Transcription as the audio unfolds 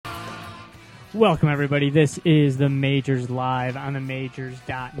Welcome, everybody. This is the Majors Live on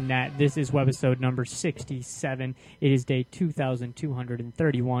themajors.net. This is webisode number 67. It is day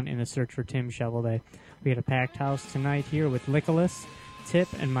 2,231 in the search for Tim Shovelday. We had a packed house tonight here with Nicholas, Tip,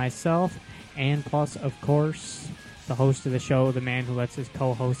 and myself, and plus, of course, the host of the show, the man who lets his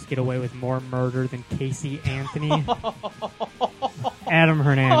co-host get away with more murder than Casey Anthony, Adam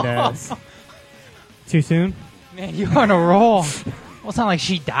Hernandez. Too soon? Man, you're on a roll. Well, it's not like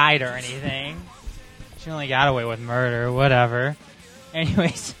she died or anything. She only got away with murder, whatever.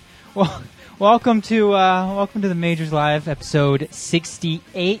 Anyways, well, welcome to the Majors Live, episode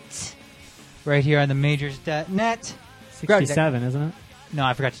 68, right here on the Majors.net. 67, isn't it? No,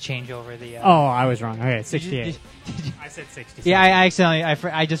 I forgot to change over the... Oh, I was wrong. Okay, 68. Did you, I said 67. yeah, I accidentally...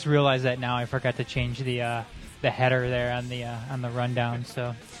 I just realized that now. I forgot to change the header there on the rundown.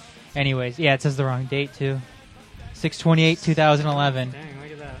 So, anyways, yeah, it says the wrong date, too. 6/28/2011. Dang,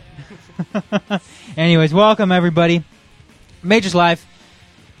 look at that. Anyways, welcome everybody. Majors Live,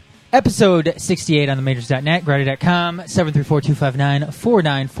 episode 68 on the Majors.net, Grady.com,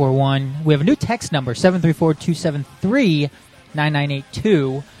 734-259-4941. We have a new text number,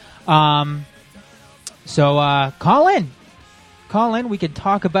 734-273-9982. So call in. Call in. We can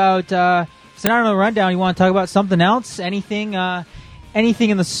talk about, if it's not on the rundown, you want to talk about something else, anything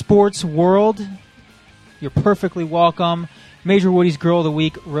in the sports world, you're perfectly welcome. Major Woody's Girl of the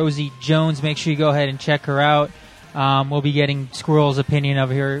Week, Rosie Jones. Make sure you go ahead and check her out. We'll be getting Squirrel's opinion of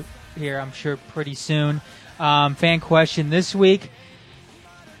her here, I'm sure, pretty soon. Fan question this week.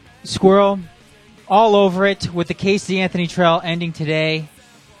 Squirrel, all over it with the Casey Anthony trial ending today.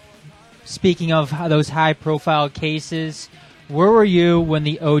 Speaking of those high-profile cases, where were you when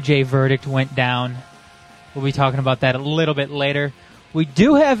the OJ verdict went down? We'll be talking about that a little bit later. We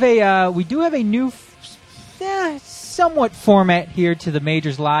do have a new somewhat format here to the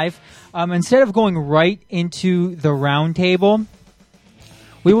Majors Live. Instead of going right into the roundtable,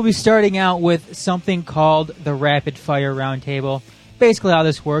 we will be starting out with something called the Rapid Fire Roundtable. Basically how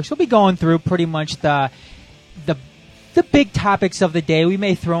this works, we'll be going through pretty much the big topics of the day. We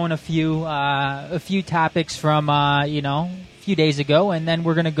may throw in a few topics from a few days ago, and then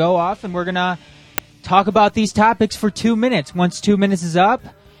we're going to go off and we're going to talk about these topics for 2 minutes. Once 2 minutes is up,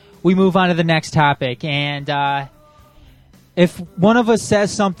 we move on to the next topic. And if one of us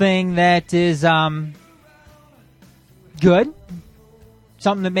says something that is good,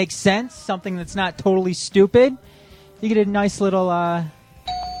 something that makes sense, something that's not totally stupid, you get a nice little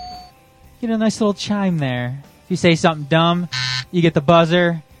chime there. If you say something dumb, you get the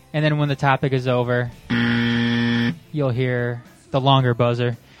buzzer, and then when the topic is over, you'll hear the longer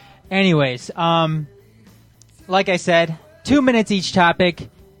buzzer. Anyways, like I said, 2 minutes each topic.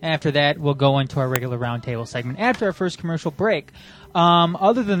 After that, we'll go into our regular roundtable segment after our first commercial break.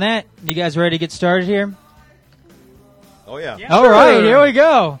 Other than that, you guys ready to get started here? Oh, yeah. All right, here we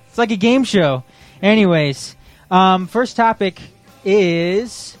go. It's like a game show. Anyways, first topic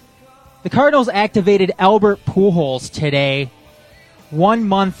is the Cardinals activated Albert Pujols today, 1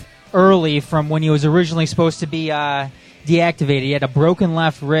 month early from when he was originally supposed to be deactivated. He had a broken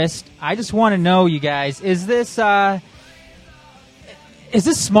left wrist. I just want to know, you guys, is this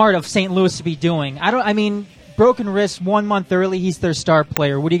smart of St. Louis to be doing? Broken wrist 1 month early, he's their star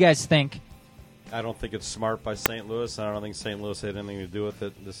player. What do you guys think? I don't think it's smart by St. Louis. I don't think St. Louis had anything to do with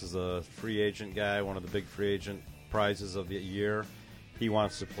it. This is a free agent guy, one of the big free agent prizes of the year. He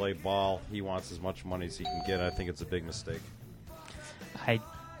wants to play ball. He wants as much money as he can get. I think it's a big mistake. I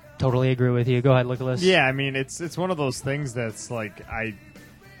totally agree with you. Go ahead, Nicholas. Yeah, it's one of those things that's like,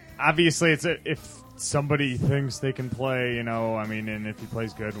 obviously if somebody thinks they can play, and if he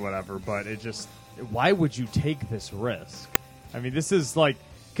plays good, whatever, but why would you take this risk? This is like,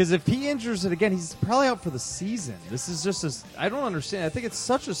 because if he injures it again, he's probably out for the season. This is just I don't understand. I think it's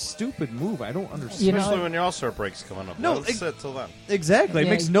such a stupid move. I don't understand. Especially when your All-Star break's coming up. No, let's sit till then. Exactly. Yeah. It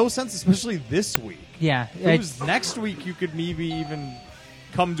makes no sense, especially this week. Yeah. Next week, you could maybe even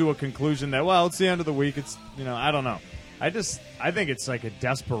come to a conclusion that, well, it's the end of the week. It's, I don't know. I think it's like a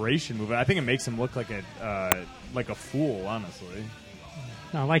desperation move. I think it makes him look like a fool, honestly.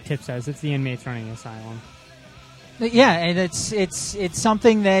 No, like Tip says, it's the inmates running the asylum. Yeah, and it's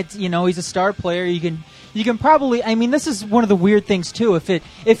something that, he's a star player. You can probably, this is one of the weird things too.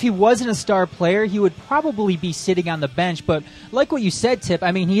 If he wasn't a star player, he would probably be sitting on the bench. But like what you said, Tip,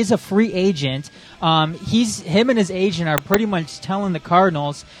 he is a free agent. Him and his agent are pretty much telling the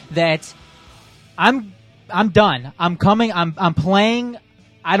Cardinals that I'm done. I'm coming. I'm playing.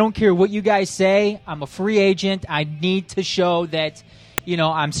 I don't care what you guys say. I'm a free agent. I need to show that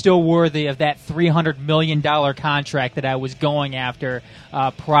I'm still worthy of that $300 million contract that I was going after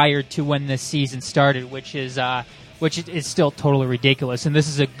prior to when this season started, which is still totally ridiculous. And this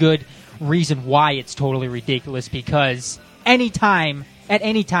is a good reason why it's totally ridiculous, because at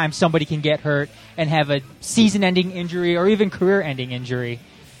any time somebody can get hurt and have a season-ending injury or even career-ending injury.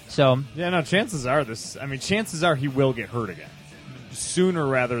 So chances are he will get hurt again sooner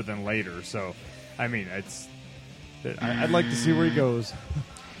rather than later. So, I'd like to see where he goes.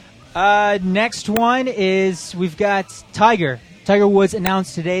 Next one is we've got Tiger. Tiger Woods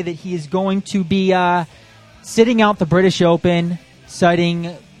announced today that he is going to be sitting out the British Open,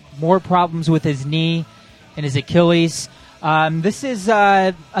 citing more problems with his knee and his Achilles. This is,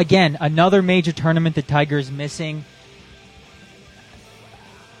 again, another major tournament that Tiger is missing.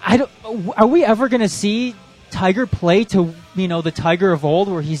 Are we ever going to see Tiger play to, the Tiger of old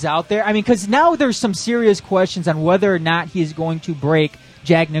where he's out there? Because now there's some serious questions on whether or not he's going to break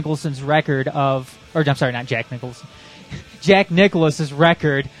Jack Nicklaus's record Jack Nicklaus's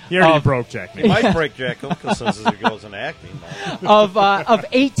record. He already broke Jack Nicklaus. He might break Jack Nicklaus's as he goes into acting. of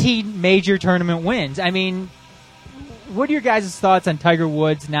 18 major tournament wins. What are your guys' thoughts on Tiger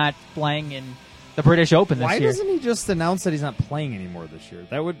Woods not playing in the British Open this year? Why doesn't he just announce that he's not playing anymore this year?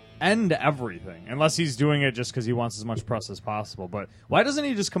 That would end everything, unless he's doing it just because he wants as much press as possible. But why doesn't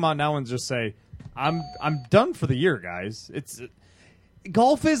he just come out now and just say, I'm done for the year, guys?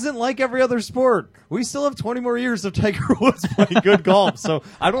 Golf isn't like every other sport. We still have 20 more years of Tiger Woods playing good golf. So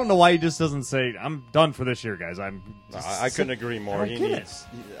I don't know why he just doesn't say, I'm done for this year, guys. I couldn't agree more. I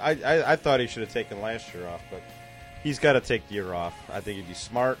I thought he should have taken last year off, but he's got to take the year off. I think he'd be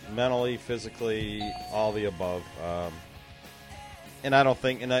smart, mentally, physically, all the above. And I don't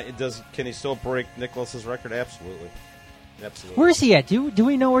think. Can he still break Nicklaus's record? Absolutely. Where is he at? Do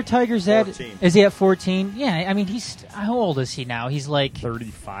we know where Tiger's 14. at? Is he at 14? Yeah, he's how old is he now? He's like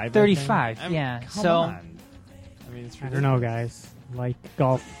 35. 35. Yeah. Come so on. I don't know, guys. Like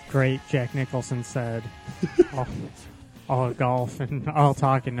golf great Jack Nicholson said, all golf and all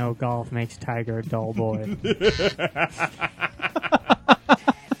talk and no golf makes Tiger a dull boy.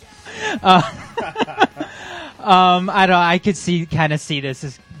 I could kind of see this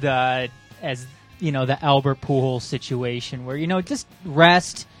as the Albert Pujols situation where, just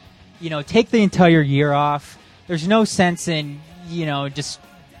rest, take the entire year off. There's no sense in, just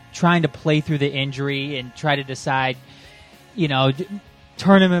trying to play through the injury and try to decide,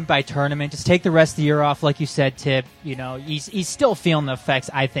 tournament by tournament. Just take the rest of the year off, like you said, Tip. He's still feeling the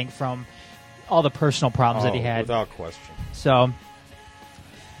effects, I think, from all the personal problems that he had. Without question. So,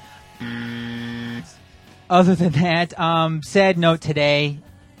 other than that, sad note today,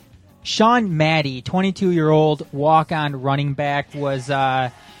 Sean Maddie, 22-year-old walk-on running back, was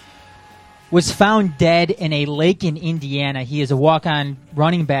found dead in a lake in Indiana. He is a walk-on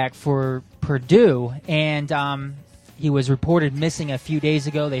running back for Purdue, and he was reported missing a few days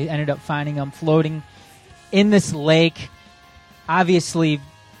ago. They ended up finding him floating in this lake. Obviously,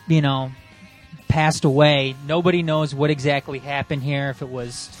 passed away. Nobody knows what exactly happened here, if it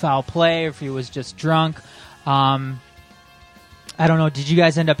was foul play or if he was just drunk. I don't know. Did you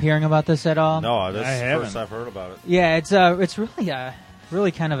guys end up hearing about this at all? No, that's the first I've heard about it. Yeah, it's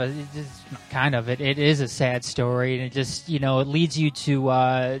really kind of it is a sad story, and it just it leads you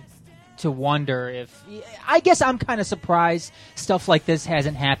to wonder if, I guess I'm kind of surprised stuff like this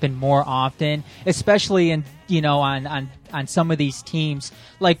hasn't happened more often, especially in on some of these teams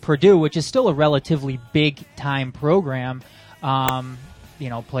like Purdue, which is still a relatively big time program.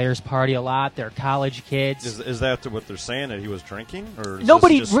 Players party a lot. They're college kids. Is that what they're saying, that he was drinking, or is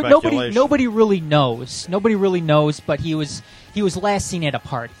nobody this just speculation? Nobody really knows. Nobody really knows. But he was last seen at a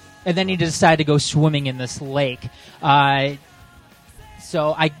party, and then he decided to go swimming in this lake. So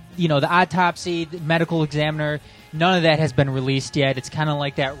the autopsy, the medical examiner, none of that has been released yet. It's kind of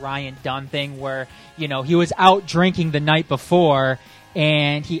like that Ryan Dunn thing where he was out drinking the night before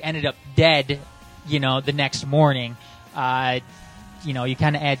and he ended up dead. The next morning. You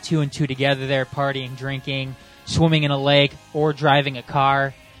kind of add 2 and 2 together there, partying, drinking, swimming in a lake, or driving a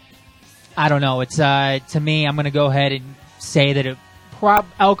car. I don't know. It's to me, I'm going to go ahead and say that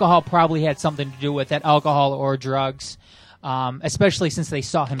alcohol probably had something to do with it, alcohol or drugs, especially since they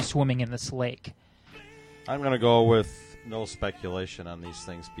saw him swimming in this lake. I'm going to go with no speculation on these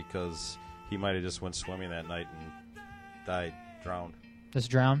things because he might have just went swimming that night and died, drowned.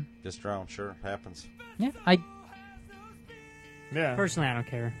 Just drown? Just drowned, sure, happens. Yeah. Personally, I don't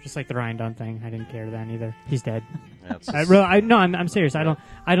care. Just like the Ryan Dunn thing, I didn't care then either. He's dead. Yeah, I'm serious. I don't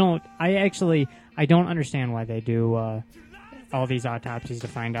understand why they do all these autopsies to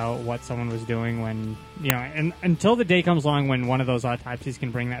find out what someone was doing when, and until the day comes along when one of those autopsies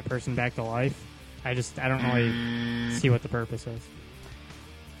can bring that person back to life, I don't really see what the purpose is.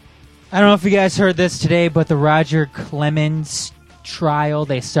 I don't know if you guys heard this today, but the Roger Clemens trial,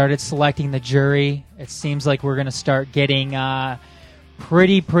 they started selecting the jury. It seems like we're going to start getting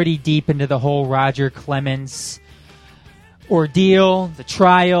pretty deep into the whole Roger Clemens ordeal, the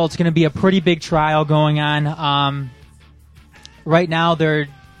trial. It's going to be a pretty big trial going on. Right now, they're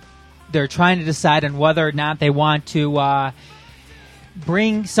trying to decide on whether or not they want to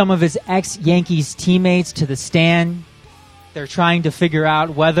bring some of his ex-Yankees teammates to the stand. They're trying to figure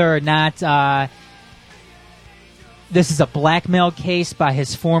out whether or not this is a blackmail case by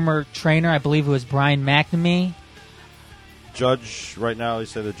his former trainer. I believe it was Brian McNamee. Judge, right now, they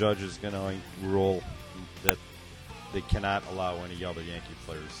say the judge is going to rule that they cannot allow any other Yankee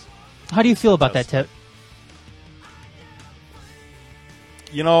players. How do you feel about that, Tip?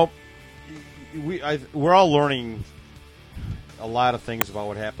 We're all learning a lot of things about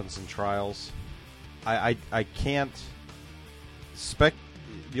what happens in trials. I can't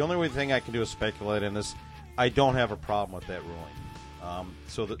the only thing I can do is speculate in this. I don't have a problem with that ruling.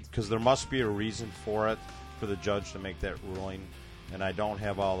 Because there must be a reason for it, for the judge to make that ruling, and I don't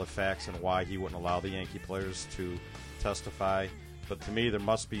have all the facts and why he wouldn't allow the Yankee players to testify. But to me, there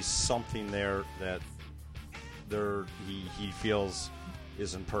must be something there that he feels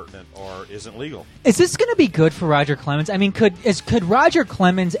isn't pertinent or isn't legal. Is this going to be good for Roger Clemens? I mean, could Roger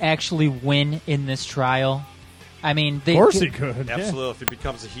Clemens actually win in this trial? I mean, of course he could. Absolutely. Yeah. If it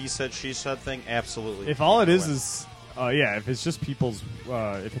becomes a he said, she said thing, absolutely. If all it is if it's just people's,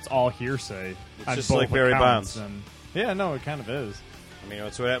 if it's all hearsay, it's just like Barry Bonds. Then, yeah, no, it kind of is. I mean,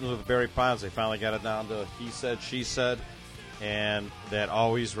 that's what happens with Barry Bonds. They finally got it down to he said, she said, and that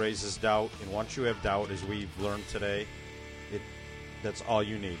always raises doubt. And once you have doubt, as we've learned today, that's all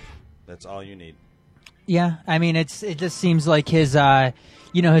you need. That's all you need. Yeah, I mean, it just seems like his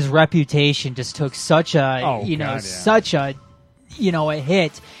his reputation just took such a a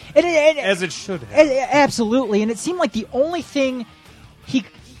hit, as it should have. Absolutely, and it seemed like the only thing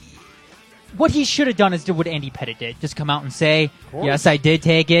what he should have done is do what Andy Pettitte did, just come out and say, yes, I did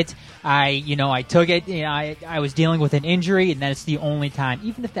take it. I took it. I was dealing with an injury, and that's the only time.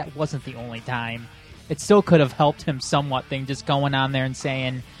 Even if that wasn't the only time, it still could have helped him somewhat. Thing just going on there and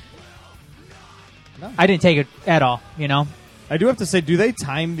saying, no, I didn't take it at all. I do have to say, do they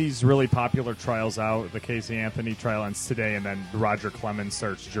time these really popular trials out? The Casey Anthony trial ends today, and then Roger Clemens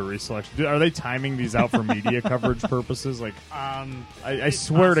starts jury selection. Are they timing these out for media coverage purposes? Like, I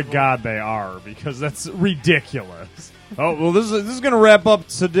swear to God they are, because that's ridiculous. Oh well, this is going to wrap up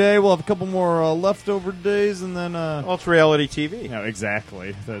today. We'll have a couple more leftover days, and then it's reality TV. Yeah,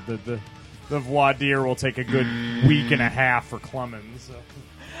 exactly. The voir dire will take a good week and a half for Clemens.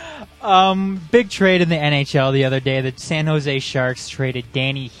 So. Big trade in the NHL the other day. The San Jose Sharks traded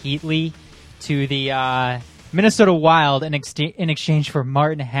Danny Heatley to the Minnesota Wild in exchange for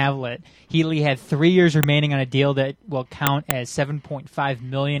Martin Havlat. Heatley had 3 years remaining on a deal that will count as $7.5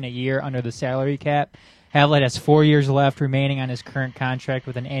 million a year under the salary cap. Havlat has 4 years left remaining on his current contract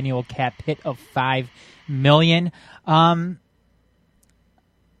with an annual cap hit of $5 million.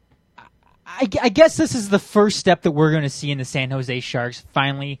 I guess this is the first step that we're going to see in the San Jose Sharks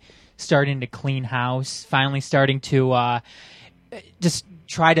finally starting to clean house, finally starting to just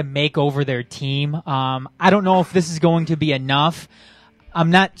try to make over their team. I don't know if this is going to be enough. I'm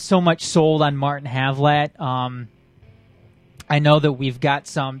not so much sold on Martin Havlat. I know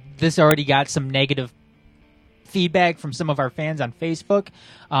that this already got some negative feedback from some of our fans on Facebook.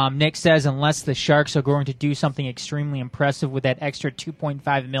 Nick says unless the Sharks are going to do something extremely impressive with that extra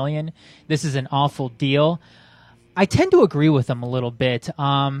 $2.5 million, this is an awful deal. I tend to agree with him a little bit.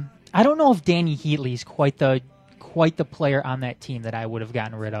 I don't know if Danny Heatley is quite the player on that team that I would have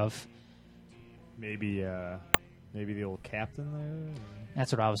gotten rid of. Maybe the old captain there.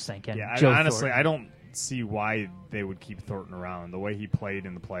 That's what I was thinking. Yeah, honestly, I don't see why they would keep Thornton around. The way he played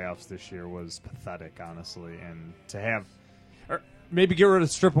in the playoffs this year was pathetic, honestly. And to have, or maybe get rid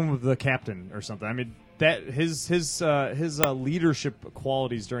of, strip him of the captain or something. I mean, that his leadership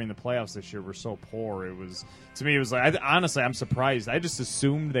qualities during the playoffs this year were so poor. It was, to me, it was like, honestly, I'm surprised. I just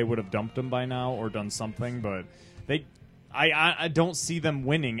assumed they would have dumped him by now or done something, but I don't see them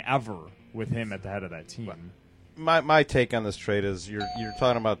winning ever with him at the head of that team. My take on this trade is you're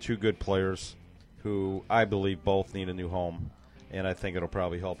talking about two good players who I believe both need a new home. and I think it'll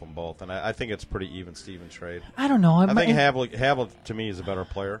probably help them both. And I think it's pretty even Steven trade. I don't know. I think Havlat to me is a better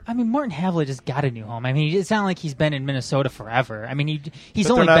player. I mean, Martin Havlat just got a new home. I mean, it's not like he's been in Minnesota forever. I mean, he's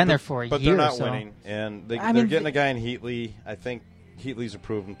But only they're not- been there for a but year. they're not so. winning, and they're mean, getting a guy in Heatley. I think Heatley's a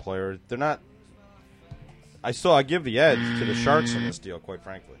proven player. They're not. I give the edge to the Sharks in this deal, quite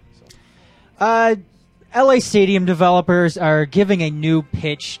frankly. So. LA stadium developers are giving a new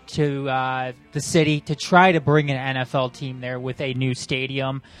pitch to the city to try to bring an NFL team there with a new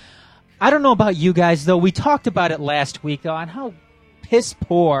stadium. I don't know about you guys, though. We talked about it last week, though, on how piss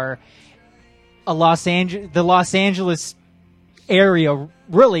poor the Los Angeles area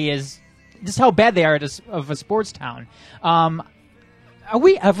really is, just how bad they are of a sports town. Are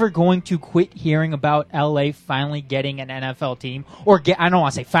we ever going to quit hearing about LA finally getting an NFL team? I don't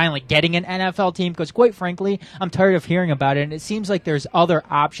want to say finally getting an NFL team, because quite frankly, I'm tired of hearing about it, and it seems like there's other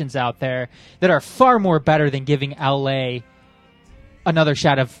options out there that are far more better than giving LA another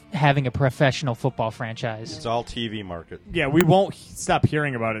shot of having a professional football franchise. It's all TV market. Yeah, we won't stop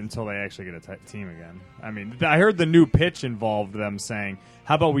hearing about it until they actually get a team again. I mean, I heard the new pitch involved them saying,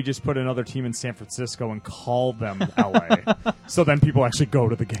 how about we just put another team in San Francisco and call them LA, so then people actually go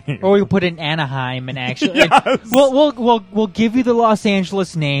to the game. Or we put in Anaheim and actually, Yes. we'll give you the Los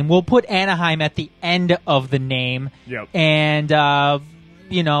Angeles name. We'll put Anaheim at the end of the name. Yep. And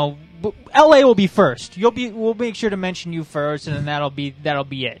LA will be first. We'll make sure to mention you first, and then that'll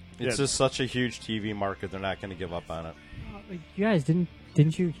be it. It's just such a huge TV market. They're not going to give up on it. You guys didn't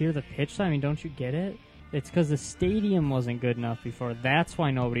you hear the pitch? I mean, don't you get it? It's because the stadium wasn't good enough before. That's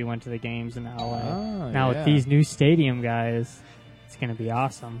why nobody went to the games in LA. Now with these new stadium guys, it's going to be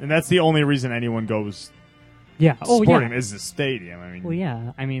awesome. And that's the only reason anyone goes. Yeah. Sporting is the stadium. I mean. Well,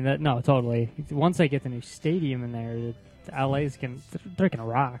 yeah. I mean, no, totally. Once they get the new stadium in there, LA's they're gonna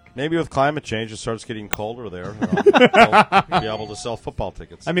rock. Maybe with climate change, it starts getting colder there. They'll be able to sell football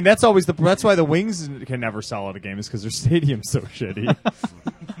tickets. I mean, that's why the Wings can never sell at a game, is because their stadium's so shitty.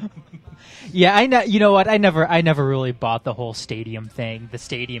 Yeah, I know. You know what? I never really bought the whole stadium thing. The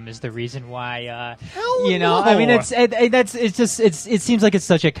stadium is the reason why. No. I mean, it seems like it's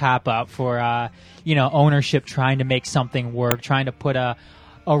such a cop out for ownership trying to make something work, trying to put a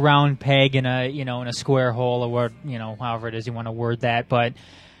round peg in a square hole, or however it is you want to word that. But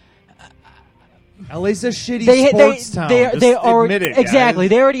LA's a shitty sports town. They already, admit it, exactly. guys.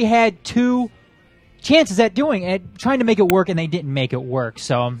 They already had 2 chances at doing it, trying to make it work, and they didn't make it work.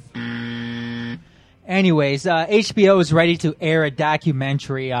 So, anyways, HBO is ready to air a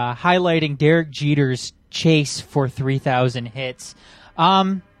documentary highlighting Derek Jeter's chase for 3,000 hits.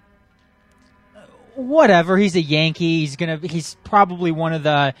 Whatever. He's a Yankee. He's probably one of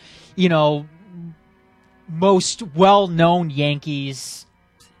the, most well-known Yankees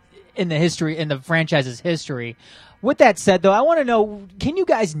in the franchise's history. With that said, though, I want to know, can you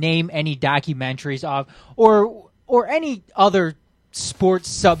guys name any documentaries or any other sports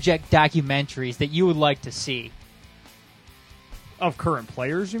subject documentaries that you would like to see? Of current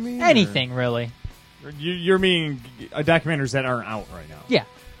players, you mean? Anything, really. You're meaning documentaries that aren't out right now? Yeah.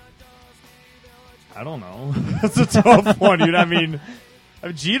 I don't know. That's a tough one, dude. I mean,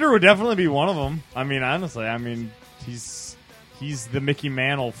 Jeter would definitely be one of them. I mean, honestly, he's the Mickey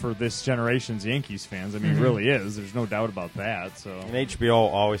Mantle for this generation's Yankees fans. I mean, he really is. There's no doubt about that. So, and HBO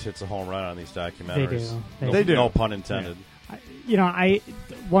always hits a home run on these documentaries. They do. No pun intended. Yeah.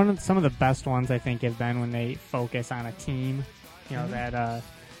 Some of the best ones I think have been when they focus on a team.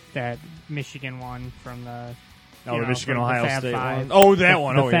 That Michigan one from the. The Michigan-Ohio State Five. one. Oh, that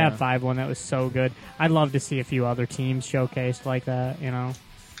one. The Fab Five one, that was so good. I'd love to see a few other teams showcased like that,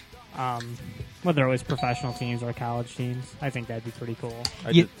 whether it was professional teams or college teams. I think that'd be pretty cool.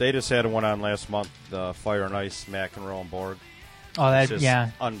 They just had one on last month, Fire and Ice, McEnroe and Borg. Oh,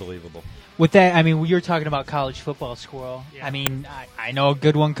 unbelievable. With that, I mean, you're talking about college football, Squirrel. Yeah. I mean, I know a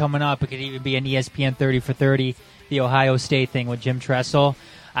good one coming up. It could even be an ESPN 30 for 30, the Ohio State thing with Jim Tressel.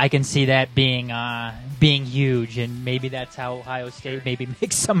 I can see that being huge, and maybe that's how Ohio State maybe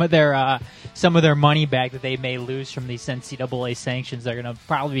makes some of their money back that they may lose from these NCAA sanctions that are going to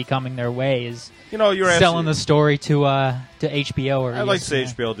probably be coming their way. Is you're selling the story to HBO or I'd like to see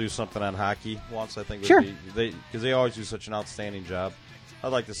HBO do something on hockey once. I think sure, because they always do such an outstanding job.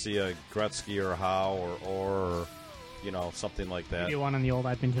 I'd like to see a Gretzky or a Howe or something like that. Maybe one on the old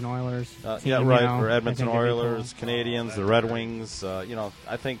Edmonton Oilers. Team, or Edmonton Oilers, cool. Canadians, the Red Wings. I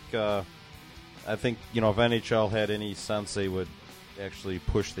think if NHL had any sense, they would actually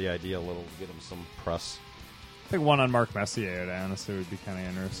push the idea a little, get them some press. I think one on Mark Messier, honestly, would be kind of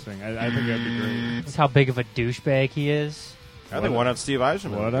interesting. I think that'd be great. That's how big of a douchebag he is. I think one on Steve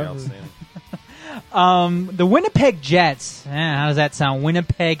Eisman would be outstanding. The Winnipeg Jets. How does that sound?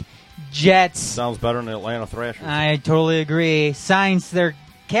 Winnipeg Jets. Sounds better than the Atlanta Thrashers. I totally agree. Signs their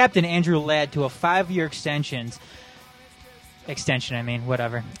captain, Andrew Ladd, to a 5-year extension,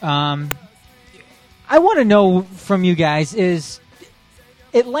 whatever. I want to know from you guys, is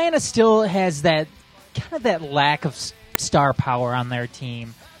Atlanta still has that kind of that lack of star power on their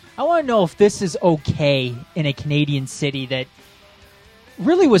team? I want to know if this is okay in a Canadian city that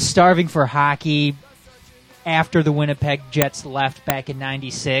really was starving for hockey after the Winnipeg Jets left back in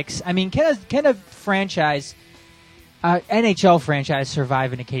 '96. I mean, can a franchise, NHL franchise,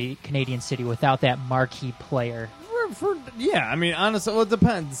 survive in a Canadian city without that marquee player? Yeah, I mean, honestly, well, it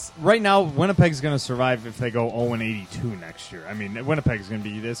depends. Right now, Winnipeg's going to survive if they go 0-82 next year. I mean, Winnipeg's going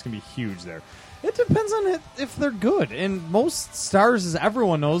to be huge there. It depends on if they're good. And most stars, as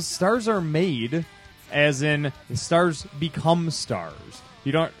everyone knows, stars are made, as in the stars become stars.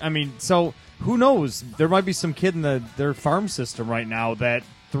 You don't. I mean, so who knows? There might be some kid in their farm system right now that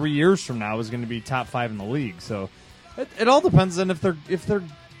 3 years from now is going to be top 5 in the league. So it all depends on if they're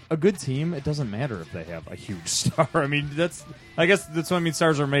a good team. It doesn't matter if they have a huge star. I mean, I guess that's what I mean.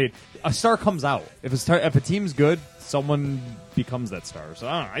 Stars are made. A star comes out. If a team's good, someone becomes that star. So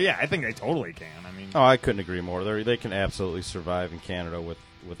I don't know. Yeah, I think they totally can. I mean, I couldn't agree more. They can absolutely survive in Canada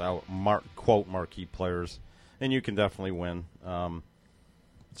without quote marquee players, and you can definitely win.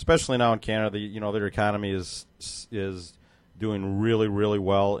 Especially now in Canada, their economy is doing really, really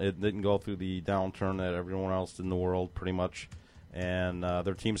well. It didn't go through the downturn that everyone else in the world, pretty much. And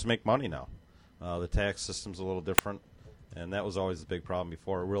their teams make money now. The tax system's a little different, and that was always the big problem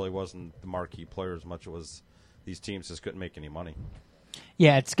before. It really wasn't the marquee players as much as it was these teams just couldn't make any money.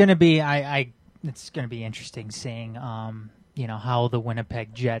 Yeah, it's going to be it's going to be interesting seeing how the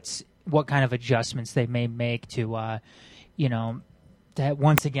Winnipeg Jets, what kind of adjustments they may make to that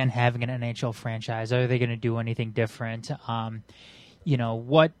once again having an NHL franchise. Are they going to do anything different? How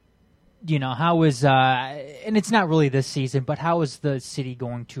is and it's not really this season, but how is the city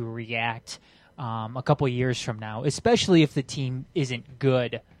going to react a couple of years from now, especially if the team isn't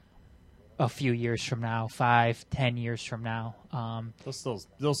good a few years from now, 5-10 years from now? They'll still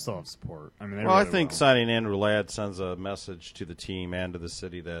have support. I mean, I think signing Andrew Ladd sends a message to the team and to the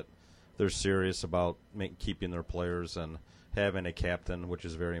city that they're serious about keeping their players and having a captain, which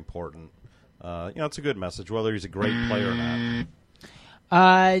is very important. It's a good message, whether he's a great player or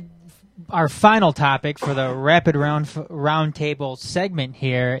not. Our final topic for the Rapid Roundtable segment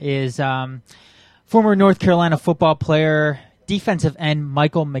here is former North Carolina football player, defensive end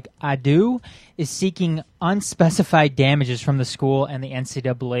Michael McAdoo is seeking unspecified damages from the school and the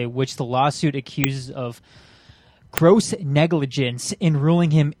NCAA, which the lawsuit accuses of gross negligence in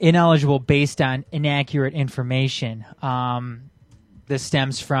ruling him ineligible based on inaccurate information. This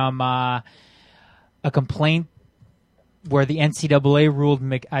stems from a complaint where the NCAA ruled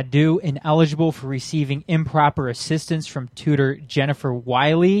McAdoo ineligible for receiving improper assistance from tutor Jennifer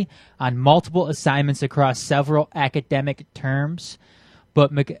Wiley on multiple assignments across several academic terms.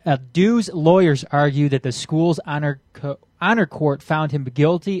 But McAdoo's lawyers argue that the school's honor court found him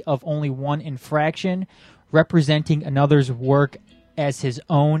guilty of only one infraction, representing another's work as his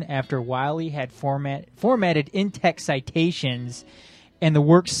own after Wiley had formatted in-text citations and the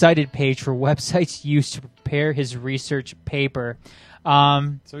works cited page for websites used to prepare his research paper.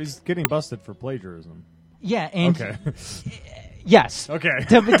 So he's getting busted for plagiarism. Yeah, and okay. Yes. Okay.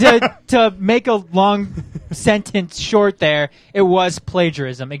 To make a long sentence short there, it was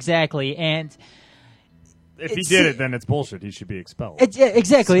plagiarism, exactly. And if he did it, then it's bullshit. He should be expelled.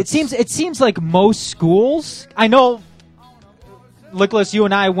 Exactly. It seems like most schools. I know, Nicholas, you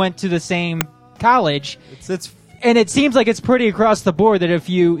and I went to the same college. And it seems like it's pretty across the board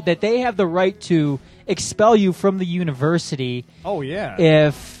that they have the right to expel you from the university. Oh yeah.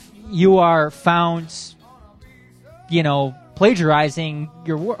 If you are found, plagiarizing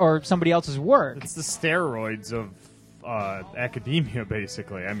your or somebody else's work. It's the steroids of academia,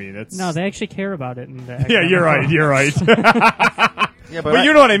 basically. I mean, it's no, they actually care about it. Yeah, you're right. You're right. Yeah, but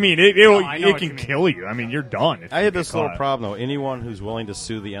you know what I mean. It can kill you. I mean, you're done. I had this little problem, though. Anyone who's willing to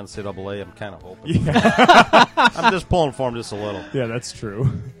sue the NCAA, I'm kind of hoping. Yeah. I'm just pulling for him just a little. Yeah, that's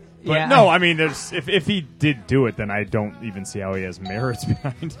true. But no, I mean, if he did do it, then I don't even see how he has merits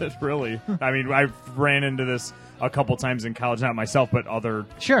behind it, really. I mean, I ran into this a couple times in college, not myself, but other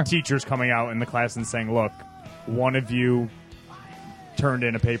teachers coming out in the class and saying, look, one of you turned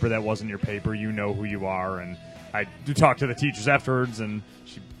in a paper that wasn't your paper. You know who you are. And I talked to the teachers afterwards, and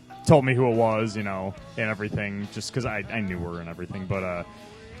she told me who it was, and everything, just because I knew her and everything. But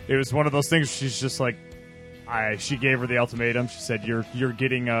it was one of those things. She's just like, she gave her the ultimatum. She said, "You're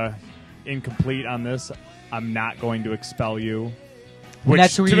getting incomplete on this, I'm not going to expel you. And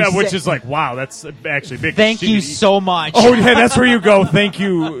that's where you which say- is like, wow, that's actually big. Thank you so much. Oh yeah, that's where you go. Thank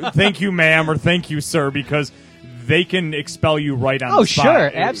you, ma'am, or thank you, sir, because they can expel you right on the spot.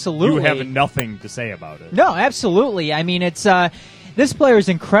 Sure, absolutely. You have nothing to say about it. No, absolutely. I mean, it's this player is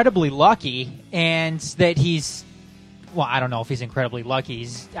incredibly lucky, and that he's. Well, I don't know if he's incredibly lucky.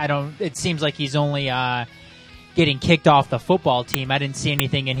 It seems like he's only getting kicked off the football team. I didn't see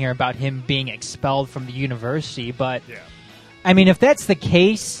anything in here about him being expelled from the university. But Yeah. I mean, if that's the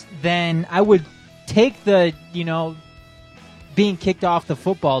case, then I would take the being kicked off the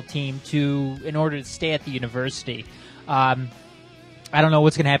football team in order to stay at the university. I don't know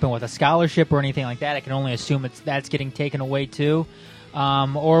what's going to happen with a scholarship or anything like that. I can only assume that's getting taken away too.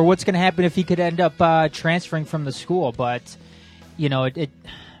 Or what's going to happen if he could end up transferring from the school. But,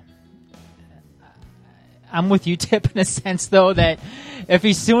 I'm with you, Tip, in a sense, though, that if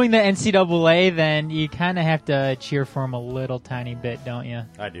he's suing the NCAA, then you kind of have to cheer for him a little tiny bit, don't you?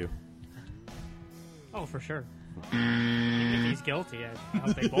 I do. Oh, for sure. If he's guilty, I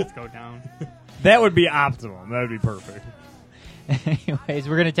hope they both go down. That would be optimum. That would be perfect. Anyways,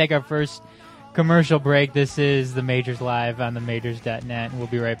 we're going to take our first commercial break. This is The Majors Live on themajors.net, and we'll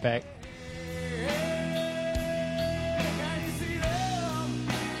be right back.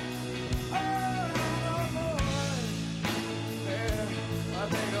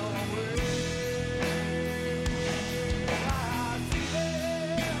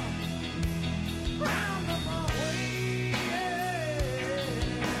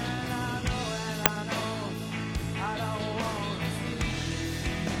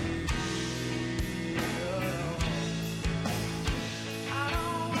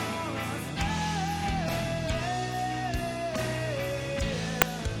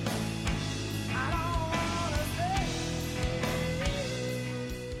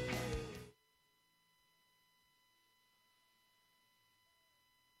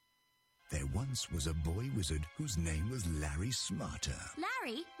 There once was a boy wizard whose name was Larry Smarter.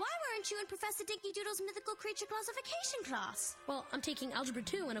 Larry, why weren't you in Professor Dinky Doodle's mythical creature classification class? Well, I'm taking Algebra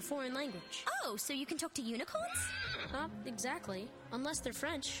 2 in a foreign language. Oh, so you can talk to unicorns? Not exactly, unless they're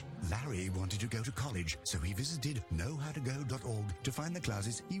French. Larry wanted to go to college, so he visited knowhowtogo.org to find the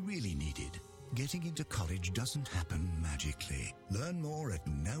classes he really needed. Getting into college doesn't happen magically. Learn more at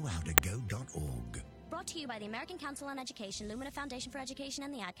knowhowtogo.org. Brought to you by the American Council on Education, Lumina Foundation for Education,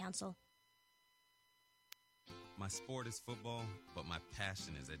 and the Ad Council. My sport is football, but my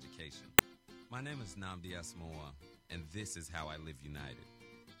passion is education. My name is Nnamdi Asamoah, and this is how I live united.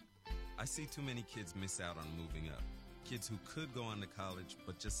 I see too many kids miss out on moving up. Kids who could go on to college,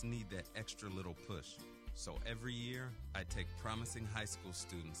 but just need that extra little push. So every year, I take promising high school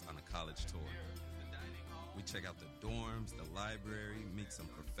students on a college tour. We check out the dorms, the library, meet some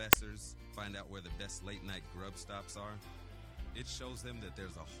professors, find out where the best late-night grub stops are. It shows them that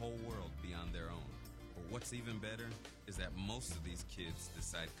there's a whole world beyond their own. But what's even better is that most of these kids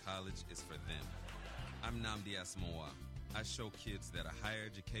decide college is for them. I'm Nnamdi Asamoah. I show kids that a higher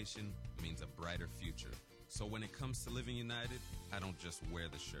education means a brighter future. So when it comes to living united, I don't just wear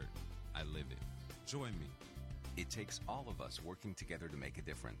the shirt, I live it. Join me. It takes all of us working together to make a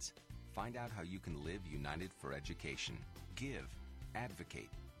difference. Find out how you can live united for education. Give, advocate,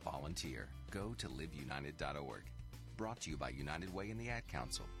 volunteer. Go to liveunited.org. Brought to you by United Way and the Ad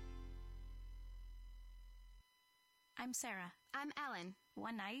Council. I'm Sarah. I'm Ellen.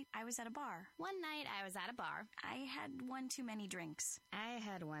 One night, I was at a bar. One night I was at a bar. I had one too many drinks. I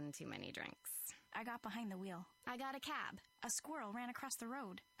had one too many drinks. I got behind the wheel. I got a cab. A squirrel ran across the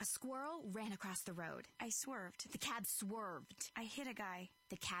road. A squirrel ran across the road. I swerved. The cab swerved. I hit a guy.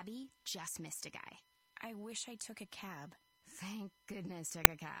 The cabbie just missed a guy. I wish I took a cab. Thank goodness took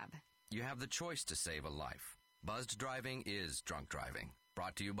a cab. You have the choice to save a life. Buzzed driving is drunk driving.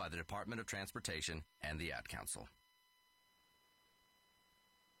 Brought to you by the Department of Transportation and the Ad Council.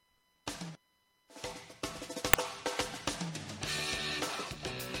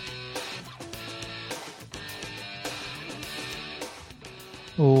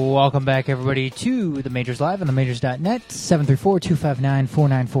 Welcome back, everybody, to The Majors Live on themajors.net.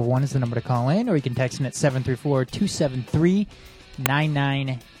 734-259-4941 is the number to call in, or you can text in at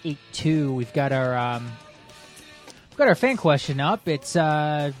 734-273-9982. We've got our fan question up. It's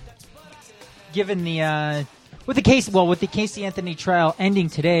given the with the Casey Anthony trial ending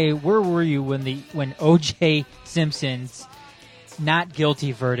today. Where were you when O.J. Simpson's not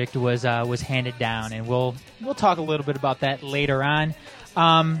guilty verdict was handed down? And we'll talk a little bit about that later on.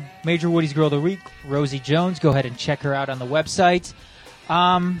 Major Woody's Girl of the Week, Rosie Jones. Go ahead and check her out on the website.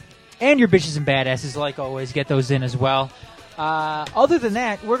 And your bitches and badasses, like always, get those in as well. Other than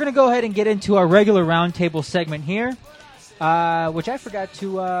that, we're going to go ahead and get into our regular roundtable segment here, which I forgot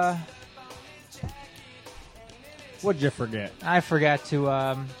to... What'd you forget? I forgot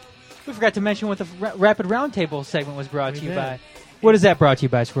to... we forgot to mention what the Rapid Roundtable segment was brought to you by. What is that brought to you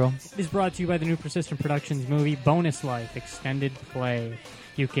by, Squirrel? It is brought to you by the new Persistent Productions movie, Bonus Life Extended Play.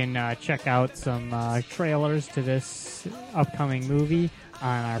 You can check out some trailers to this upcoming movie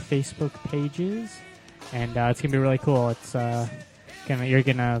on our Facebook pages, and it's going to be really cool. It's you're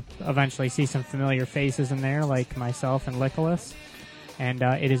going to eventually see some familiar faces in there, like myself and Nicholas. And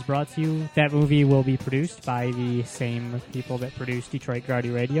it is brought to you. That movie will be produced by the same people that produced Detroit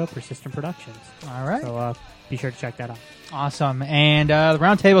Growdy Radio, Persistent Productions. All right. So be sure to check that out. Awesome. And the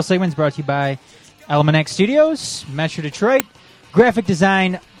Roundtable segment is brought to you by Element X Studios, Metro Detroit, graphic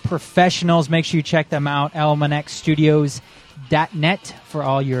design professionals. Make sure you check them out, elementxstudios.net, for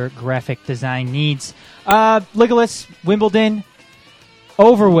all your graphic design needs. Legolas, Wimbledon,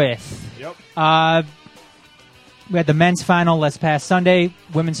 over with. Yep. We had the men's final last past Sunday,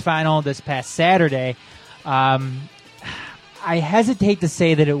 women's final this past Saturday. I hesitate to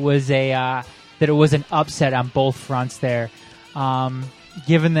say that it was an upset on both fronts there,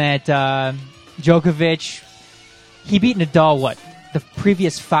 given that Djokovic, he beat Nadal the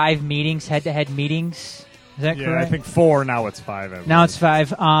previous 5 meetings, head-to-head meetings. Is that correct? Yeah, I think 4. Now it's 5. Now it's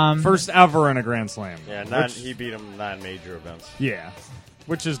 5. First ever in a Grand Slam. Yeah, he beat him non-major events. Yeah.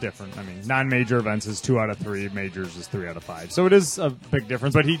 Which is different. I mean, non-major events is 2 out of 3. Majors is 3 out of 5. So it is a big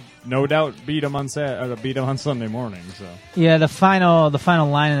difference. But he no doubt beat him on Sunday morning. So yeah, the final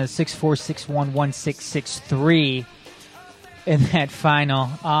line is 6-4, 6-1, 1-6, 6-3 in that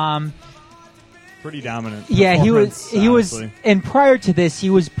final. Pretty dominant. Yeah, he was, honestly. and prior to this, he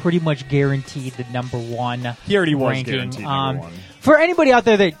was pretty much guaranteed the number 1. He already was ranking. guaranteed number 1. For anybody out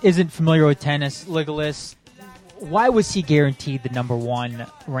there that isn't familiar with tennis, Legolas, why was he guaranteed the number 1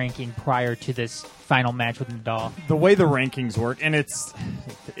 ranking prior to this final match with Nadal? The way the rankings work, and it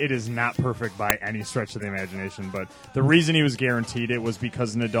is not perfect by any stretch of the imagination, but the reason he was guaranteed it was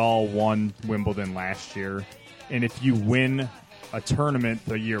because Nadal won Wimbledon last year, and if you win a tournament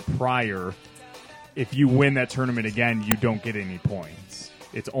the year prior, if you win that tournament again, you don't get any points.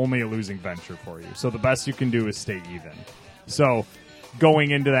 It's only a losing venture for you. So the best you can do is stay even. So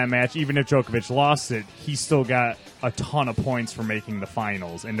going into that match, even if Djokovic lost it, he still got a ton of points for making the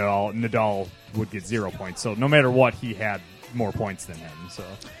finals, and Nadal would get 0 points. So no matter what, he had more points than him. So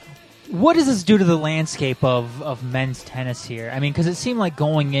what does this do to the landscape of men's tennis here? I mean, because it seemed like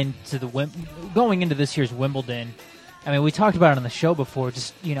going into this year's Wimbledon, I mean, we talked about it on the show before,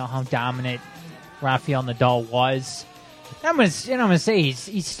 just how dominant Rafael Nadal was. I'm gonna say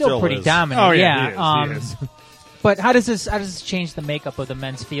he's still pretty dominant. Oh yeah, he is. But how does this change the makeup of the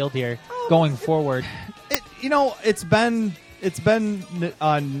men's field here going forward? It's been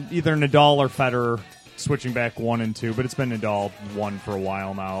on either Nadal or Federer switching back 1 and 2, but it's been Nadal 1 for a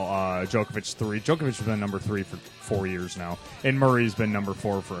while now. Djokovic 3. Djokovic has been number 3 for 4 years now, and Murray's been number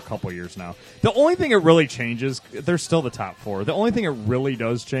 4 for a couple years now. The only thing it really changes, they're still the top 4. The only thing it really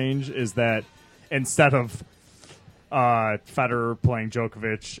does change is that instead of Federer playing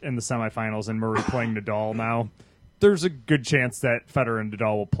Djokovic in the semifinals and Murray playing Nadal now, there's a good chance that Federer and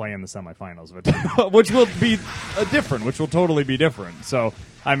Nadal will play in the semifinals of it, which will be different, which will totally be different. So,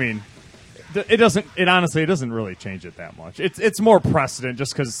 I mean, it honestly doesn't really change it that much. It's more precedent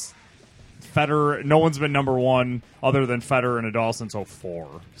just because Federer, no one's been number 1 other than Federer and Nadal since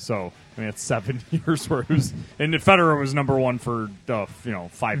 2004. So, I mean, it's 7 years where it was, and Federer was number 1 for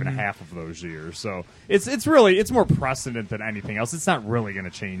 5.5 of those years. So it's more precedent than anything else. It's not really going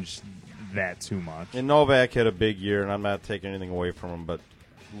to change that too much. And Novak had a big year, and I'm not taking anything away from him, but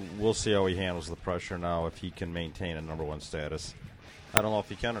we'll see how he handles the pressure now if he can maintain a number 1 status. I don't know if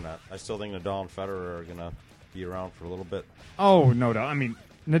he can or not. I still think Nadal and Federer are going to be around for a little bit. Oh, no doubt. I mean,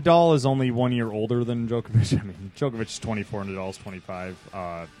 Nadal is only 1 year older than Djokovic. I mean, Djokovic's 24, Nadal's 25.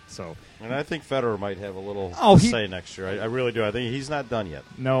 And I think Federer might have a little say next year. I really do. I think he's not done yet.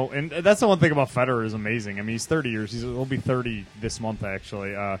 No, and that's the one thing about Federer is amazing. I mean, he's 30 years. He'll be 30 this month,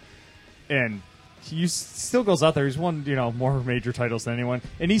 actually. And he still goes out there. He's won, more major titles than anyone.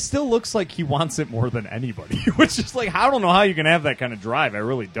 And he still looks like he wants it more than anybody, which is like, I don't know how you can have that kind of drive. I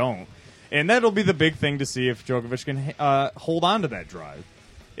really don't. And that'll be the big thing to see if Djokovic can hold on to that drive.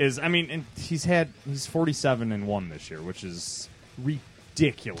 And he's 47-1 this year, which is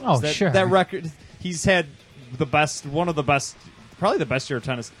ridiculous. Oh, sure. That record, he's had one of the best, probably the best year of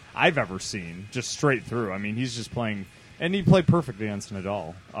tennis I've ever seen, just straight through. I mean, he's just playing, and he played perfectly against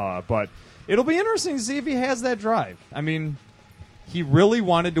Nadal. But it'll be interesting to see if he has that drive. I mean, he really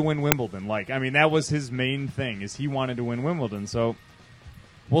wanted to win Wimbledon. Like, I mean, that was his main thing, is he wanted to win Wimbledon. So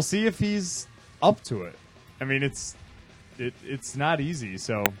we'll see if he's up to it. I mean, it's not easy.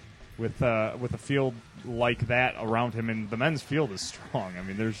 So with a field like that around him, and the men's field is strong. I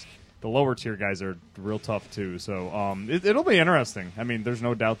mean, there's the lower tier guys are real tough too. So it'll be interesting. I mean, there's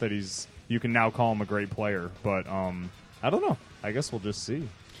no doubt that you can now call him a great player, but I don't know. I guess we'll just see.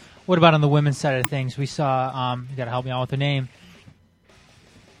 What about on the women's side of things? We saw, you got to help me out with her name.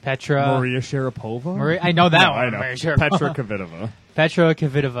 Maria Sharapova? I know that one. I know. Maria Sharapova. Petra Kvitova. Petra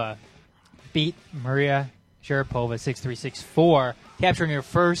Kvitova beat Maria Sharapova 6-3, 6-4, capturing her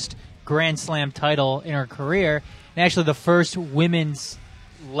first Grand Slam title in her career, and actually the first women's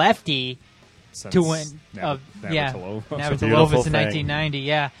lefty Since to win. Navratilova. Navratilova since 1990.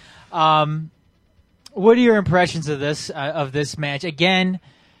 Yeah. What are your impressions of this match? Again,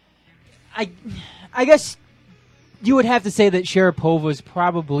 I guess you would have to say that Sharapova was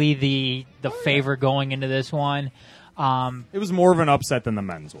probably the favorite going into this one. It was more of an upset than the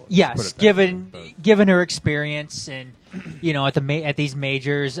men's was. Yes, given her experience and at these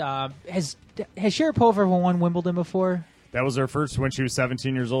majors, has Sharapova ever won Wimbledon before? That was her first when she was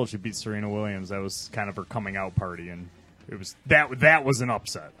 17 years old. She beat Serena Williams. That was kind of her coming out party, and it was that was an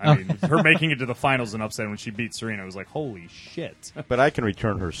upset. I mean, her making it to the finals an upset when she beat Serena. It was like, holy shit. But I can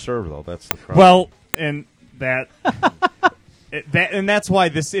return her serve though. That's the problem. Well, and that. And that's why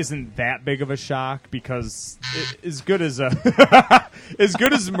this isn't that big of a shock, because as good as Maria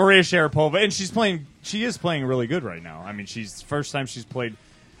Sharapova, and she is playing really good right now. I mean, first time she's played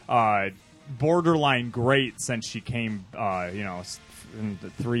borderline great since she came. In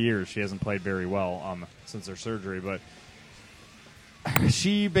 3 years she hasn't played very well since her surgery, but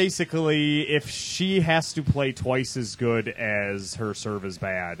she basically, if she has to play twice as good as her serve is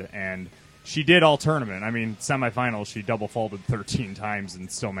bad, and she did all tournament. I mean, semifinals, she double faulted 13 times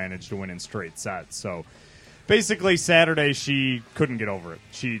and still managed to win in straight sets. So basically Saturday she couldn't get over it.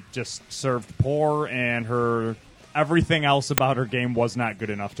 She just served poor, and everything else about her game was not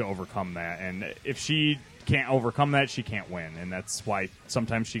good enough to overcome that. And if she can't overcome that, she can't win. And that's why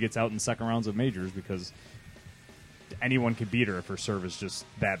sometimes she gets out in second rounds of majors, because anyone could beat her if her serve is just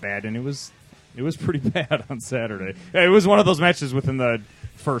that bad. And it was pretty bad on Saturday. It was one of those matches within the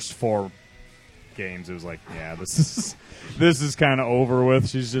first 4 games. It was like, yeah, this is kind of over with.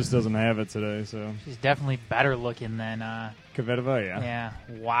 She just doesn't have it today. So she's definitely better looking than Kvitova. Yeah.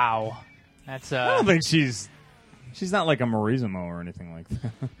 Wow. That's. I don't think she's not like a Marizimo or anything like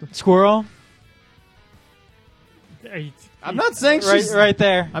that. Squirrel. I'm not saying she's right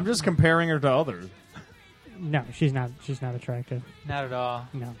there. I'm just comparing her to others. No, she's not. She's not attractive. Not at all.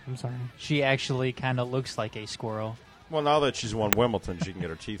 No, I'm sorry. She actually kind of looks like a squirrel. Well, now that she's won Wimbledon, she can get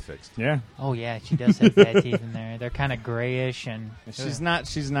her teeth fixed. Yeah. Oh yeah, she does have bad teeth in there. They're kind of grayish, and she's not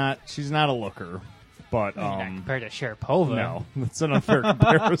a looker, but not compared to Sharapova. No, that's an unfair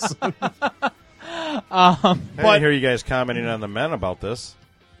comparison. I didn't hear you guys commenting on the men about this.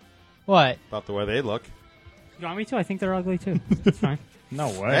 What? About the way they look. You want me to? I think they're ugly too. It's fine. No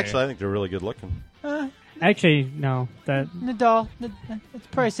way. Actually, I think they're really good looking. Actually, no. Nadal. I'd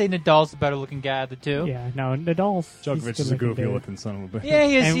probably say Nadal's the better looking guy of the two. Yeah, no, Nadal's. Djokovic is a goofy looking son of a bitch. Yeah,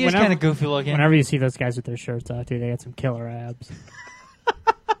 he is kind of goofy looking. Whenever you see those guys with their shirts off, dude, they got some killer abs.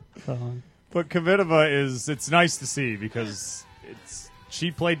 But Kvitova it's nice to see, because she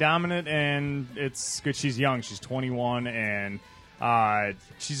played dominant, and it's good. She's young. She's 21, and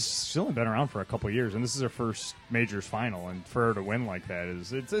she's only been around for a couple of years, and this is her first majors final, and for her to win like that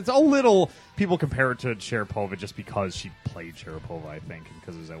it's a little. People compare it to Sharapova just because she played Sharapova, I think,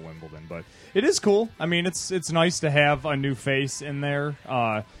 because it was at Wimbledon. But it is cool. I mean, it's nice to have a new face in there.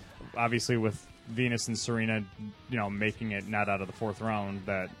 Obviously, with Venus and Serena, making it not out of the 4th round,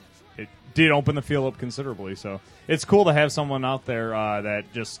 that it did open the field up considerably. So it's cool to have someone out there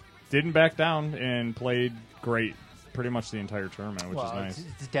that just didn't back down and played great pretty much the entire tournament, which is nice.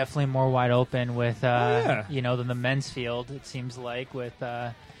 It's definitely more wide open with yeah. Than the men's field. It seems like with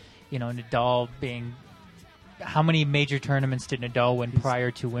Nadal being. How many major tournaments did Nadal win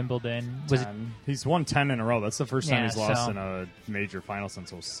prior to Wimbledon? He's won 10 in a row. That's the first time he's lost in a major final since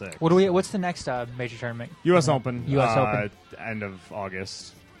 2006. What's the next major tournament? U.S. Open. U.S. Open. End of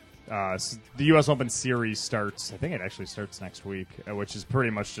August. The U.S. Open series starts. I think it actually starts next week, which is pretty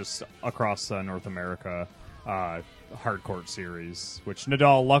much just across North America. Hardcourt series, which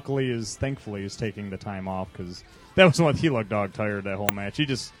Nadal thankfully is taking the time off, because that was what he looked dog tired that whole match.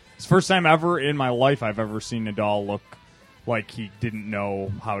 It's the first time ever in my life I've ever seen Nadal look like he didn't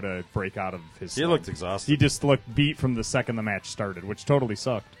know how to break out of his slump. He looked exhausted. He just looked beat from the second the match started, which totally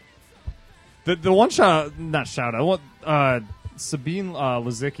sucked. The one shout I want Sabine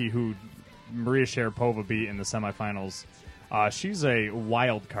Lisicki, who Maria Sharapova beat in the semifinals. She's a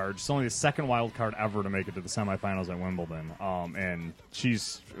wild card. She's only the second wild card ever to make it to the semifinals at Wimbledon. And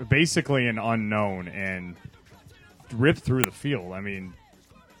she's basically an unknown and ripped through the field. I mean,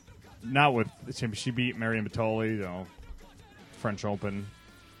 not with she beat Marion Bartoli, French Open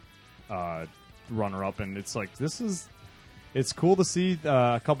runner-up, and it's like it's cool to see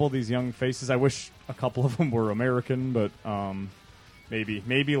a couple of these young faces. I wish a couple of them were American, but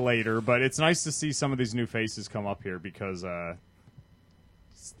maybe later. But it's nice to see some of these new faces come up here because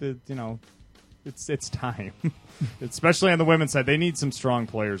it's time, especially on the women's side. They need some strong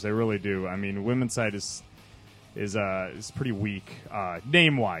players. They really do. I mean, women's side is pretty weak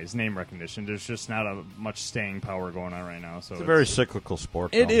name recognition. There's just not much staying power going on right now. So it's a very cyclical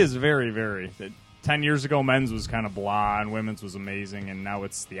sport. It is very, very. 10 years ago, men's was kind of blah and women's was amazing, and now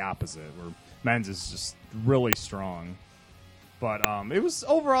it's the opposite, where men's is just really strong. But it was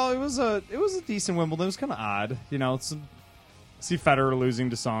a decent Wimbledon. It was kind of odd, see Federer losing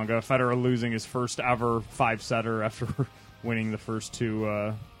to Tsonga. Federer losing his first ever 5-setter after winning the first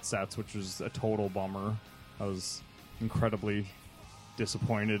 2 sets, which was a total bummer. I was incredibly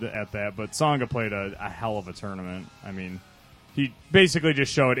disappointed at that. But Tsonga played a hell of a tournament. I mean, he basically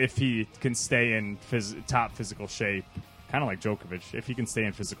just showed if he can stay in top physical shape, kind of like Djokovic. If he can stay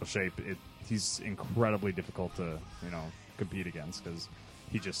in physical shape, he's incredibly difficult to compete against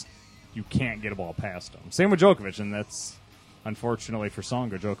because you can't get a ball past him. Same with Djokovic, and that's unfortunately for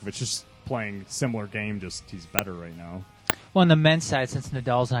Tsonga. Djokovic is playing similar game, just he's better right now. Well, on the men's side, since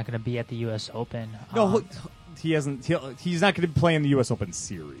Nadal's not going to be at the U.S. Open, no, he hasn't. He's not going to play in the U.S. Open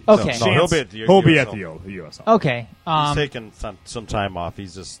series. Okay, no, he'll be at the U.S. Open. Okay, he's taking some time off.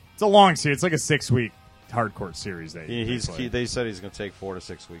 It's a long series. It's like a 6-week hardcourt series. They said he's going to take 4 to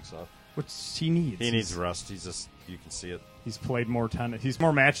 6 weeks off. Which he needs. He needs rest. You can see it. He's played more tennis. He's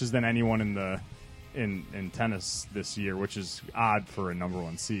more matches than anyone in tennis this year, which is odd for a number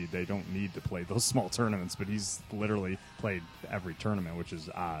 1 seed. They don't need to play those small tournaments, but he's literally played every tournament, which is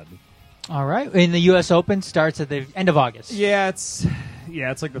odd. All right, and the U.S. Open starts at the end of August. Yeah, it's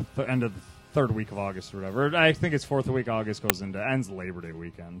like the end of the 3rd week of August or whatever. I think it's 4th week of August ends Labor Day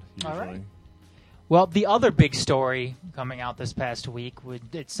weekend usually. All right. Well, the other big story coming out this past week,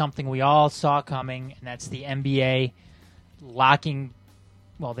 it's something we all saw coming, and that's the NBA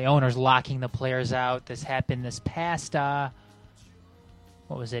the owners locking the players out. This happened this past, on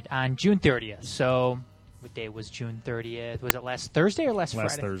June 30th. So, what day was June 30th? Was it last Thursday or last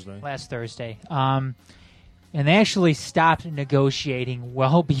Friday? Last Thursday. And they actually stopped negotiating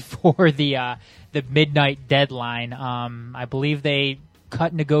well before the midnight deadline. I believe they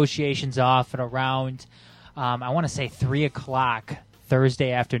cut negotiations off at around, I want to say 3 o'clock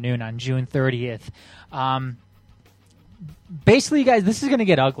Thursday afternoon on June 30th. Basically, you guys, this is going to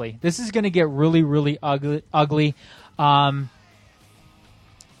get ugly. This is going to get really, really ugly. And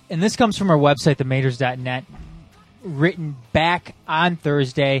this comes from our website, themajors.net, written back on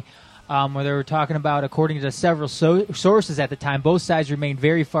Thursday, where they were talking about, according to several sources at the time, both sides remained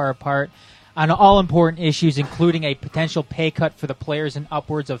very far apart on all important issues, including a potential pay cut for the players in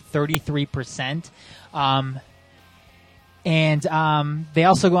upwards of 33%. And they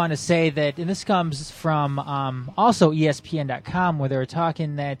also go on to say that, and this comes from also ESPN.com, where they were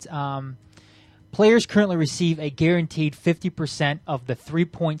talking that players currently receive a guaranteed 50% of the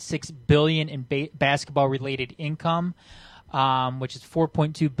 $3.6 billion in basketball-related income, which is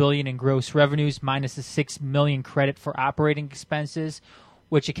 $4.2 billion in gross revenues minus the $6 million credit for operating expenses,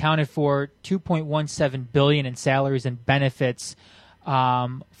 which accounted for $2.17 billion in salaries and benefits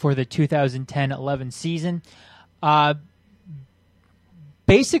for the 2010-11 season.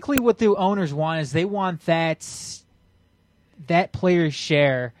 Basically, what the owners want is they want that player's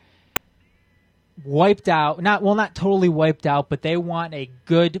share wiped out. Not totally wiped out, but they want a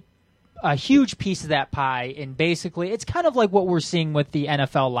huge piece of that pie. And basically, it's kind of like what we're seeing with the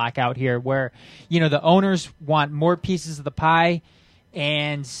NFL lockout here, where the owners want more pieces of the pie,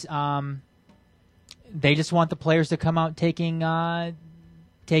 and they just want the players to come out taking a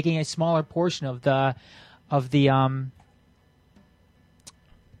smaller portion of the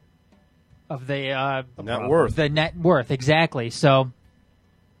net worth. The net worth, exactly. So,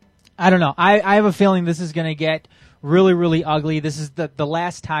 I don't know. I have a feeling this is going to get really, really ugly. This is the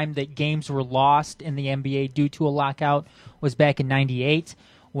last time that games were lost in the NBA due to a lockout was back in '98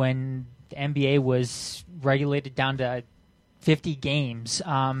 when the NBA was regulated down to 50 games.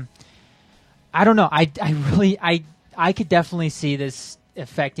 I don't know. I could definitely see this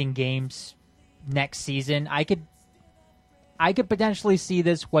affecting games next season. I could potentially see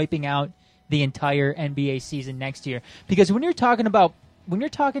this wiping out the entire NBA season next year. Because when you're talking about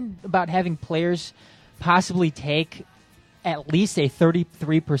having players possibly take at least a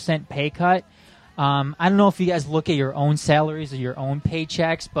 33% pay cut, I don't know if you guys look at your own salaries or your own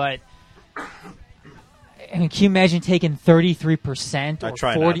paychecks, but I mean, can you imagine taking 33%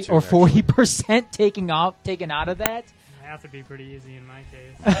 or 40% taken out of that? It have to be pretty easy in my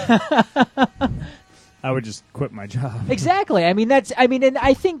case. I would just quit my job. Exactly. And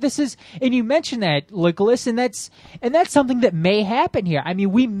I think this is, and you mentioned that, Nicholas, and that's something that may happen here. I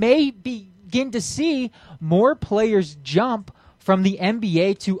mean, we may begin to see more players jump from the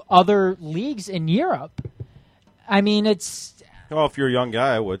NBA to other leagues in Europe. I mean, well, if you're a young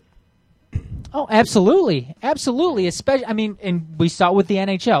guy, I would. Oh, absolutely, absolutely. Especially, I mean, and we saw it with the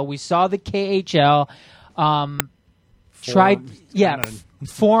NHL. We saw the KHL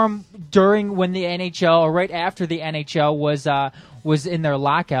form during when the NHL, or right after the NHL was in their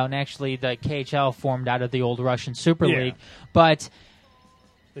lockout, and actually the KHL formed out of the old Russian Super League. But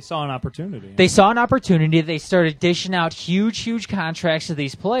they saw an opportunity. They started dishing out huge contracts to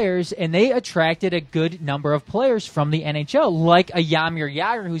these players, and they attracted a good number of players from the NHL, like a Jaromir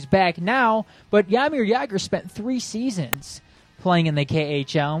Jagr, who's back now. But Jaromir Jagr spent 3 seasons playing in the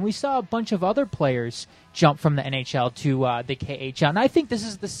KHL, and we saw a bunch of other players jump from the NHL to the KHL. And I think this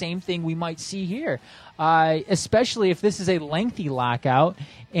is the same thing we might see here, especially if this is a lengthy lockout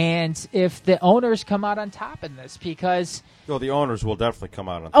and if the owners come out on top in this, because... Well, the owners will definitely come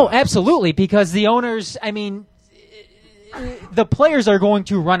out on top. Oh, absolutely, because the owners, I mean, the players are going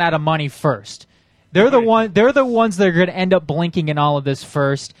to run out of money first. They're the ones that are going to end up blinking in all of this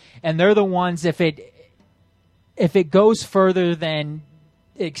first, and they're the ones, if it goes further than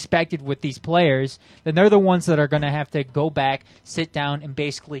expected with these players, then they're the ones that are going to have to go back, sit down, and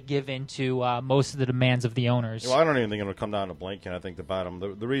basically give in to most of the demands of the owners. Well, I don't even think it'll come down to blinking. I think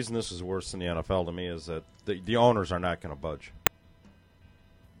the reason this is worse than the NFL to me is that the owners are not going to budge.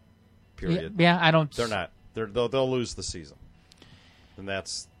 Period. Yeah, I don't. They're not. They'll lose the season, and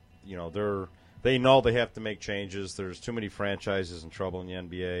that's they know they have to make changes. There's too many franchises in trouble in the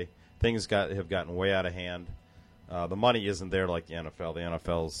NBA. Things have gotten way out of hand. The money isn't there like the NFL. The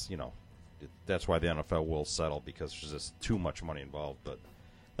NFL's, that's why the NFL will settle, because there's just too much money involved. But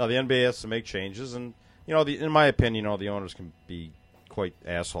no, the NBA has to make changes, and in my opinion, the owners can be quite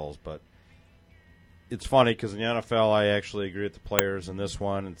assholes. But it's funny because in the NFL, I actually agree with the players. In this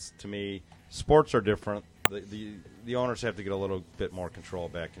one, to me, sports are different. The owners have to get a little bit more control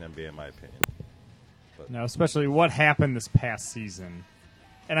back in NBA, in my opinion. But now, especially what happened this past season.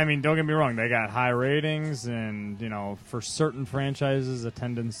 And, I mean, don't get me wrong, they got high ratings, and, for certain franchises,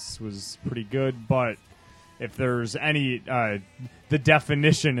 attendance was pretty good. But if there's any the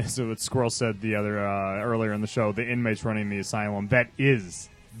definition is what Squirrel said the other earlier in the show, the inmates running the asylum, that is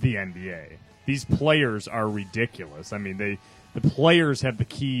the NBA. These players are ridiculous. I mean, the players have the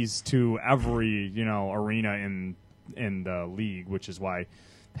keys to every, arena in the league, which is why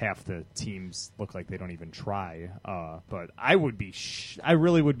half the teams look like they don't even try. But I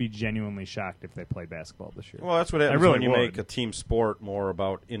really would be genuinely shocked if they play basketball this year. Well, that's what happens when you make a team sport more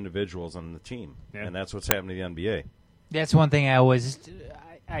about individuals than the team. Yeah. And that's what's happening to the NBA. That's one thing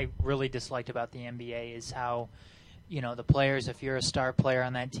I really disliked about the NBA is how, the players, if you're a star player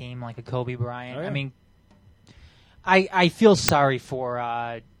on that team, like a Kobe Bryant, I mean, I feel sorry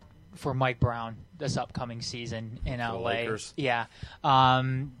for Mike Brown this upcoming season in LA. Lakers. Yeah.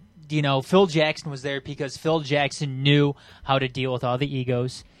 Phil Jackson was there because Phil Jackson knew how to deal with all the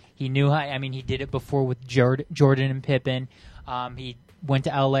egos. He knew how, he did it before with Jordan and Pippen. He went to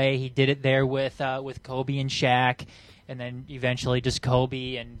LA. He did it there with Kobe and Shaq, and then eventually just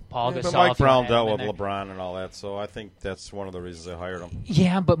Kobe and Paul Gasol. But Mike Brown dealt with LeBron and all that, so I think that's one of the reasons they hired him.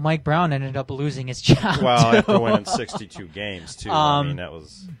 Yeah, but Mike Brown ended up losing his job. Well, after winning 62 games, too. That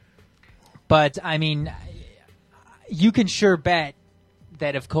was... But, you can sure bet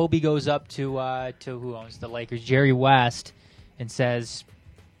that if Kobe goes up to who owns the Lakers, Jerry West, and says...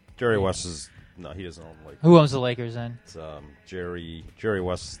 Jerry West is... No, he doesn't own the Lakers. Who owns the Lakers, then? It's Jerry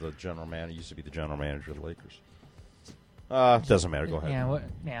West is the general manager. He used to be the general manager of the Lakers. Doesn't matter. Go ahead.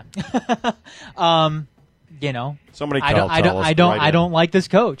 Somebody I don't like this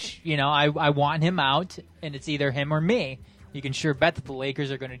coach. I want him out, and it's either him or me. You can sure bet that the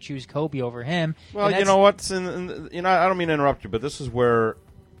Lakers are going to choose Kobe over him. Well, you know what? I don't mean to interrupt you, but this is where,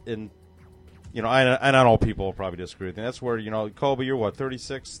 I know people will probably disagree with me. That's where, Kobe, you're what,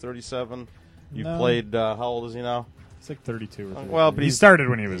 36, 37? You played, how old is he now? It's like 32 or 33. Well, but he started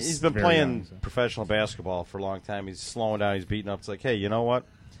when he was He's been very playing young, so. professional basketball for a long time. He's slowing down. He's beating up. It's like, hey, you know what?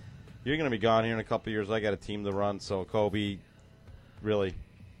 You're going to be gone here in a couple of years. I got a team to run, so Kobe, really,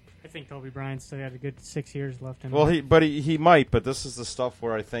 I think Kobe Bryant still got a good 6 years left in Well, him. he might, but this is the stuff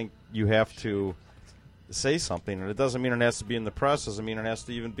where I think you have to say something, and it doesn't mean it has to be in the press. Doesn't mean it has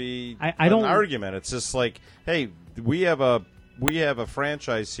to even be an argument. It's just like, hey, we have a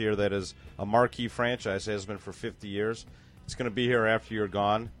franchise here that is a marquee franchise, has been for 50 years. It's going to be here after you're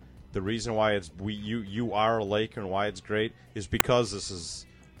gone. The reason why you are a Laker and why it's great is because this is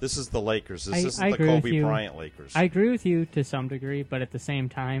the Lakers. This isn't the Kobe Bryant Lakers. I agree with you to some degree, but at the same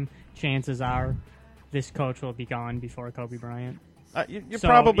time, chances are this coach will be gone before Kobe Bryant. You're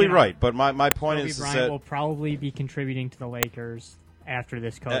probably right, but my point Kobe is Bryant that will probably be contributing to the Lakers after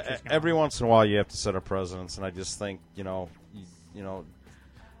this coach is gone. every once in a while you have to set up precedents, and I just think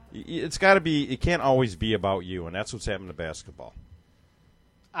it's got to be. It can't always be about you, and that's what's happened to basketball.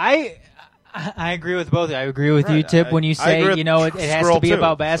 I agree with both. I agree with you, Tip, when you say it has to be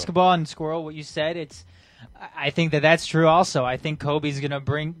about basketball. And Squirrel, what you said, I think that's true. Also, I think Kobe's going to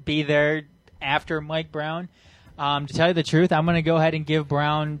be there after Mike Brown. To tell you the truth, I'm going to go ahead and give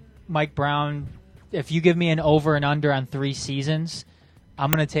Mike Brown. If you give me an over and under on 3 seasons, I'm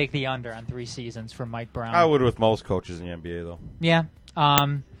going to take the under on 3 seasons for Mike Brown. I would with most coaches in the NBA, though. Yeah.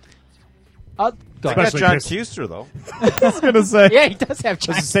 I'll go. Got John Kuester, though. I was going to say. Yeah, he does have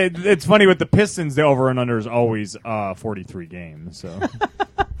John. It's funny with the Pistons, the over and under is always 43 games. So.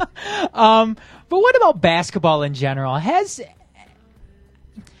 But what about basketball in general? Has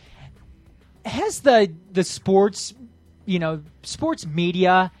the sports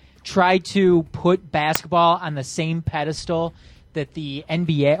media tried to put basketball on the same pedestal that the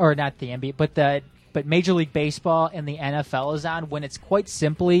NBA, or not the NBA, but Major League Baseball and the NFL is on, when it's quite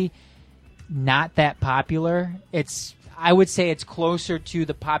simply not that popular? I would say it's closer to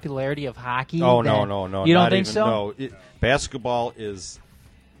the popularity of hockey. Oh, no. You don't think so? No. Basketball is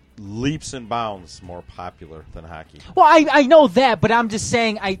leaps and bounds more popular than hockey. Well, I know that, but I'm just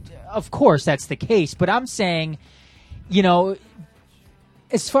saying, of course that's the case, but I'm saying,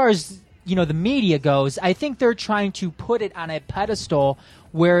 as far as, the media goes, I think they're trying to put it on a pedestal,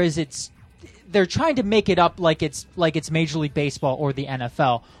 whereas they're trying to make it up like it's Major League Baseball or the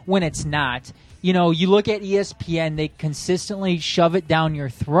NFL, when it's not. You look at ESPN, they consistently shove it down your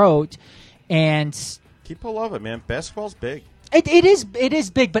throat, and people love it, man. Basketball's big. It is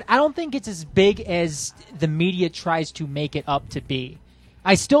big, but I don't think it's as big as the media tries to make it up to be.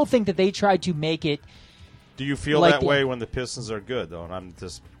 I still think that they tried to make it. Do you feel that way when the Pistons are good, though? And I'm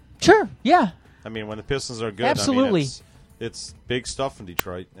just sure, yeah. I mean, when the Pistons are good, absolutely. It's big stuff in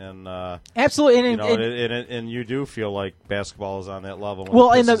Detroit, and absolutely, and you do feel like basketball is on that level.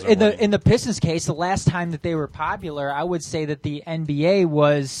 Well, in the Pistons case, the last time that they were popular, I would say that the NBA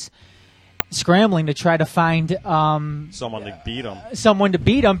was scrambling to try to find someone to beat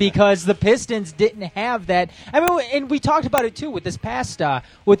them because the Pistons didn't have that. I mean, and we talked about it too with this past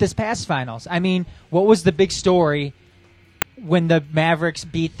finals. I mean, what was the big story when the Mavericks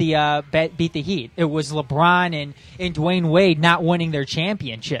beat the Heat? It was LeBron and Dwayne Wade not winning their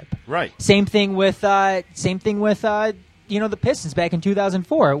championship. Right. Same thing with the Pistons back in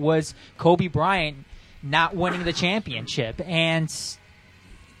 2004. It was Kobe Bryant not winning the championship, and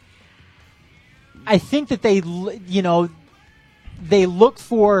I think that they look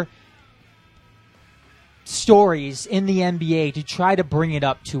for stories in the NBA to try to bring it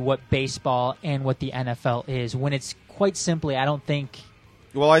up to what baseball and what the NFL is, when it's quite simply, I don't think.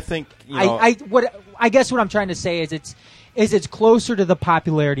 Well, I think I guess what I'm trying to say is it's closer to the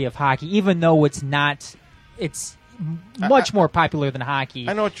popularity of hockey, even though it's not. It's much more popular than hockey.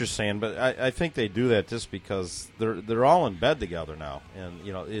 I know what you're saying, but I think they do that just because they're all in bed together now, and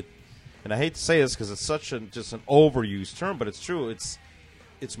it. And I hate to say this because it's just an overused term, but it's true. It's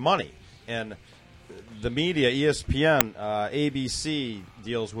money, and the media, ESPN, ABC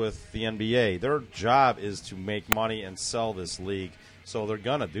deals with the NBA. Their job is to make money and sell this league, so they're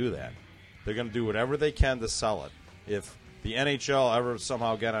gonna do that. They're gonna do whatever they can to sell it. If the NHL ever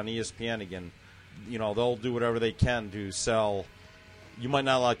somehow get on ESPN again, they'll do whatever they can to sell. You might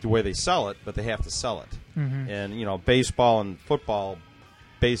not like the way they sell it, but they have to sell it. Mm-hmm. And baseball and football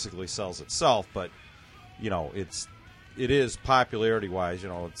basically sells itself, but it is popularity wise,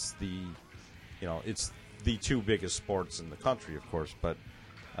 it's the 2 biggest sports in the country, of course, but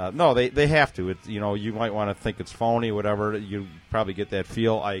no, they have to. You might want to think it's phony, whatever, you probably get that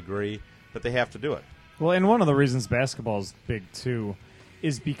feel. I agree, but they have to do it. Well, and one of the reasons basketball is big too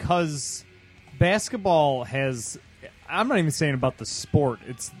is because basketball has, I'm not even saying about the sport,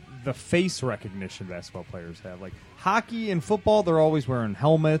 it's the face recognition basketball players have. Like hockey and football, they're always wearing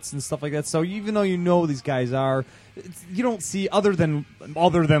helmets and stuff like that. So even though these guys are, you don't see other than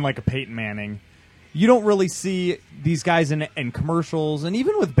like a Peyton Manning, you don't really see these guys in commercials, and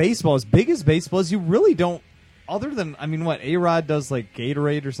even with baseball, as big as baseball is, you really don't. Other than, I mean, what A-Rod does, like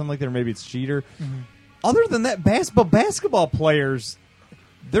Gatorade or something like that, or maybe it's Jeter. Mm-hmm. Other than that, basketball players,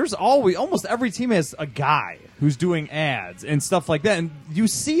 there's almost every team has a guy who's doing ads and stuff like that, and you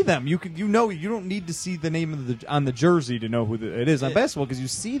see them. You don't need to see the name on the jersey to know who it is on basketball, because you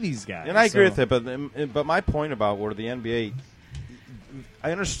see these guys. And I agree with that, but my point about where the NBA,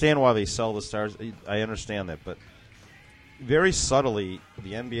 I understand why they sell the stars. I understand that, but very subtly,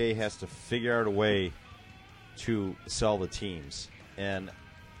 the NBA has to figure out a way to sell the teams. And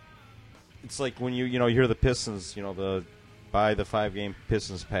it's like when you hear the Pistons, buy the 5-game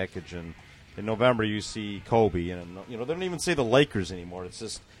Pistons package, and in November you see Kobe, and they don't even say the Lakers anymore. It's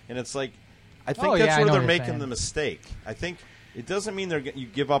just, and it's like, I think that's where they're making the mistake. I think it doesn't mean you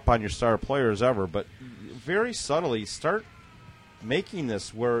give up on your star players ever, but very subtly start making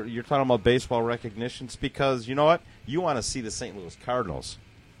this where you're talking about baseball recognitions, because you know what? You want to see the St. Louis Cardinals.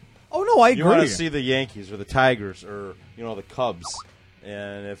 Oh, no, I agree. You want to see the Yankees or the Tigers or, the Cubs.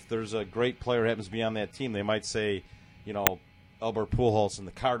 And if there's a great player who happens to be on that team, they might say, Albert Pujols and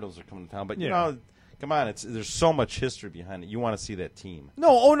the Cardinals are coming to town. But, come on, there's so much history behind it. You want to see that team.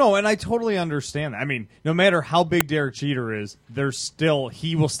 No, and I totally understand that. I mean, no matter how big Derek Jeter is,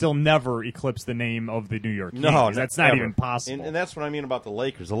 he will still never eclipse the name of the New York Yankees. No, that's not even possible. And that's what I mean about the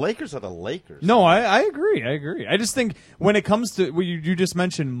Lakers. The Lakers are the Lakers. No, I agree. I just think when it comes to, you just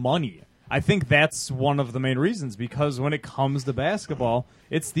mentioned money, I think that's one of the main reasons, because when it comes to basketball,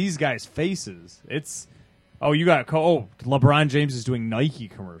 it's these guys' faces. It's, LeBron James is doing Nike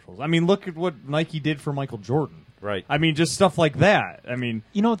commercials. I mean, look at what Nike did for Michael Jordan. Right. I mean, just stuff like that. I mean,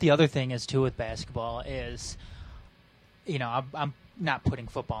 you know what the other thing is too with basketball is, I'm not putting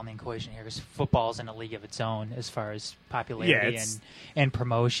football in the equation here, because football is in a league of its own as far as popularity and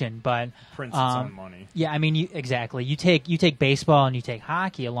promotion. But prints its own money. Yeah, I mean, exactly. You take baseball and you take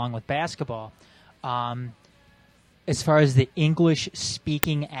hockey along with basketball. As far as the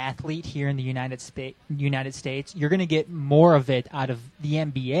English-speaking athlete here in the United States, you're going to get more of it out of the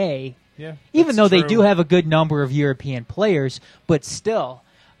NBA. Yeah, even though they do have a good number of European players, but still,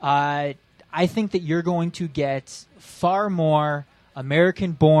 I think that you're going to get far more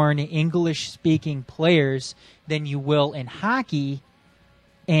American-born, English-speaking players than you will in hockey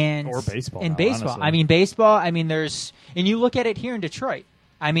or baseball. I mean, baseball. I mean, and you look at it here in Detroit.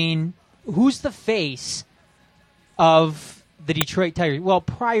 I mean, who's the face of the Detroit Tigers? Well,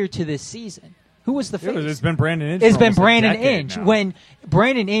 prior to this season, who was the face? It's been Brandon Inge. It's been Brandon Inge. When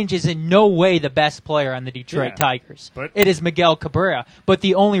Brandon Inge is in no way the best player on the Detroit Tigers. But it is Miguel Cabrera. But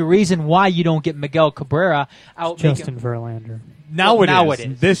the only reason why you don't get Miguel Cabrera out, Justin Verlander. Now it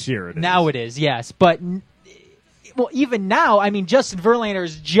is. This year it is. Now it is, yes. But even now, I mean, Justin Verlander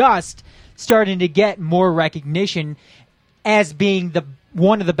is just starting to get more recognition as being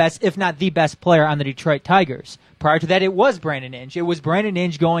one of the best, if not the best player on the Detroit Tigers. Prior to that, it was Brandon Inge. It was Brandon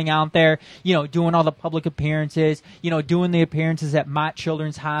Inge going out there, doing all the public appearances, doing the appearances at Mott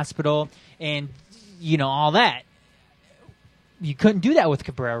Children's Hospital and, all that. You couldn't do that with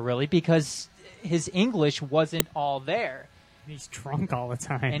Cabrera, really, because his English wasn't all there. He's drunk all the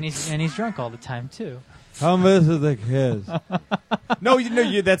time. And he's drunk all the time, too. Come visit the kids. No,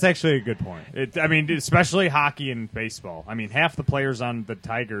 that's actually a good point. Especially hockey and baseball. I mean, half the players on the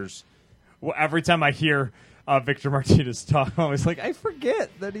Tigers, every time I hear Victor Martinez talk, I'm always like, I forget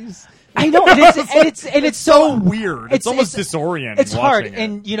that he's... I know, it's so weird. It's almost disorienting. It's hard.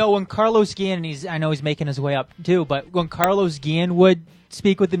 And, when Carlos Guillen, I know he's making his way up, too, but when Carlos Guillen would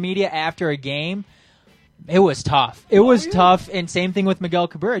speak with the media after a game, it was tough. It was tough, and same thing with Miguel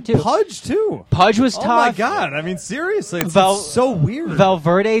Cabrera, too. Pudge, too. Pudge was tough. Oh, my God. I mean, seriously, it's so weird.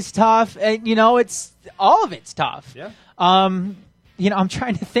 Valverde's tough, and, it's all of it's tough. Yeah. I'm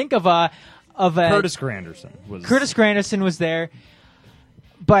trying to think of a Curtis Granderson was there.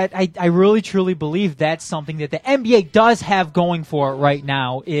 But I really, truly believe that's something that the NBA does have going for it right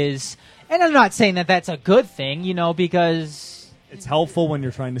now is, and I'm not saying that that's a good thing, because... It's helpful when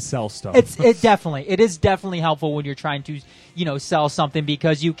you're trying to sell stuff. It is definitely helpful when you're trying to, sell something,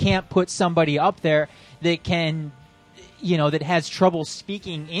 because you can't put somebody up there that can, that has trouble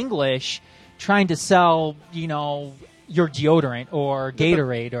speaking English trying to sell, your deodorant or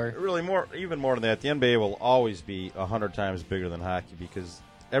Gatorade or really even more than that. The NBA will always be 100 times bigger than hockey, because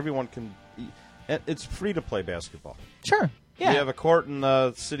everyone can. It's free to play basketball. Sure. Yeah. You have a court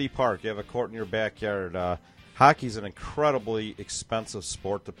in City Park. You have a court in your backyard. Hockey's an incredibly expensive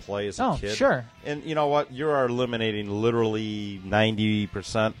sport to play as a kid. Sure. And you know what? You are eliminating literally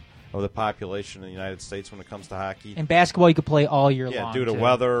 90% of the population in the United States when it comes to hockey. In basketball, you could play all year long. Yeah, due to too.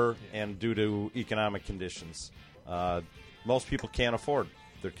 weather and due to economic conditions. Most people can't afford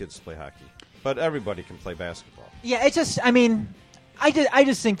their kids to play hockey, but everybody can play basketball. Yeah, it's just, I mean, I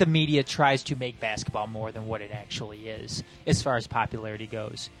just think the media tries to make basketball more than what it actually is as far as popularity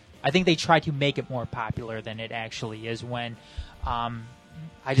goes. I think they try to make it more popular than it actually is when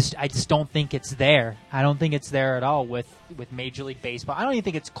I just don't think it's there. I don't think it's there at all with Major League Baseball. I don't even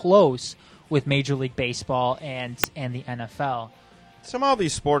think it's close with Major League Baseball and the NFL. Some of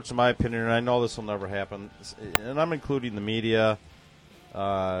these sports, in my opinion, and I know this will never happen, and I'm including the media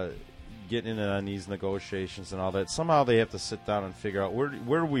getting in on these negotiations and all that. Somehow they have to sit down and figure out where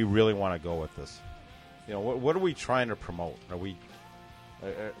do we really want to go with this. You know, what are we trying to promote? Are we,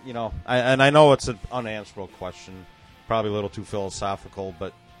 I know it's an unanswerable question, probably a little too philosophical,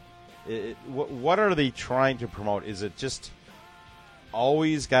 but what are they trying to promote? Is it just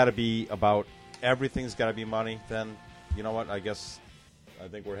always got to be about everything's got to be money? Then, you know what, I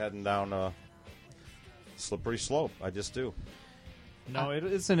think we're heading down a slippery slope. I just do. No, it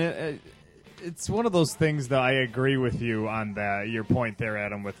isn't. It's one of those things that I agree with you on your point there,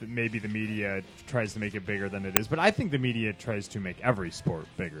 Adam, with maybe the media tries to make it bigger than it is. But I think the media tries to make every sport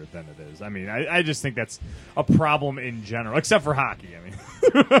bigger than it is. I mean, I just think that's a problem in general, except for hockey. I mean,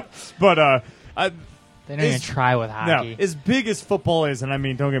 but they don't even try with hockey. No, as big as football is, and I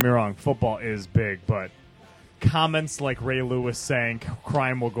mean, don't get me wrong, football is big, but comments like Ray Lewis saying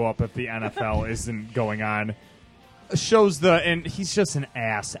crime will go up if the NFL isn't going on shows and he's just an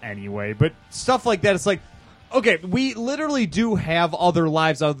ass anyway, but stuff like that, it's like, okay, we literally do have other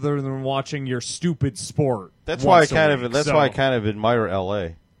lives other than watching your stupid sport. That's why I kind of admire LA.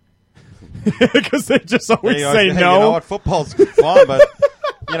 Because they just always say no. You know what, football's fun, but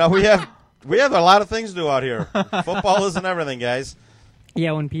we have a lot of things to do out here. Football isn't everything, guys.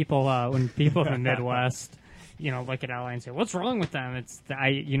 Yeah, when people in the Midwest look at LA and say, "What's wrong with them?"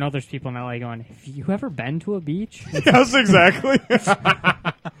 There's people in LA going, "Have you ever been to a beach?" Yes, exactly.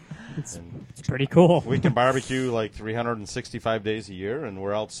 It's pretty cool. We can barbecue like 365 days a year, and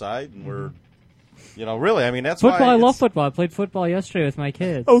we're outside, and we're, really. I mean, that's football. why I love football. I played football yesterday with my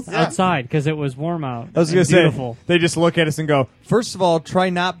kids outside because it was warm out. I was going to say, they just look at us and go, first of all,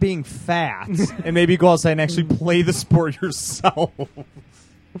 try not being fat, and maybe go outside and actually play the sport yourself.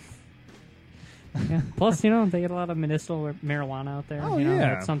 Yeah. Plus, they get a lot of medicinal marijuana out there. Oh,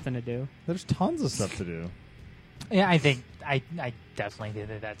 yeah. It's something to do. There's tons of stuff to do. Yeah, I think I definitely think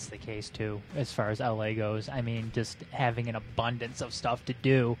that that's the case too, as far as LA goes. I mean, just having an abundance of stuff to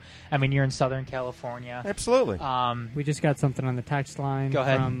do. I mean, you're in Southern California. Absolutely. We just got something on the text line. Go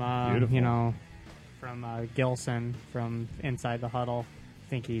ahead. From from Gilson from Inside the Huddle. I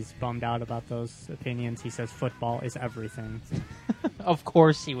think he's bummed out about those opinions. He says football is everything. Of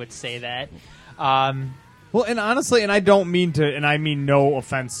course, he would say that. Well, and honestly, and I don't mean to, and I mean no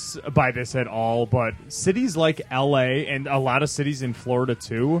offense by this at all, but cities like L.A. and a lot of cities in Florida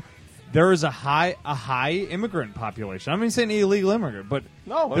too, there is a high immigrant population. I'm not saying illegal immigrant, but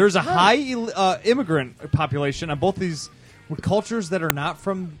there's a high immigrant population on both these cultures that are not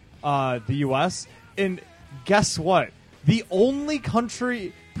from the U.S. And guess what? The only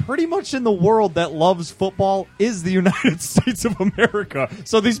country pretty much in the world that loves football is the United States of America.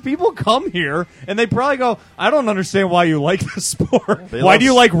 So these people come here and they probably go, I don't understand why you like this sport. Why do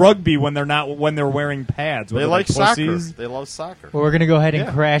you like rugby when they're wearing pads? They like soccer. They love soccer. Well, we're going to go ahead and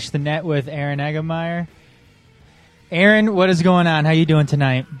crash the net with Arron Eggemeyer. Aaron, what is going on? How you doing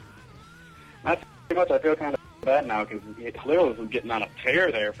tonight? Not too much. I feel kind of bad now because it clearly was getting on a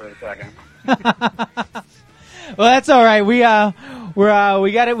tear there for a second. Well, that's all right. We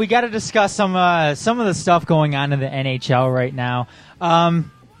got to discuss some of the stuff going on in the NHL right now.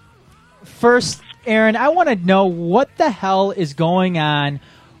 First, Aaron, I want to know what the hell is going on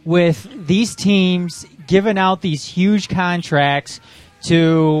with these teams giving out these huge contracts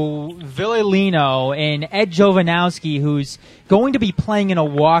to Villalino and Ed Jovanowski, who's going to be playing in a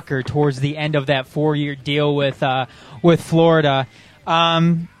walker towards the end of that 4-year deal with Florida.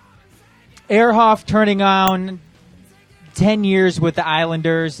 Ehrhoff turning on 10 years with the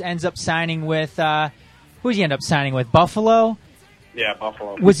Islanders, ends up signing with who'd he end up signing with? Buffalo? Yeah,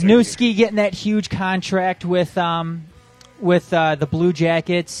 Buffalo. Wisniewski getting that huge contract with the Blue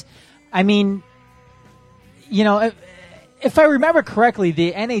Jackets. I mean, if I remember correctly,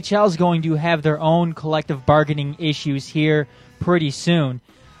 the NHL is going to have their own collective bargaining issues here pretty soon.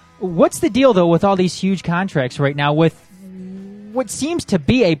 What's the deal, though, with all these huge contracts right now with what seems to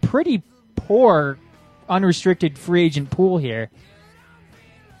be a pretty poor unrestricted free agent pool here?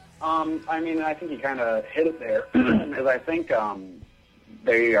 I mean, I think you kind of hit it there. As I think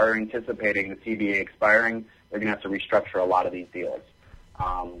they are anticipating the CBA expiring, they're going to have to restructure a lot of these deals.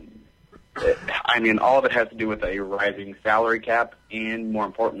 I mean, all of it has to do with a rising salary cap and, more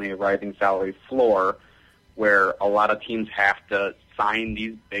importantly, a rising salary floor, where a lot of teams have to sign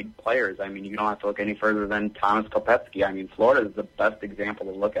these big players. I mean, you don't have to look any further than Thomas Kopecky. I mean, Florida is the best example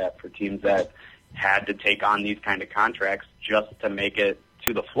to look at for teams that had to take on these kind of contracts just to make it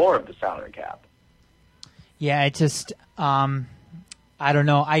to the floor of the salary cap. Yeah, it just I don't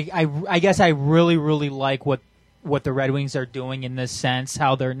know. I guess I really, really like what the Red Wings are doing in this sense,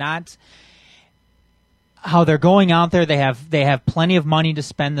 how they're going out there. They have plenty of money to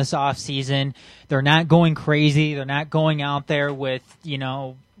spend this off season. They're not going crazy. They're not going out there with,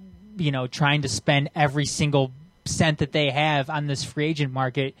 trying to spend every single cent that they have on this free agent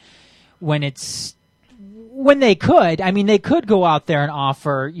market when they could. I mean, they could go out there and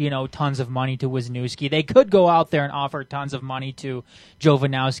offer, tons of money to Wisniewski. They could go out there and offer tons of money to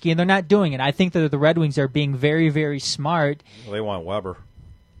Jovanovski, and they're not doing it. I think that the Red Wings are being very, very smart. Well, they want Weber.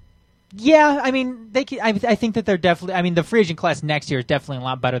 Yeah, I mean, I think that they're definitely. I mean, the free agent class next year is definitely a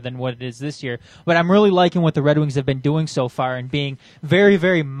lot better than what it is this year. But I'm really liking what the Red Wings have been doing so far and being very,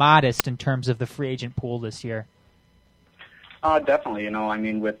 very modest in terms of the free agent pool this year. Definitely, I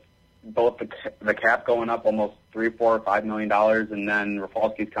mean, with both the cap going up almost $3, $4, $5 million, and then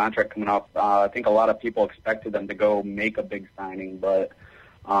Rafalski's contract coming up, I think a lot of people expected them to go make a big signing, but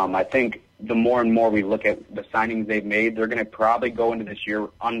I think the more and more we look at the signings they've made, they're going to probably go into this year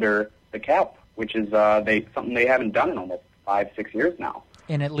under the cap, which is something they haven't done in almost 5-6 years now.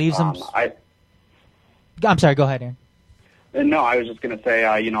 And it leaves them. I'm sorry. Go ahead, Aaron. No, I was just going to say,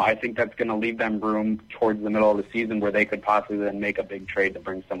 I think that's going to leave them room towards the middle of the season where they could possibly then make a big trade to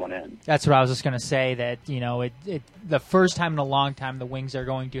bring someone in. That's what I was just going to say, that, the first time in a long time the Wings are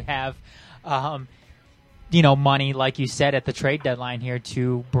going to have, money, like you said, at the trade deadline here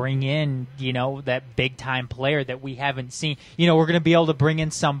to bring in, that big-time player that we haven't seen. We're going to be able to bring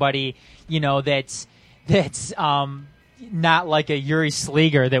in somebody, that's not like a Yuri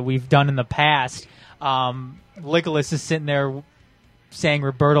Slieger that we've done in the past. Nicholas is sitting there saying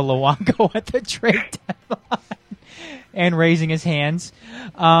Roberto Luongo at the trade deadline and raising his hands.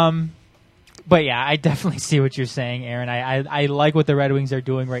 But yeah, I definitely see what you're saying, Aaron. I like what the Red Wings are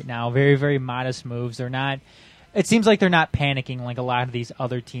doing right now. Very, very modest moves. They're not. It seems like they're not panicking like a lot of these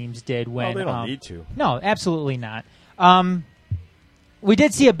other teams did when. They don't need to. No, absolutely not. We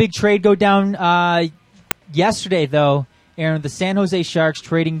did see a big trade go down yesterday, though, Aaron. The San Jose Sharks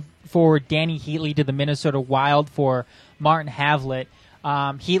trading forward Danny Heatley to the Minnesota Wild for Martin Havlat.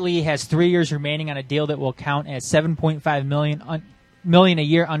 Heatley has 3 years remaining on a deal that will count as $7.5 million a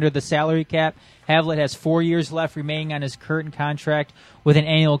year under the salary cap. Havlat has 4 years left remaining on his current contract with an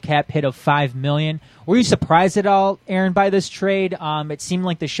annual cap hit of $5 million. Were you surprised at all, Aaron, by this trade? It seemed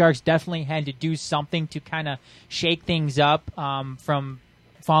like the Sharks definitely had to do something to kind of shake things up from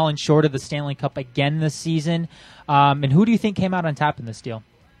falling short of the Stanley Cup again this season. And who do you think came out on top in this deal?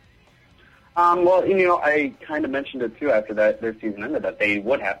 Well, I kind of mentioned it, too, after their season ended, that they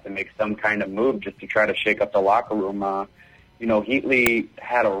would have to make some kind of move just to try to shake up the locker room. Heatley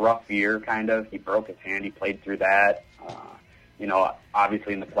had a rough year, kind of. He broke his hand. He played through that.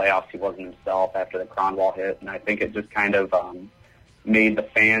 Obviously in the playoffs he wasn't himself after the Cronwall hit, and I think it just kind of made the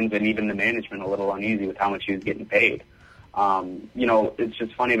fans and even the management a little uneasy with how much he was getting paid. It's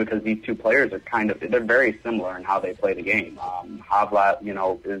just funny because these two players are they're very similar in how they play the game. Havlat,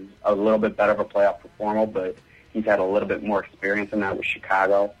 is a little bit better of a playoff performer, but he's had a little bit more experience in that with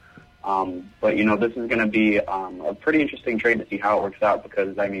Chicago. But this is going to be a pretty interesting trade to see how it works out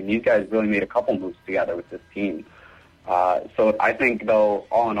because, these guys really made a couple moves together with this team. So I think, though,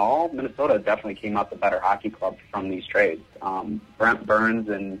 all in all, Minnesota definitely came out the better hockey club from these trades. Brent Burns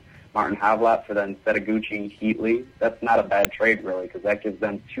and Martin Havlat for then Setaguchi, Heatley. That's not a bad trade, really, because that gives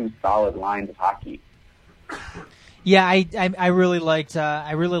them two solid lines of hockey. Yeah, I really liked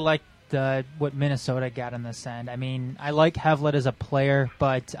what Minnesota got on this end. I like Havlat as a player,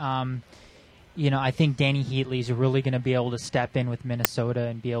 but I think Danny Heatley is really going to be able to step in with Minnesota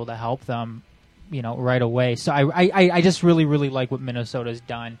and be able to help them, right away. So I just really, really like what Minnesota's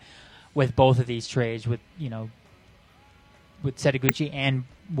done with both of these trades, with Setaguchi and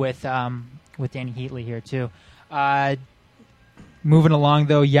with Danny Heatley here too. Moving along,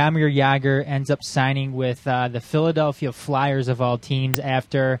 though, Jaromir Jagr ends up signing with the Philadelphia Flyers of all teams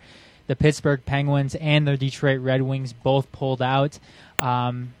after the Pittsburgh Penguins and the Detroit Red Wings both pulled out.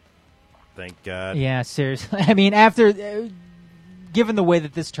 Thank God. Yeah, seriously. After given the way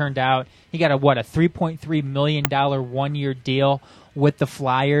that this turned out, he got a $3.3 million 1-year deal with the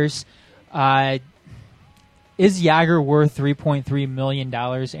Flyers. Is Yager worth $3.3 million,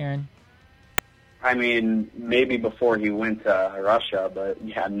 Aaron? I mean, maybe before he went to Russia, but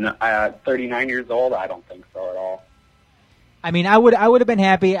yeah, 39 years old, I don't think so at all. I mean, I would have been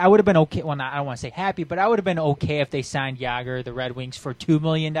happy. I would have been okay. Well, I don't want to say happy, but I would have been okay if they signed Yager, the Red Wings, for $2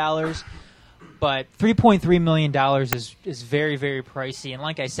 million. But $3.3 million is very, very pricey. And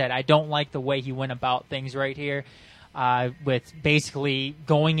like I said, I don't like the way he went about things right here, with basically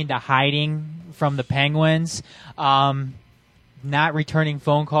going into hiding from the Penguins, not returning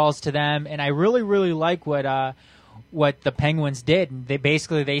phone calls to them. And I really, really like what the Penguins did.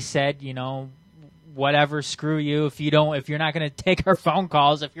 They said, you know, whatever, screw you. If you're not going to take our phone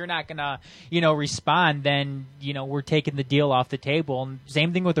calls, if you're not going to, you know, respond, then, you know, we're taking the deal off the table. And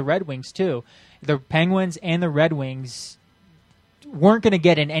same thing with the Red Wings too. The Penguins and the Red Wings weren't going to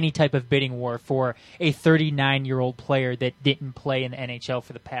get in any type of bidding war for a 39-year-old player that didn't play in the NHL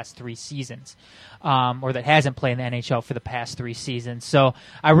for the past 3 seasons, or that hasn't played in the NHL for the past 3 seasons. So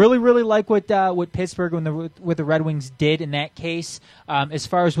I really, really like what Pittsburgh and what the Red Wings did in that case. As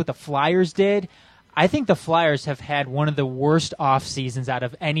far as what the Flyers did, I think the Flyers have had one of the worst off seasons out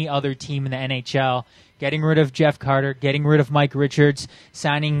of any other team in the NHL. Getting rid of Jeff Carter, getting rid of Mike Richards,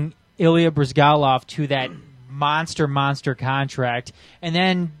 signing Ilya Bryzgalov to that monster contract, and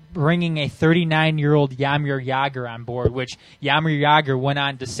then bringing a 39-year-old Jaromir Jagr on board, which Jaromir Jagr went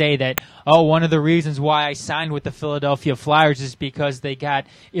on to say that, one of the reasons why I signed with the Philadelphia Flyers is because they got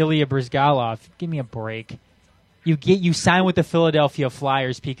Ilya Bryzgalov. Give me a break. You sign with the Philadelphia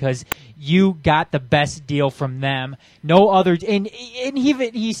Flyers because you got the best deal from them. No other, and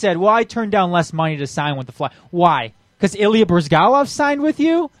he said, well, I turned down less money to sign with the Flyers. Why? Because Ilya Bryzgalov signed with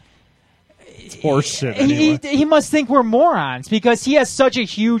you? It's horseshit. Anyway. He must think we're morons because he has such a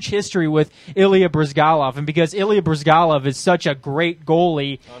huge history with Ilya Bryzgalov, and because Ilya Bryzgalov is such a great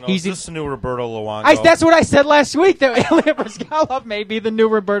goalie, he's just the new Roberto Luongo. That's what I said last week. That Ilya Bryzgalov may be the new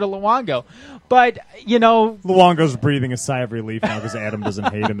Roberto Luongo, but you know, Luongo's breathing a sigh of relief now because Adam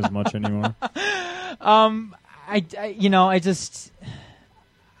doesn't hate him as much anymore. I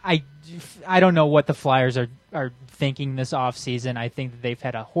don't know what the Flyers are thinking this offseason. I think that they've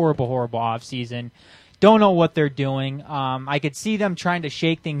had a horrible offseason. Don't know what they're doing. I could see them trying to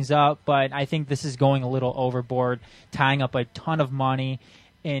shake things up, but I think this is going a little overboard, tying up a ton of money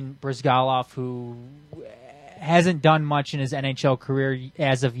in Bryzgalov, who hasn't done much in his NHL career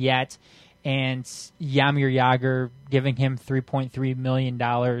as of yet, and Jaromir Jagr giving him $3.3 million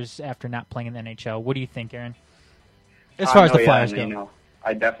after not playing in the NHL. What do you think, Aaron? As far as the Flyers go. You know,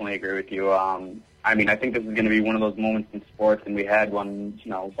 I definitely agree with you. I mean, I think this is going to be one of those moments in sports, and we had one, you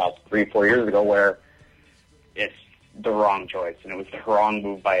know, about 3-4 years ago where it's the wrong choice, and it was the wrong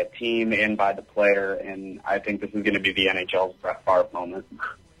move by a team and by the player, and I think this is going to be the NHL's Brett Favre moment.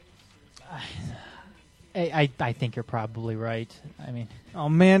 I think you're probably right. I mean, oh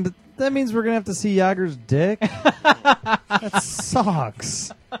man, that means we're going to have to see Yager's dick? That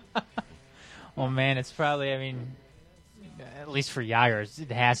sucks. Well, man, it's probably, I mean, at least for Yager,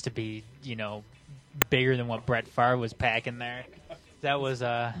 it has to be, you know, bigger than what Brett Favre was packing there. That was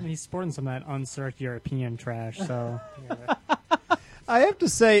he's sporting some of that unsearched European trash. So I have to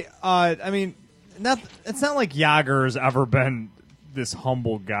say, I mean, it's not like Yager's ever been this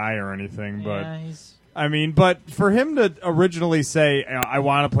humble guy or anything, but I mean, but for him to originally say, I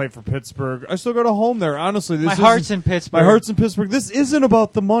want to play for Pittsburgh, I still got a home there. Honestly, my heart's in Pittsburgh. My heart's in Pittsburgh. This isn't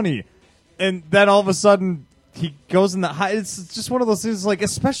about the money, and then all of a sudden, he goes in the high. It's just one of those things, like,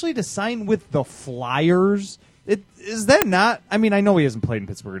 especially to sign with the Flyers. Is that not? I mean, I know he hasn't played in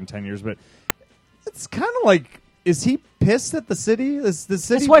Pittsburgh in 10 years, but it's kind of like, is he pissed at the city? The city?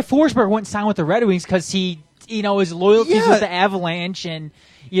 That's why Forsberg wouldn't sign with the Red Wings, because he, you know, his loyalties with the Avalanche, and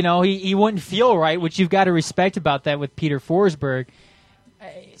you know, he wouldn't feel right, which you've got to respect about that with Peter Forsberg.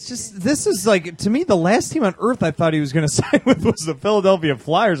 It's just, this is like, to me, the last team on earth I thought he was going to sign with was the Philadelphia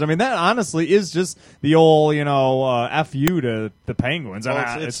Flyers. I mean, that honestly is just the old, you know, F-U to the Penguins.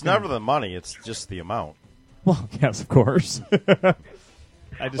 Well, it's never the money, it's just the amount. Well, yes, of course. That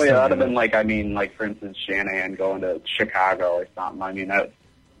would have been like, I mean, like, for instance, Shanahan going to Chicago or something. I mean, that's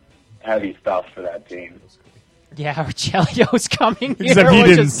heavy stuff for that team. Yeah, Archelio's coming here. Except he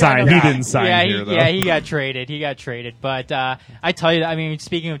didn't sign. He didn't sign here, though. Yeah, he got traded. But I tell you, I mean,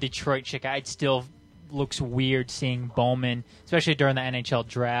 speaking of Detroit, Chicago, it still looks weird seeing Bowman, especially during the NHL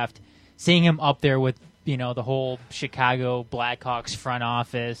draft, seeing him up there with, you know, the whole Chicago Blackhawks front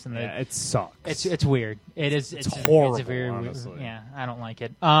office, and it sucks. It's weird. It is. It's horrible. It's very honestly. weird. Yeah, I don't like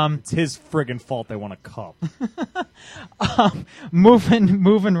it. It's his friggin' fault they won a cup.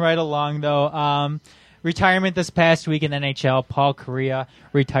 Moving right along though. Retirement this past week in the NHL. Paul Kariya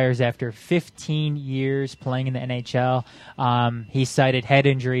retires after 15 years playing in the NHL. He cited head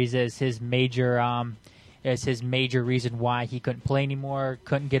injuries as his major reason why he couldn't play anymore.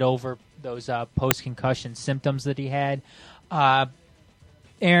 Couldn't get over those post-concussion symptoms that he had.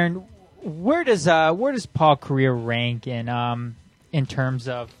 Aaron, where does Paul Kariya rank in terms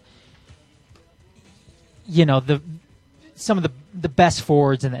of some of the best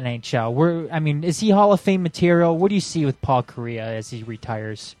forwards in the NHL? Is he Hall of Fame material? What do you see with Paul Kariya as he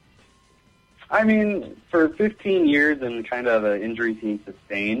retires? I mean, for 15 years and kind of the injuries he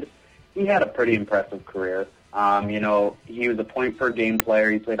sustained, he had a pretty impressive career. He was a point-per-game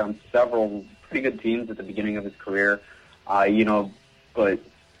player. He played on several pretty good teams at the beginning of his career, but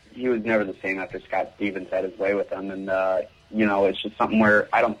he was never the same after Scott Stevens had his way with him. And, it's just something where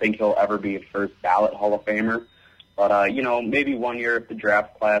I don't think he'll ever be a first-ballot Hall of Famer. But, maybe one year if the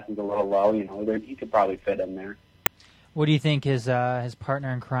draft class is a little low, he could probably fit in there. What do you think his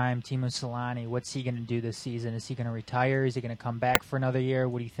partner in crime, Timo Solani, what's he going to do this season? Is he going to retire? Is he going to come back for another year?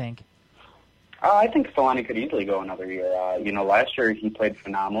 What do you think? I think Solani could easily go another year. Last year he played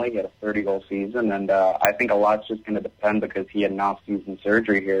phenomenally. He had a 30-goal season, and I think a lot's just going to depend because he had an off-season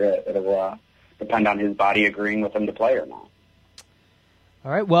surgery here. It'll depend on his body agreeing with him to play or not.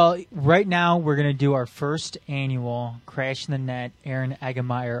 All right, well, right now we're going to do our first annual Crash in the Net Aaron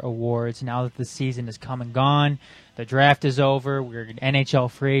Eggemeyer Awards. Now that the season is come and gone, the draft is over, we're in NHL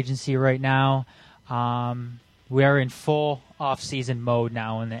free agency right now. We are in full off-season mode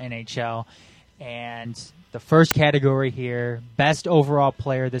now in the NHL. And the first category here, best overall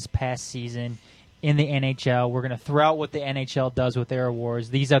player this past season in the NHL. We're going to throw out what the NHL does with their awards.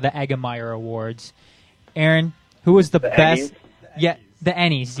 These are the Eggemeyer Awards. Aaron, who was the best? Ennies? Yeah, the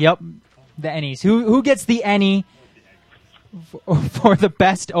Ennies. Yep, the Ennies. Who gets the Ennie for the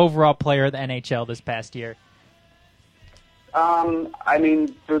best overall player of the NHL this past year?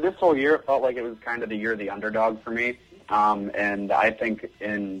 For this whole year, it felt like it was kind of the year of the underdog for me. And I think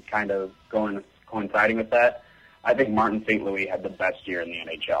in kind of coinciding with that, I think Martin St. Louis had the best year in the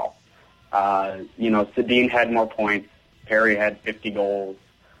NHL. Sedin had more points. Perry had 50 goals.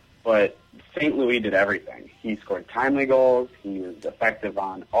 But St. Louis did everything. He scored timely goals. He was effective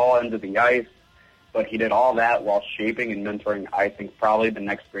on all ends of the ice. But he did all that while shaping and mentoring, I think, probably the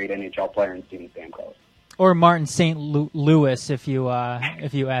next great NHL player in Steven Stamkos. Or Martin St. Louis, if you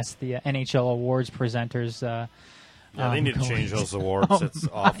ask the NHL awards presenters. They need to change those awards. It's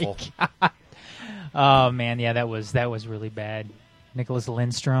awful. God. Oh man, yeah, that was really bad. Nicholas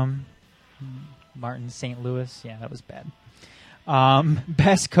Lindstrom, Martin St. Louis, yeah, that was bad.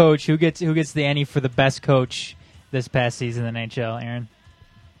 Best coach, who gets the Ennie for the best coach this past season in the NHL, Aaron?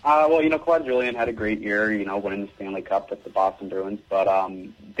 Claude Julien had a great year, winning the Stanley Cup with the Boston Bruins. But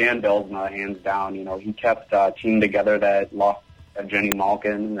Dan Bylsma, hands down, he kept a team together that lost Jenny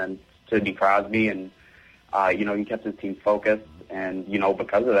Malkin and Sidney Crosby, and he kept his team focused. And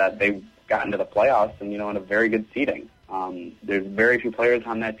because of that, they got into the playoffs and in a very good seeding. There's very few players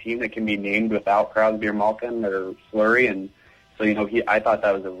on that team that can be named without Crosby or Malkin or Fleury, and so I thought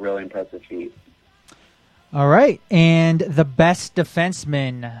that was a really impressive feat. All right, and the best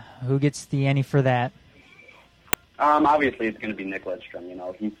defenseman, who gets the Ennie for that? Obviously, it's going to be Nick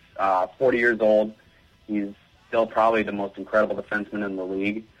Lidstrom. He's 40 years old. He's still probably the most incredible defenseman in the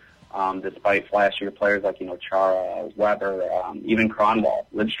league, despite flashier players like Chara, Weber, even Cronwall.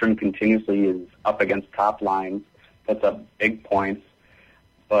 Lidstrom continuously is up against top lines, puts up big points.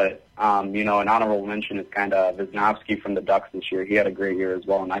 But, an honorable mention is kind of Wisniewski from the Ducks this year. He had a great year as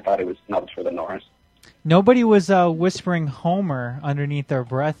well, and I thought he was snubbed for the Norris. Nobody was whispering Homer underneath their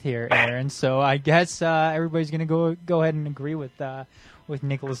breath here, Aaron. So I guess everybody's going to go ahead and agree with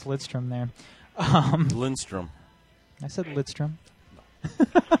Nicholas Lidstrom there. Lindstrom. I said Lidstrom.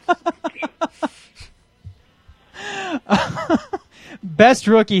 Best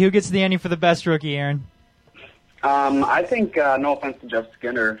rookie. Who gets the Ennie for the best rookie, Aaron? I think, no offense to Jeff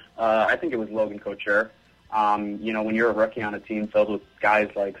Skinner, I think it was Logan Couture. When you're a rookie on a team filled with guys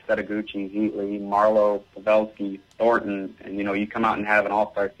like Setaguchi, Heatley, Marlowe, Pavelski, Thornton, and, you come out and have an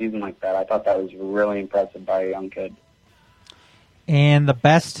all-star season like that, I thought that was really impressive by a young kid. And the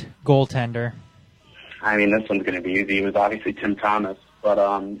best goaltender? This one's going to be easy. It was obviously Tim Thomas. But,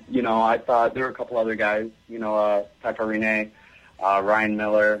 I thought there were a couple other guys, Pekka Rinne, Ryan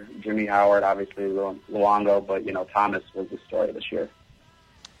Miller, Jimmy Howard, obviously Luongo, but, Thomas was the story this year.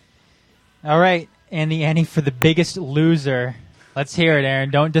 All right. And the Ennie for the biggest loser. Let's hear it, Aaron.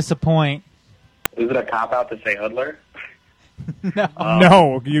 Don't disappoint. Is it a cop-out to say Hoodler?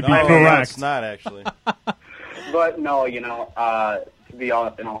 No, you'd be correct. It's not, actually. But, no, to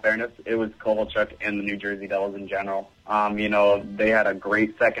in all fairness, it was Kovalchuk and the New Jersey Devils in general. They had a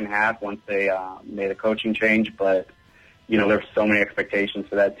great second half once they made a coaching change, but, there's so many expectations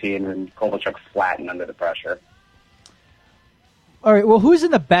for that team, and Kovalchuk's flattened under the pressure. All right, well, who's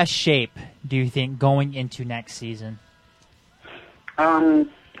in the best shape, do you think, going into next season?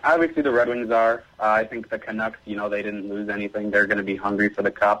 Obviously, the Red Wings are. I think the Canucks, they didn't lose anything. They're going to be hungry for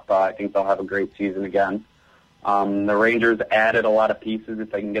the Cup. I think they'll have a great season again. The Rangers added a lot of pieces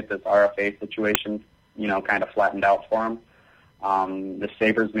if they can get this RFA situation, kind of flattened out for them. The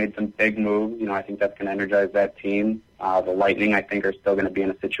Sabres made some big moves. I think that's going to energize that team. The Lightning, I think, are still going to be in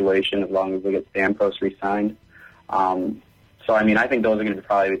a situation as long as they get Stamkos re-signed. I think those are going to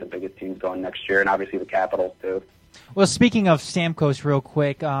probably be the biggest teams going next year, and obviously the Capitals, too. Well, speaking of Stamkos real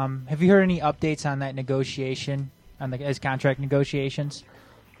quick, have you heard any updates on that negotiation, on his contract negotiations?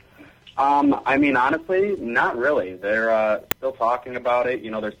 Honestly, not really. They're still talking about it.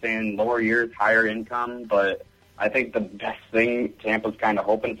 They're saying lower years, higher income, but I think the best thing Tampa's kind of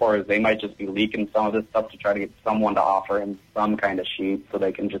hoping for is they might just be leaking some of this stuff to try to get someone to offer him some kind of sheet so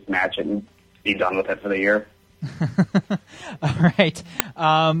they can just match it and be done with it for the year. All right.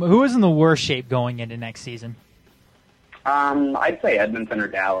 Who is in the worst shape going into next season? I'd say Edmonton or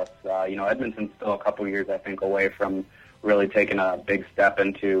Dallas. Edmonton's still a couple years, I think, away from really taking a big step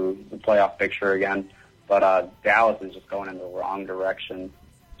into the playoff picture again. But Dallas is just going in the wrong direction.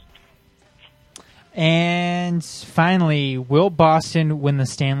 And finally, will Boston win the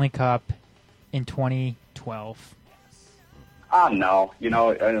Stanley Cup in 2012? No.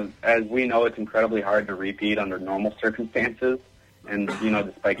 As we know, it's incredibly hard to repeat under normal circumstances. And,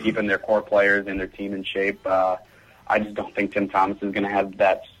 despite keeping their core players and their team in shape, I just don't think Tim Thomas is going to have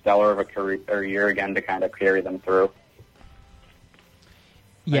that stellar of a career or year again to kind of carry them through.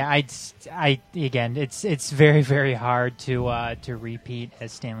 Yeah, it's very, very hard to repeat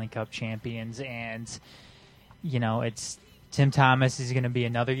as Stanley Cup champions, and it's Tim Thomas is going to be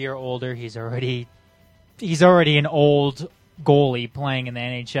another year older. He's already an old goalie playing in the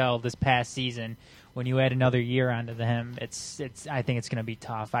NHL this past season. When you add another year onto him, I think it's going to be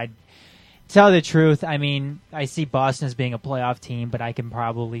tough. I tell the truth. I see Boston as being a playoff team, but I can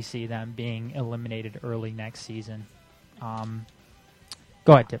probably see them being eliminated early next season.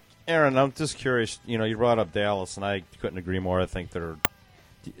 Go ahead, Tip. Aaron, I'm just curious. You brought up Dallas, and I couldn't agree more. I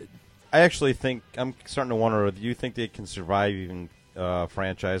actually think I'm starting to wonder. Do you think they can survive even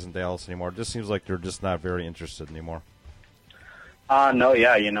franchise in Dallas anymore? It just seems like they're just not very interested anymore. No,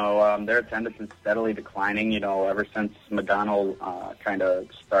 yeah, their attendance is steadily declining. Ever since McDonald kind of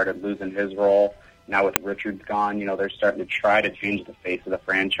started losing his role. Now with Richards gone, they're starting to try to change the face of the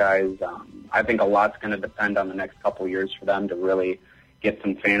franchise. I think a lot's going to depend on the next couple of years for them to really get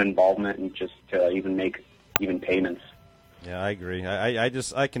some fan involvement and just to even make payments. Yeah, I agree.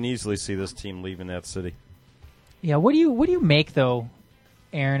 I can easily see this team leaving that city. Yeah, what do you make though,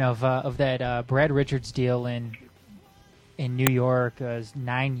 Aaron, of that Brad Richards deal in New York?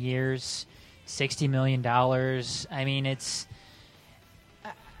 9 years, $60 million. It's.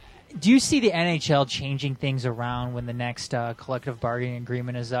 Do you see the NHL changing things around when the next collective bargaining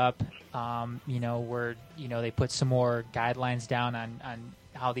agreement is up? Where they put some more guidelines down on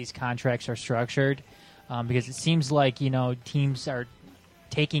how these contracts are structured, because it seems like teams are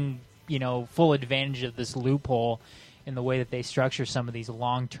taking full advantage of this loophole in the way that they structure some of these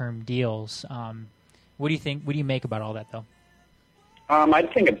long-term deals. What do you think? What do you make about all that, though? I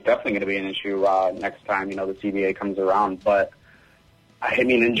think it's definitely going to be an issue next time the CBA comes around, but.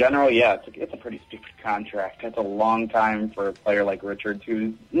 In general, yeah, it's a pretty stupid contract. That's a long time for a player like Richards,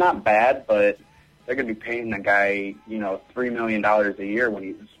 who's not bad, but they're going to be paying the guy, $3 million a year when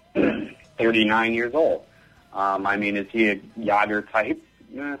he's 39 years old. Is he a Yager type?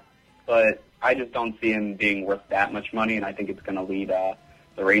 But I just don't see him being worth that much money, and I think it's going to lead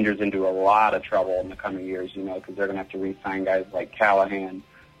the Rangers into a lot of trouble in the coming years, because they're going to have to re-sign guys like Callahan,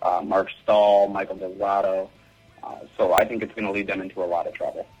 Mark Stahl, Michael Delgado. So I think it's going to lead them into a lot of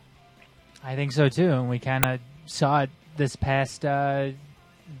trouble. I think so, too. And we kind of saw it this past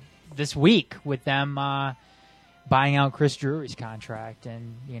this week with them buying out Chris Drury's contract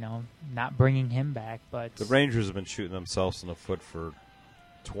and, not bringing him back. But the Rangers have been shooting themselves in the foot for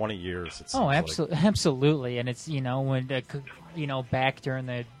 20 years. Absolutely. And it's, when back during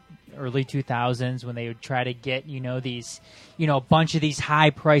the early 2000s when they would try to get these a bunch of these high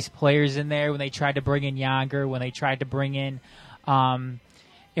priced players in there, when they tried to bring in Yager, when they tried to bring in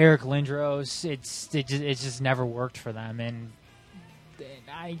Eric Lindros, it just never worked for them, and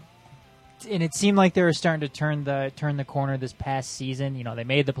it seemed like they were starting to turn the corner this past season. They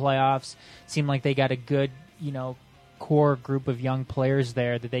made the playoffs, seemed like they got a good core group of young players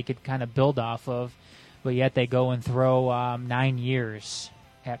there that they could kind of build off of, but yet they go and throw 9 years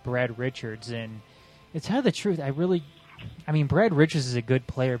at Brad Richards. And to tell the truth, Brad Richards is a good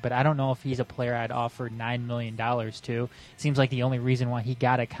player, but I don't know if he's a player I'd offer $9 million to. It seems like the only reason why he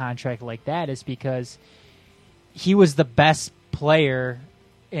got a contract like that is because he was the best player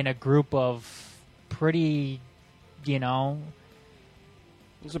in a group of pretty, He's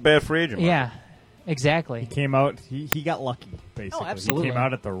a bad free agent. Yeah, exactly. He came out, he got lucky, basically. Oh, absolutely. He came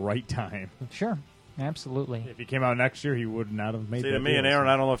out at the right time. Sure. Absolutely. If he came out next year, he would not have made See, that to me deal. and Aaron,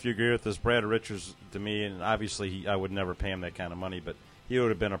 I don't know if you agree with this. Brad Richards, to me, and obviously I would never pay him that kind of money, but he would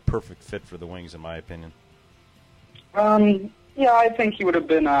have been a perfect fit for the Wings, in my opinion. Yeah, I think he would have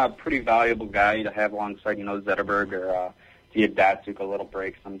been a pretty valuable guy to have alongside, Zetterberg or give Datsuk a little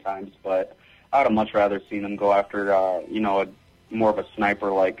break sometimes. But I would have much rather seen him go after, more of a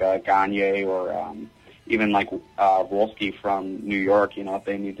sniper like Gagne or even like Wolski from New York. If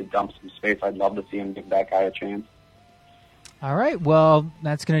they need to dump some space, I'd love to see him give that guy a chance. All right, well,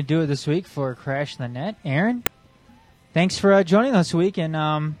 that's going to do it this week for Crash the Net. Aaron, thanks for joining us this week,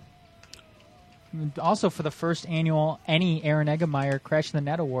 and also for the first annual Aaron Eggemeyer Crash the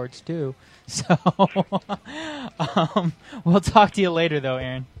Net Awards, too. So we'll talk to you later, though,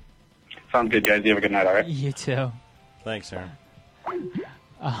 Aaron. Sounds good, guys. You have a good night, all right? You too. Thanks, Aaron.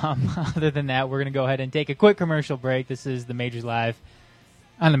 Other than that, we're going to go ahead and take a quick commercial break. This is the Majors Live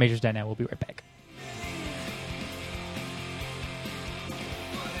on the Majors.net. We'll be right back.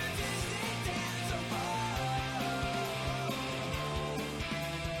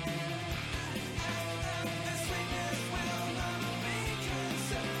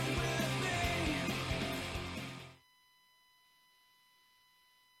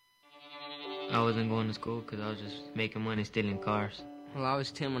 I wasn't going to school because I was just making money stealing cars. Well, I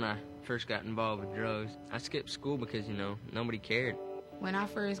was 10 when I first got involved with drugs. I skipped school because, nobody cared. When I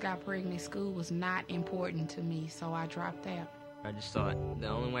first got pregnant, school was not important to me, so I dropped out. I just thought the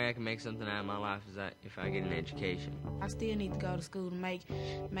only way I can make something out of my life is that if I get an education. I still need to go to school to make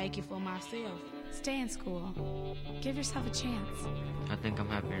it for myself. Stay in school. Give yourself a chance. I think I'm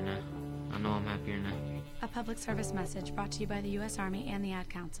happier now. I know I'm happier now. A public service message brought to you by the U.S. Army and the Ad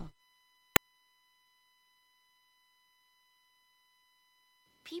Council.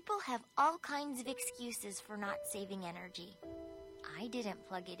 People have all kinds of excuses for not saving energy. I didn't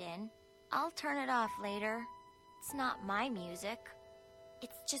plug it in. I'll turn it off later. It's not my music.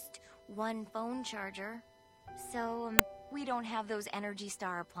 It's just one phone charger. So, we don't have those Energy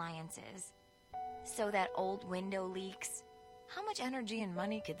Star appliances. So that old window leaks. How much energy and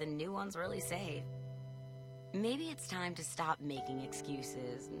money could the new ones really save? Maybe it's time to stop making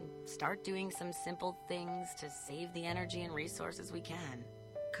excuses and start doing some simple things to save the energy and resources we can.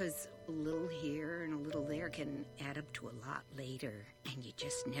 Because a little here and a little there can add up to a lot later, and you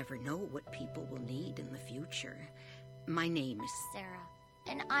just never know what people will need in the future. My name is Sarah,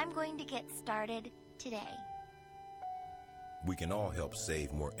 and I'm going to get started today. We can all help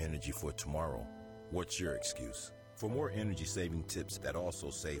save more energy for tomorrow. What's your excuse? For more energy-saving tips that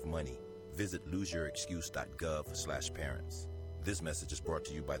also save money, visit loseyourexcuse.gov/parents. This message is brought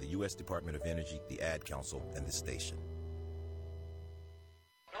to you by the U.S. Department of Energy, the Ad Council, and this station.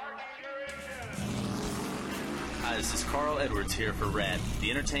 Hi, this is Carl Edwards here for RAD, the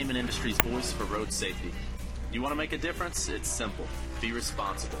entertainment industry's voice for road safety. You want to make a difference? It's simple. Be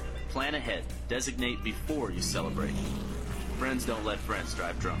responsible. Plan ahead. Designate before you celebrate. Friends don't let friends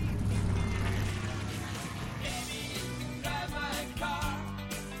drive drunk.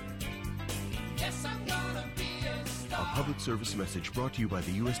 A public service message brought to you by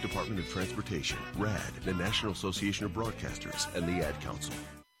the U.S. Department of Transportation, RAD, the National Association of Broadcasters, and the Ad Council.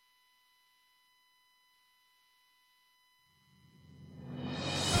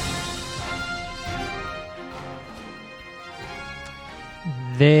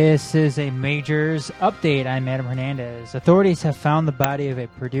 This is a Majors update. I'm Adam Hernandez. Authorities have found the body of a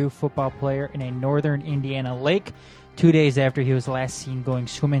Purdue football player in a northern Indiana lake 2 days after he was last seen going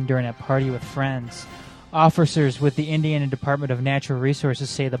swimming during a party with friends. Officers with the Indiana Department of Natural Resources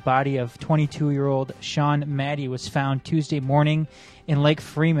say the body of 22-year-old Sean Maddie was found Tuesday morning in Lake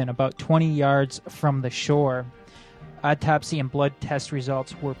Freeman, about 20 yards from the shore. Autopsy and blood test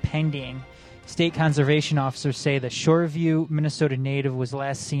results were pending. State conservation officers say the Shoreview, Minnesota native was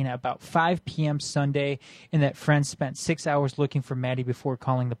last seen at about 5 p.m. Sunday and that friends spent 6 hours looking for Maddie before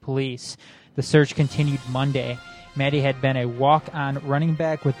calling the police. The search continued Monday. Maddie had been a walk-on running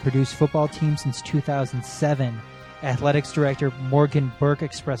back with Purdue's football team since 2007. Athletics Director Morgan Burke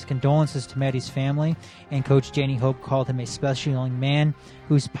expressed condolences to Maddie's family, and Coach Janie Hope called him a special young man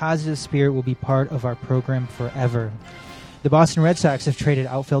whose positive spirit will be part of our program forever. The Boston Red Sox have traded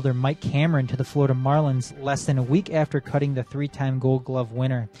outfielder Mike Cameron to the Florida Marlins less than a week after cutting the 3-time Gold Glove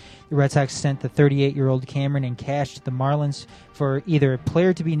winner. The Red Sox sent the 38-year-old Cameron in cash to the Marlins for either a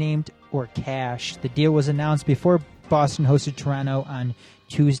player to be named or cash. The deal was announced before Boston hosted Toronto on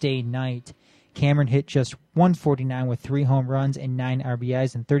Tuesday night. Cameron hit just .149 with 3 home runs and 9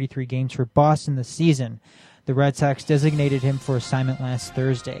 RBIs in 33 games for Boston this season. The Red Sox designated him for assignment last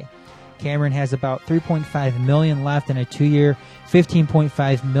Thursday. Cameron has about $3.5 million left in a 2-year,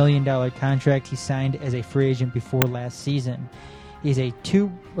 $15.5 million contract he signed as a free agent before last season. He's a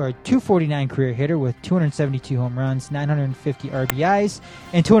 249 career hitter with 272 home runs, 950 RBIs,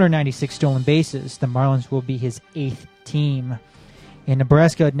 and 296 stolen bases. The Marlins will be his 8th team. And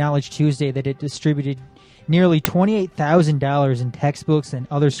Nebraska acknowledged Tuesday that it distributed nearly $28,000 in textbooks and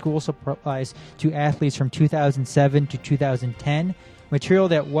other school supplies to athletes from 2007 to 2010. Material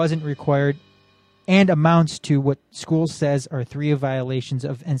that wasn't required and amounts to what school says are 3 violations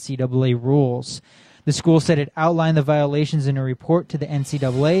of NCAA rules. The school said it outlined the violations in a report to the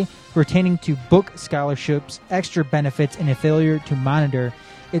NCAA pertaining to book scholarships, extra benefits, and a failure to monitor.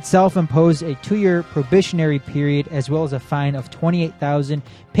 It self-imposed a 2-year probationary period as well as a fine of $28,000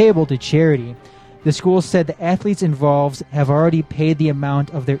 payable to charity. The school said the athletes involved have already paid the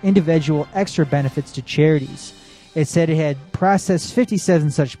amount of their individual extra benefits to charities. It said it had processed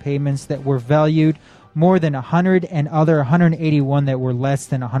 57 such payments that were valued more than $100 and other 181 that were less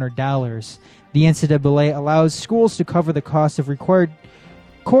than $100. The NCAA allows schools to cover the cost of required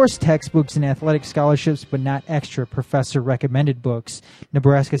course textbooks and athletic scholarships, but not extra professor-recommended books.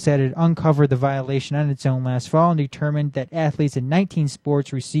 Nebraska said it uncovered the violation on its own last fall and determined that athletes in 19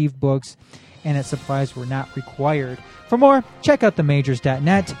 sports received books and that supplies were not required. For more, check out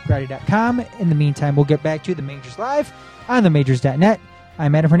themajors.net, Grady.com. In the meantime, we'll get back to The Majors Live on themajors.net.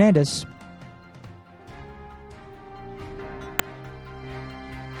 I'm Adam Hernandez.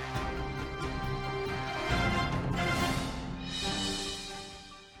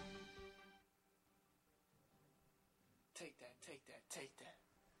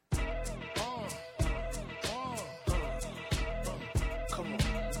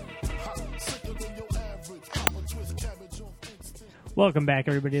 Welcome back,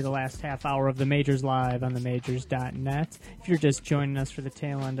 everybody, to the last half hour of The Majors Live on themajors.net. If you're just joining us for the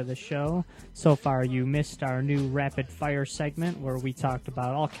tail end of the show, so far you missed our new rapid fire segment where we talked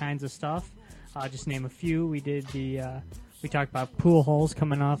about all kinds of stuff. I'll just name a few. We talked about pool holes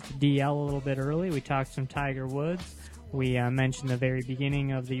coming off the DL a little bit early. We talked some Tiger Woods. We mentioned the very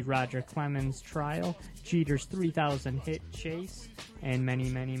beginning of the Roger Clemens trial, Jeter's 3,000 hit chase, and many,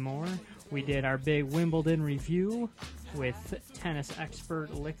 many more. We did our big Wimbledon review with tennis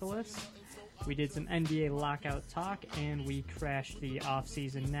expert Nicholas. We did some NBA lockout talk, and we crashed the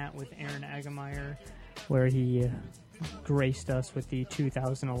off-season net with Aaron Eggemeyer, where he graced us with the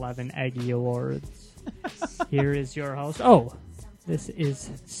 2011 Eggie Awards. Here is your host. Oh, this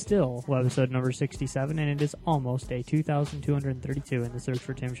is still episode number 67, and it is almost day 2,232 in the search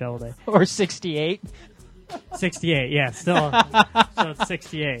for Tim Shovelday. Or 68. 68, yeah, still. So it's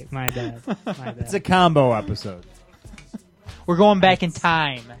 68. My bad. It's a combo episode. We're going back in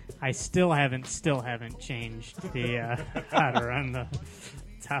time. I still haven't changed the header on the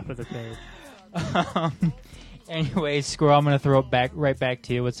top of the page. Anyways, Squirrel, I'm going to throw it right back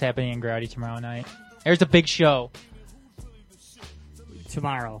to you. What's happening in Grady tomorrow night? There's a big show.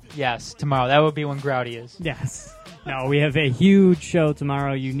 Tomorrow. Yes, tomorrow. That would be when Growdy is. Yes. No, we have a huge show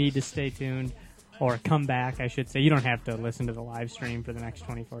tomorrow. You need to stay tuned. Or come back, I should say. You don't have to listen to the live stream for the next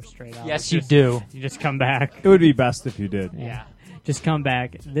 24 straight hours. Yes, you do. You just come back. It would be best if you did. Yeah. Just come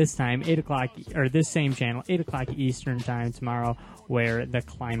back this time, 8 o'clock, or this same channel, 8 o'clock Eastern time tomorrow, where the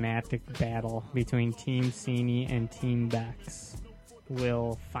climactic battle between Team Sini and Team Bex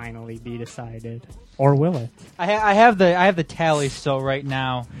will finally be decided. Or will it? I have the tally still right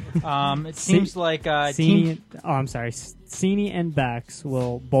now. It seems like Sini and Bex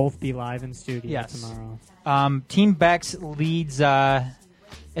will both be live in studio tomorrow. Team Bex leads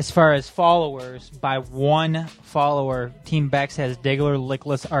as far as followers by 1 follower. Team Bex has Diggler,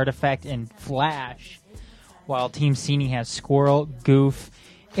 Lickless, Artifact, and Flash, while Team Sini has Squirrel, Goof,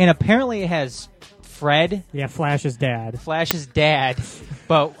 and apparently it has Fred. Yeah, Flash's dad.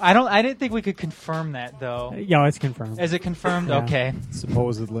 But I didn't think we could confirm that though. Yeah, it's confirmed. Is it confirmed? Yeah. Okay.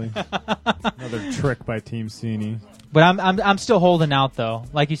 Supposedly. Another trick by Team Sini. But I'm still holding out though.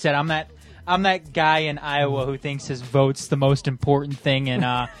 Like you said, I'm I'm that guy in Iowa who thinks his vote's the most important thing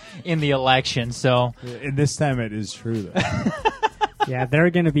in the election. So, and this time it is true, though. Yeah, they're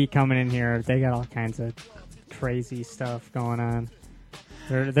going to be coming in here. They got all kinds of crazy stuff going on.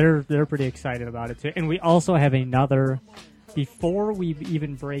 They're pretty excited about it too. And we also have another. Before we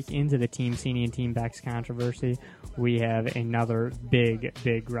even break into the Team Sini and Team Bex controversy, we have another big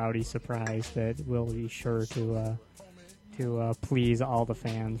rowdy surprise that will be sure to please all the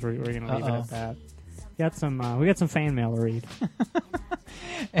fans. We're going to leave it at that. We got some fan mail to read.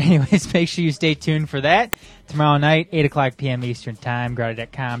 Anyways, make sure you stay tuned for that. Tomorrow night, 8 o'clock p.m. Eastern Time,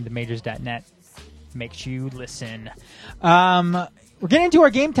 growdy.com, themajors.net. Make sure you listen. We're getting into our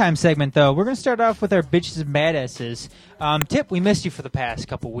game time segment, though. We're going to start off with our bitches and badasses. Tip, we missed you for the past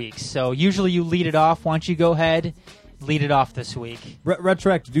couple weeks, so usually you lead it off. Why don't you go ahead, lead it off this week?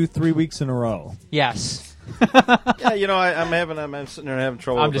 Retroact, do 3 weeks in a row. Yes. Yeah, you know, I'm sitting there having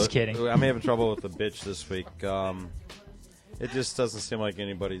trouble. I'm just kidding. I'm having trouble with the bitch this week. It just doesn't seem like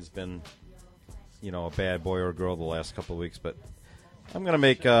anybody's been, a bad boy or girl the last couple of weeks. But I'm going to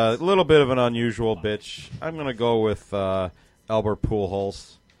make a little bit of an unusual bitch. I'm going to go with Albert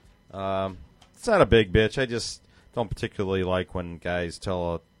Pujols. It's not a big bitch. I just don't particularly like when guys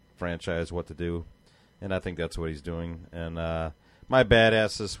tell a franchise what to do, and I think that's what he's doing. And my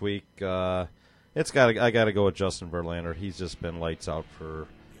badass this week, I got to go with Justin Verlander. He's just been lights out for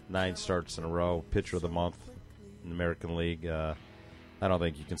 9 starts in a row. Pitcher of the month in the American League. I don't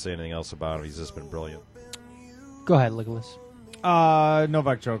think you can say anything else about him. He's just been brilliant. Go ahead, Legolas.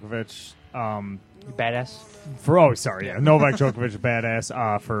 Novak Djokovic. Badass? Novak Djokovic,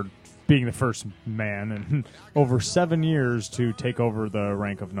 badass for being the first man in over 7 years to take over the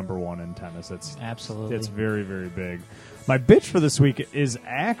rank of number 1 in tennis. Absolutely. It's very, very big. My bitch for this week is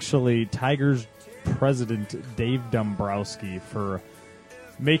actually Tigers president Dave Dombrowski for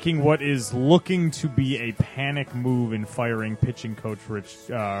making what is looking to be a panic move in firing pitching coach Rich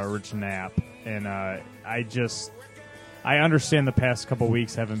Knapp. And I understand the past couple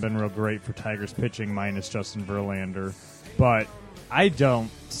weeks haven't been real great for Tigers pitching minus Justin Verlander, but I don't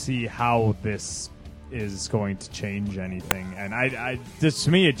see how this is going to change anything. And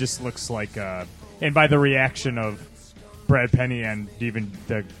to me, it just looks like, and by the reaction of Brad Penny and even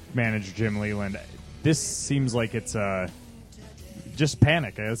the manager Jim Leland, this seems like it's just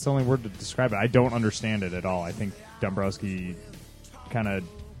panic. That's the only word to describe it. I don't understand it at all. I think Dombrowski kind of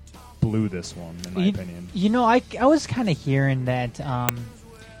blew this one, in my opinion. I was kind of hearing that.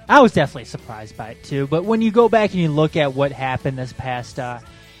 I was definitely surprised by it too. But when you go back and you look at what happened this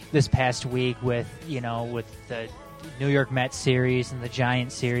past week with the New York Mets series and the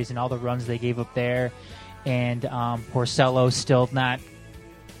Giants series and all the runs they gave up there, and Porcello still not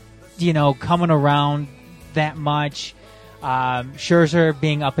coming around that much. Scherzer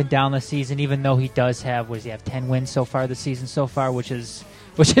being up and down the season, even though he does have 10 wins so far this season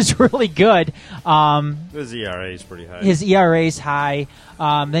which is really good. His ERA is pretty high. His ERA is high.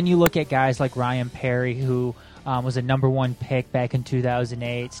 Then you look at guys like Ryan Perry, who was a number 1 pick back in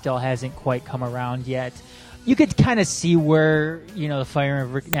 2008, still hasn't quite come around yet. You could kind of see where the firing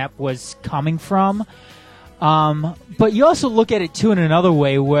of Rick Knapp was coming from. But you also look at it too in another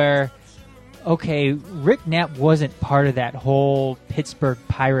way where, okay, Rick Knapp wasn't part of that whole Pittsburgh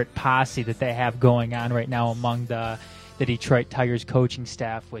Pirate posse that they have going on right now among the Detroit Tigers coaching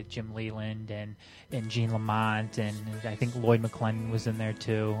staff with Jim Leland and Gene Lamont, and I think Lloyd McClendon was in there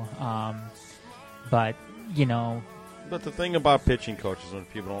too. But the thing about pitching coaches, and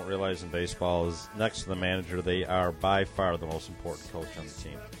people don't realize in baseball, is next to the manager, they are by far the most important coach on the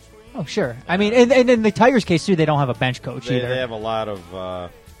team. Oh, sure. I mean, and in the Tigers' case too, they don't have a bench coach either. They have a lot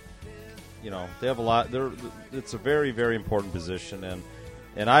of, they have a lot. It's a very, very important position,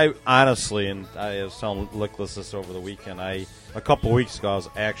 and I honestly, and I was telling Lickless this over the weekend, a couple weeks ago, I was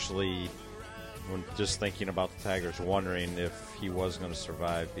actually, when just thinking about the Tigers, wondering if he was going to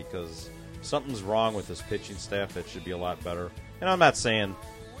survive, because something's wrong with his pitching staff that should be a lot better. And I'm not saying,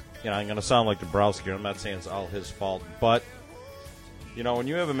 I'm going to sound like Dombrowski, I'm not saying it's all his fault, but when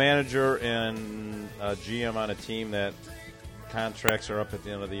you have a manager and a GM on a team that contracts are up at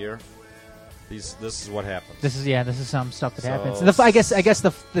the end of the year, this is what happens. This is some stuff that happens. I guess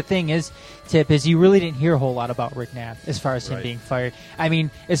the thing is, Tip, is you really didn't hear a whole lot about Rick Knapp as far as him being fired. I mean,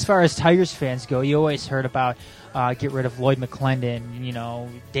 as far as Tigers fans go, you always heard about get rid of Lloyd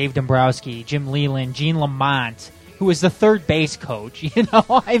McClendon, Dave Dombrowski, Jim Leland, Gene Lamont, who was the third base coach. He's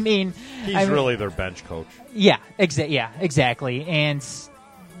really their bench coach. Yeah, exactly. And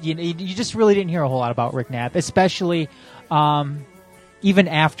you just really didn't hear a whole lot about Rick Knapp, especially even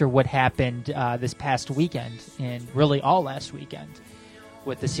after what happened this past weekend and really all last weekend,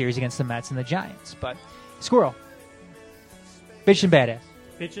 with the series against the Mets and the Giants. But Squirrel, bitch and badass.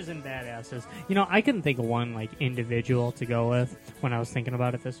 Bitches and badasses. You know, I couldn't think of one like individual to go with when I was thinking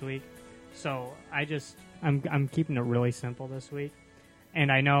about it this week. So I'm keeping it really simple this week.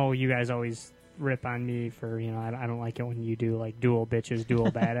 And I know you guys always rip on me for, you know, I don't like it when you do like dual bitches,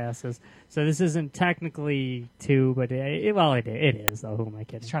 dual badasses. So this isn't technically two, but it is though. Who am I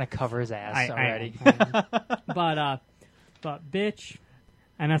kidding? He's trying to cover his ass already. But bitch,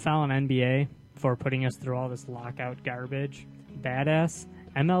 NFL and NBA for putting us through all this lockout garbage. Badass,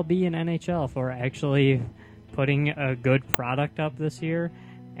 MLB and NHL for actually putting a good product up this year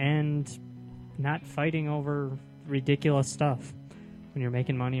and not fighting over ridiculous stuff. When you're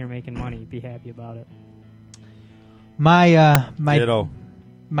making money, you're making money. Be happy about it. My Ditto.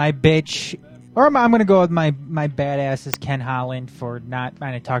 my bitch, or I'm going to go with my badass is Ken Holland for not. And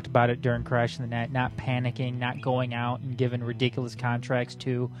I talked about it during Crash in the Net. Not panicking, not going out and giving ridiculous contracts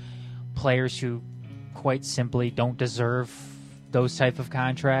to players who, quite simply, don't deserve those type of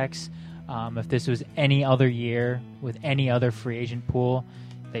contracts. If this was any other year with any other free agent pool,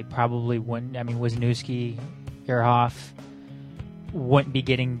 they probably wouldn't. I mean, Wisniewski, Ehrhoff wouldn't be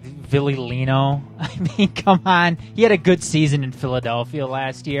getting Villy Lino. I mean, come on. He had a good season in Philadelphia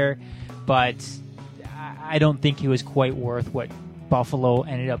last year, but I don't think he was quite worth what Buffalo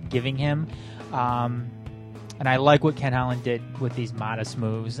ended up giving him. And I like what Ken Holland did with these modest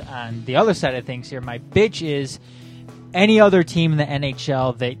moves. On the other side of things here, my bitch is any other team in the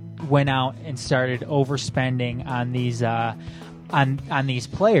NHL that went out and started overspending on these on these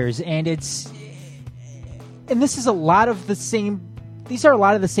players, and this is a lot of the same. These are a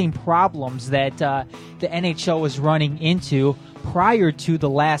lot of the same problems that the NHL was running into prior to the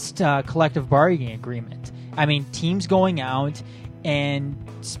last collective bargaining agreement. I mean, teams going out and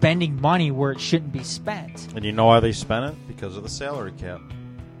spending money where it shouldn't be spent. And you know why they spent it? Because of the salary cap.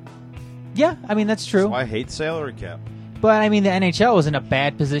 Yeah, I mean, that's true. That's why I hate salary cap. But I mean, the NHL was in a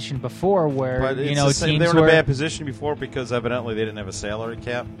bad position before, where teams they were in a bad position before because evidently they didn't have a salary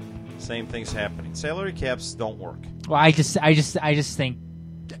cap. Same thing's happening. Salary caps don't work. Well, I just think,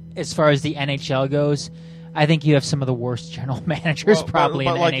 as far as the NHL goes, I think you have some of the worst general managers probably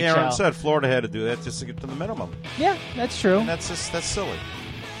in the like NHL. Like Arron said, Florida had to do that just to get to the minimum. Yeah, that's true. And that's silly.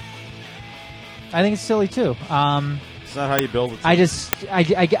 I think it's silly too. It's not how you build a team.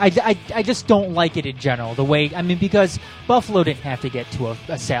 I just don't like it in general. The way, I mean, because Buffalo didn't have to get to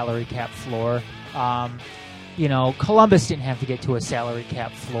a salary cap floor. Columbus didn't have to get to a salary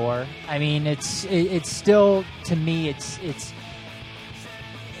cap floor. I mean, it's still, to me,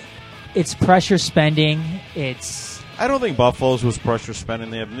 it's pressure spending. I don't think Buffalo's was pressure spending.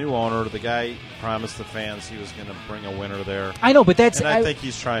 They have a new owner. The guy promised the fans he was going to bring a winner there. I know, but I think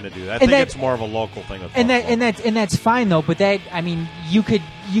he's trying to do that. I think it's more of a local thing with Buffalo. And that's fine though. But I mean, you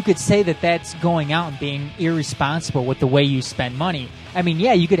could say that that's going out and being irresponsible with the way you spend money. I mean,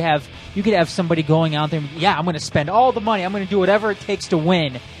 yeah, you could have somebody going out there. Yeah, I'm going to spend all the money. I'm going to do whatever it takes to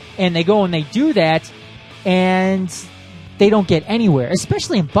win. And they go and they do that, and they don't get anywhere.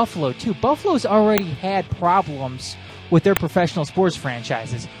 Especially in Buffalo too. Buffalo's already had problems with their professional sports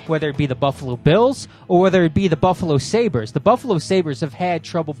franchises, whether it be the Buffalo Bills or whether it be the Buffalo Sabres. The Buffalo Sabres have had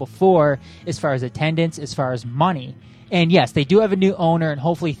trouble before as far as attendance, as far as money. And yes, they do have a new owner, and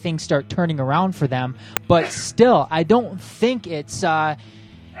hopefully things start turning around for them. But still, I don't think it's a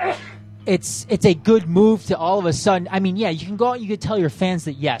good move to all of a sudden. I mean, yeah, you can go out and you can tell your fans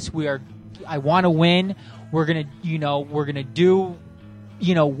that yes, I want to win. We're gonna do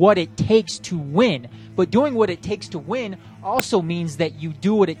what it takes to win. But doing what it takes to win also means that you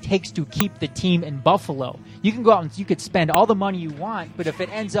do what it takes to keep the team in Buffalo. You can go out and you could spend all the money you want, but if it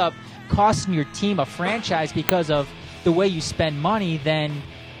ends up costing your team a franchise because of the way you spend money, then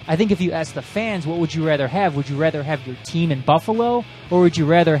I think if you ask the fans, what would you rather have? Would you rather have your team in Buffalo, or would you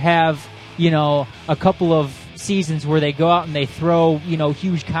rather have, a couple of seasons where they go out and they throw,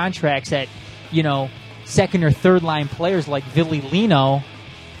 huge contracts at, second or third line players like Villy Lino?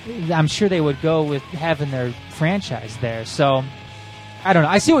 I'm sure they would go with having their franchise there. So, I don't know.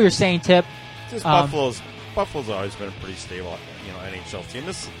 I see what you're saying, Tip. Buffalo's always been a pretty stable, NHL team.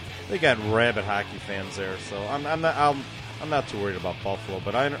 They got rabid hockey fans there, so I'm not too worried about Buffalo.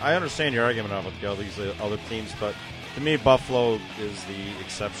 But I understand your argument about these other teams. But to me, Buffalo is the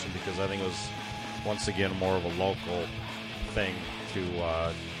exception because I think it was once again more of a local thing.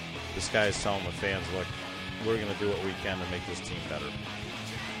 To this guy is telling the fans, look, we're going to do what we can to make this team better.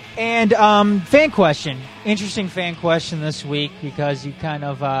 And fan question, interesting fan question this week because you kind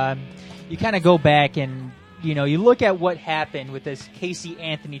of go back and you look at what happened with this Casey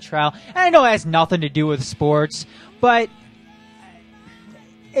Anthony trial. And I know it has nothing to do with sports, but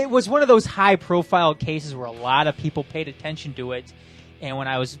it was one of those high-profile cases where a lot of people paid attention to it. And when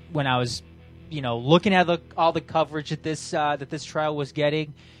I was looking at all the coverage that this trial was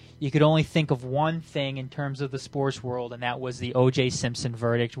getting, you could only think of one thing in terms of the sports world, and that was the O.J. Simpson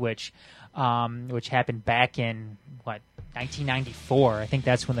verdict, which happened back in 1994. I think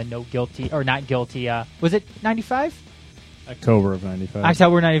that's when the no guilty or not guilty. Was it 95? October of 95.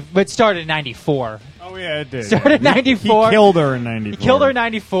 October 90, but it started in 94. Oh yeah, it did. Started in 94. He killed her in 94. He killed her in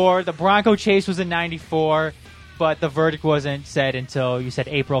 94. The Bronco chase was in 94. But the verdict wasn't said until, you said,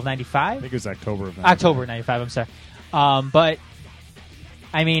 April of 95? I think it was October of 95. October of 95, I'm sorry. But,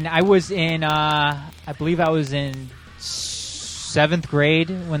 I mean, I believe I was in 7th grade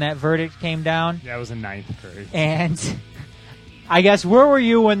when that verdict came down. Yeah, I was in 9th grade. And I guess, where were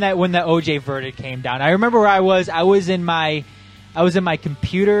you when the OJ verdict came down? I remember where I was. I was in my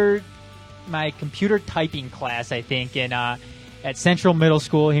computer typing class, I think, at Central Middle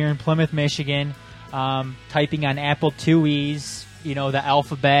School here in Plymouth, Michigan. Typing on Apple IIes, the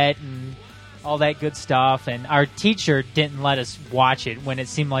alphabet and all that good stuff. And our teacher didn't let us watch it when it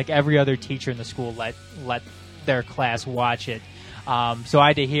seemed like every other teacher in the school let their class watch it. So I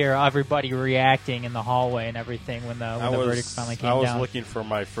had to hear everybody reacting in the hallway and everything when the verdict finally came down. I was looking for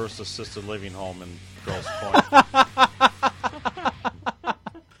my first assisted living home in Grosse Pointe.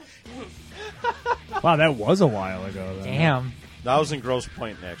 Wow, that was a while ago. Then. Damn. I was in Grosse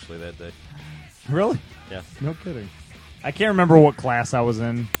Pointe, actually, that day. Really? Yeah. No kidding. I can't remember what class I was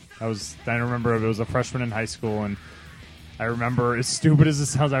in. I remember it was a freshman in high school, and I remember, as stupid as it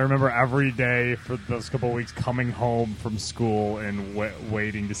sounds, I remember every day for those couple of weeks coming home from school and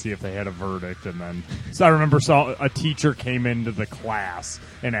waiting to see if they had a verdict. And then, so I remember a teacher came into the class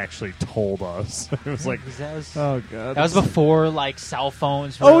and actually told us. It was like, oh god, that was before cell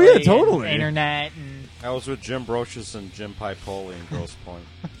phones. Really, oh yeah, totally. And internet. And I was with Jim Brocious and Jim Pipoli in Grosse Pointe.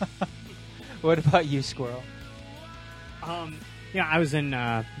 What about you, Squirrel? Yeah, I was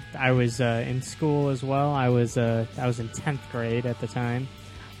in school as well. I was in 10th grade at the time.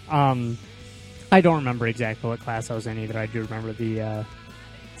 I don't remember exactly what class I was in either. I do remember the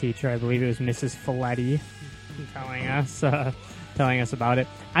teacher. I believe it was Mrs. Folletti telling us about it.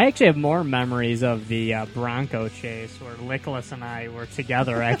 I actually have more memories of the Bronco chase where Nicholas and I were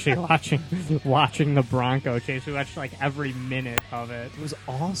together actually watching the Bronco chase. We watched every minute of it. It was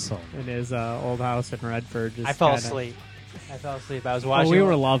awesome. In his old house in Redford. I fell asleep. I was watching. We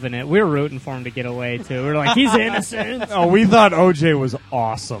were loving it. We were rooting for him to get away too. We were like, he's innocent. Oh, we thought OJ was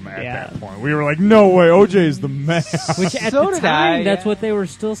awesome at that point. We were like, no way, OJ is the man. Which at the time, that's what they were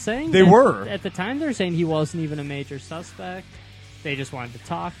still saying. They were. At the time, they were saying he wasn't even a major suspect. They just wanted to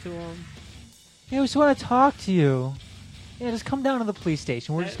talk to him. Yeah, we just want to talk to you. Yeah, just come down to the police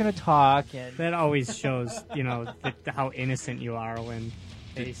station. We're just going to talk. And that always shows, how innocent you are when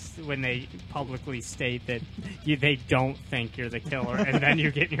they publicly state that they don't think you're the killer, and then you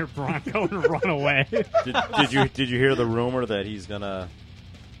get in your Bronco and run away. Did you hear the rumor that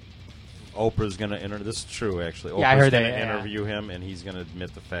Oprah's gonna interview? This is true, actually. Yeah, I heard gonna that. interview him, and he's gonna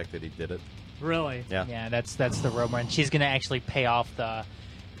admit the fact that he did it. Really? Yeah. Yeah, that's the rumor, and she's gonna actually pay off the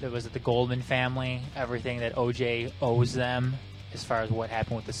Goldman family, everything that OJ owes them. As far as what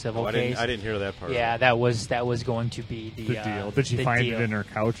happened with the civil case, I didn't hear that part. Yeah, that was going to be the deal. Did she find it in her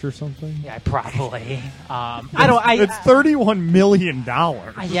couch or something? Yeah, probably. It's $31 million.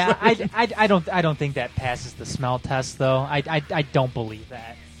 Yeah, I don't think that passes the smell test, though. I don't believe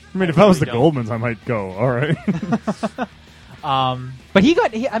that. I mean, if I was the Goldmans, I might go. All right. But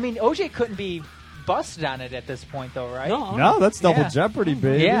OJ couldn't be busted on it at this point, though, right? No, that's double jeopardy,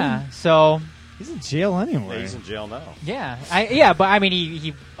 baby. Yeah, so. He's in jail anyway. Yeah, he's in jail now. Yeah, but I mean,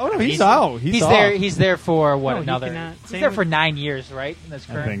 he. Oh no, he's out. He's there. He's there for what No, another? He's there for 9 years, right? That's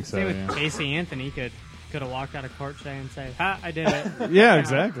correct. I think so. Same with Casey Anthony could have walked out of court today and say, "Ha, I did it." Yeah,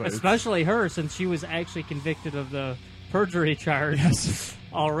 exactly. Especially her, since she was actually convicted of the perjury charge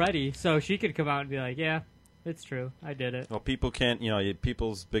already, so she could come out and be like, "Yeah, it's true, I did it." Well, people can't.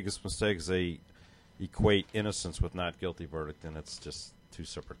 People's biggest mistake is they equate innocence with not guilty verdict, and it's just two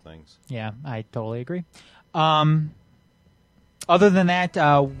separate things. Yeah, I totally agree. Other than that,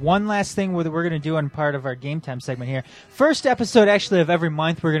 one last thing we're going to do on part of our Game Time segment here. First episode, actually, of every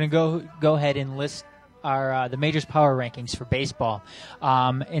month, we're going to go ahead and list our the Majors Power Rankings for baseball.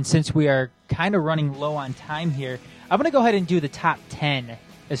 And since we are kind of running low on time here, I'm going to go ahead and do the top 10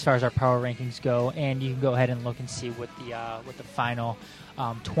 as far as our power rankings go, and you can go ahead and look and see what the final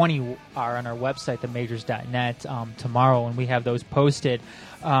 20 are on our website, themajors.net, tomorrow, and we have those posted.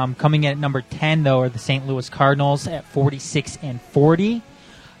 Coming in at number 10, though, are the St. Louis Cardinals at 46-40.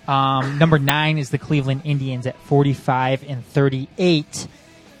 Number 9 is the Cleveland Indians at 45-38.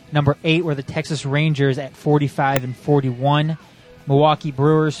 Number 8 were the Texas Rangers at 45 and 41. Milwaukee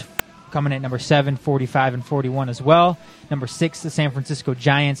Brewers coming at number 7, 45 and 41 as well. Number 6, the San Francisco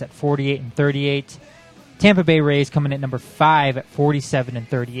Giants at 48 and 38. Tampa Bay Rays coming at number 5 at 47 and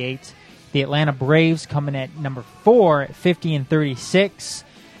 38. The Atlanta Braves coming at number 4 at 50 and 36.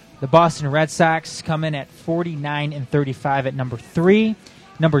 The Boston Red Sox coming at 49 and 35 at number 3.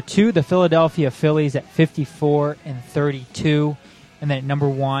 Number 2, the Philadelphia Phillies at 54 and 32. And then at number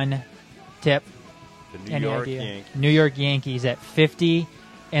 1, Tip. The New York Yankees. New York Yankees at 50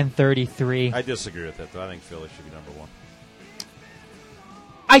 and 33. I disagree with that, though. I think Philly should be number 1.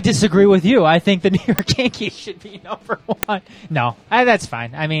 I disagree with you. I think the New York Yankees should be number 1. No, that's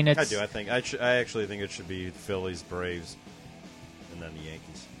fine. I mean, I do. I actually think it should be Phillies, Braves, and then the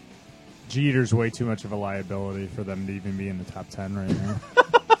Yankees. Jeter's way too much of a liability for them to even be in the top 10 right now.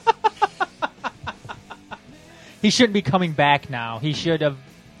 He shouldn't be coming back now. He should have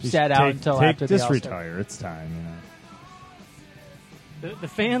sat out until after the All-Star. Just retire. It's time, The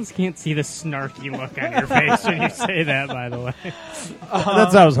fans can't see the snarky look on your face when you say that, by the way. That's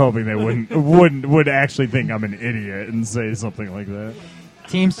what I was hoping they would actually think I'm an idiot and say something like that.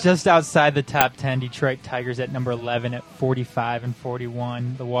 Teams just outside the top 10, Detroit Tigers at number 11 at 45 and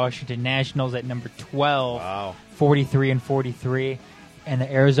 41. The Washington Nationals at number 12, 43 and 43. And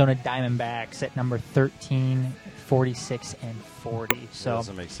the Arizona Diamondbacks at number 13, 46 and 40. So that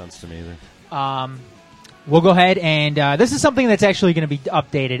doesn't make sense to me either. We'll go ahead and this is something that's actually going to be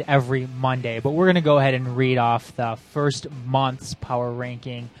updated every Monday, but we're going to go ahead and read off the first month's power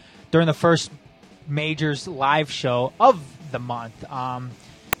ranking during the first Majors live show of the month.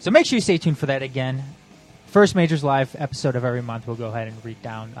 So make sure you stay tuned for that again. First Majors live episode of every month, we'll go ahead and read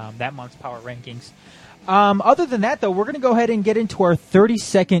down that month's power rankings. Other than that, though, we're going to go ahead and get into our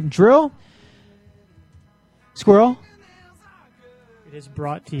 30-second drill. Squirrel? It is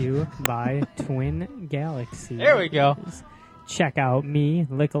brought to you by Twin Galaxy. There we go. Check out me,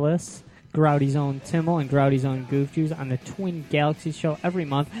 Nicholas, Grouty's own Timmel, and Grouty's own Goof Juice on the Twin Galaxy show every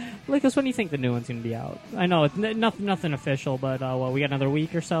month. Nicholas, when do you think the new one's going to be out? I know it's nothing official, but we got another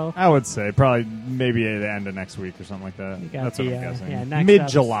week or so? I would say probably maybe at the end of next week or something like that. That's what I'm guessing. Yeah,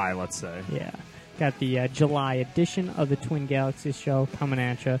 mid-July, let's say. Yeah. Got the July edition of the Twin Galaxies show coming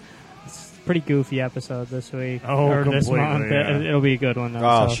at you. It's a pretty goofy episode this week. Or this month. Yeah. It'll be a good one, though.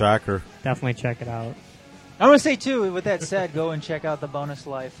 Oh, so shocker. Definitely check it out. I want to say, too, with that said, go and check out the Bonus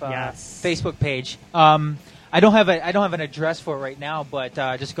Life Facebook page. I don't have an address for it right now, but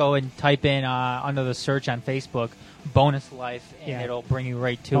just go and type in under the search on Facebook, Bonus Life, and it'll bring you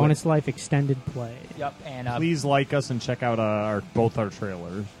right to Bonus Life Extended Play. Yep. And please like us and check out both our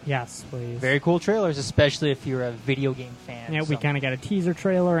trailers. Yes, please. Very cool trailers, especially if you're a video game fan. Yeah, we kind of got a teaser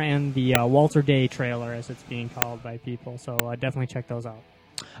trailer and the Walter Day trailer, as it's being called by people. So definitely check those out.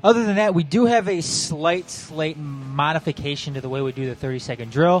 Other than that, we do have a slight modification to the way we do the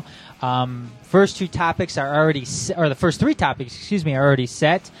 30-second drill. First two topics are already, or the first three topics, are already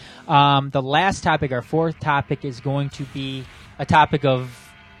set. The last topic, our fourth topic, is going to be a topic of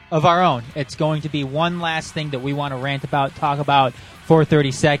our own. It's going to be one last thing that we want to rant about, talk about for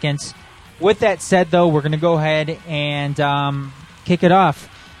 30 seconds. With that said, though, we're going to go ahead and kick it off.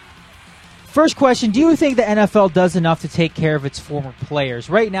 First question, do you think the NFL does enough to take care of its former players?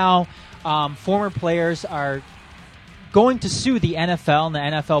 Right now, former players are going to sue the NFL and the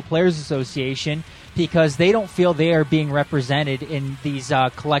NFL Players Association because they don't feel they are being represented in these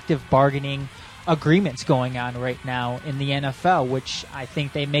collective bargaining agreements going on right now in the NFL, which I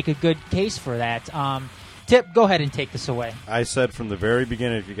think they make a good case for that. Tip, go ahead and take this away. I said from the very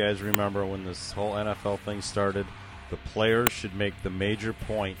beginning, if you guys remember when this whole NFL thing started, the players should make the major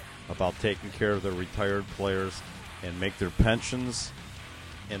point about taking care of their retired players and make their pensions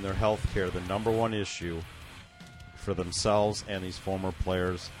and their health care the number one issue for themselves and these former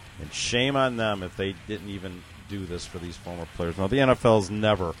players. And shame on them if they didn't even do this for these former players. Now, the NFL's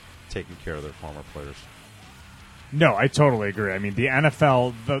never taken care of their former players. No, I totally agree. I mean, the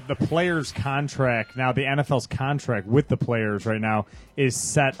NFL, the players' contract, now the NFL's contract with the players right now is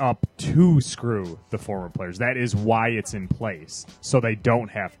set up to screw the former players. That is why it's in place, so they don't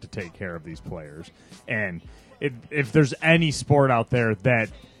have to take care of these players. And if there's any sport out there that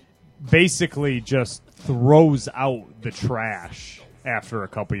basically just throws out the trash after a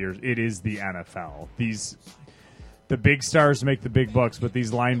couple years, it is the NFL. The big stars make the big bucks, but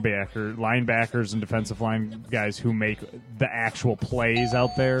these linebackers and defensive line guys who make the actual plays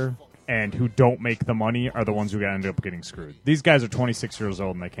out there and who don't make the money are the ones who end up getting screwed. These guys are 26 years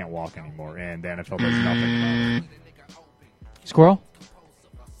old and they can't walk anymore, and the NFL does nothing about it. Squirrel?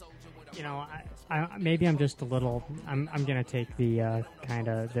 You know, maybe I'm just a little. I'm gonna take the kind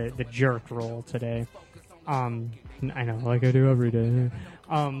of the jerk role today. I know, like I do every day.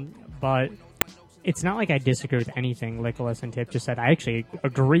 But it's not like I disagree with anything Nicholas and Tip just said. I actually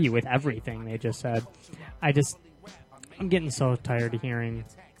agree with everything they just said. I'm getting so tired of hearing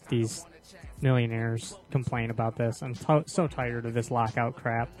these millionaires complain about this. I'm so tired of this lockout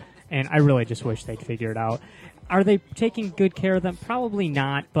crap, and I really just wish they'd figure it out. Are they taking good care of them? Probably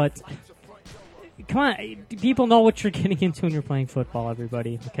not, but come on, people know what you're getting into when you're playing football,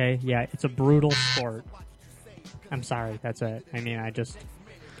 everybody, okay? Yeah, it's a brutal sport. I'm sorry, that's it. I mean,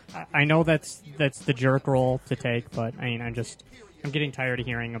 I know that's the jerk role to take, but I mean, I'm getting tired of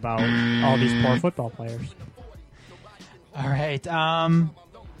hearing about all these poor football players. All right.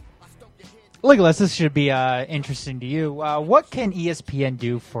 Nicholas, this should be interesting to you. What can ESPN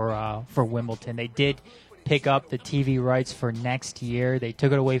do for Wimbledon? They did pick up the TV rights for next year. They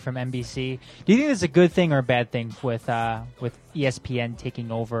took it away from NBC. Do you think it's a good thing or a bad thing with ESPN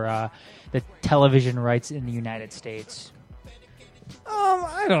taking over the television rights in the United States?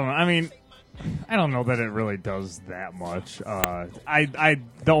 I don't know. I mean, I don't know that it really does that much. The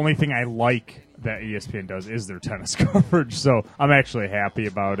only thing I like that ESPN does is their tennis coverage, so I'm actually happy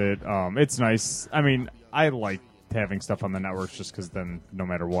about it. It's nice. I mean, I like having stuff on the networks just because then no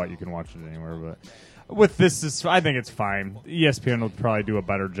matter what, you can watch it anywhere. But with this, I think it's fine. ESPN will probably do a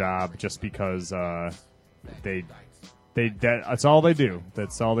better job just because that's all they do.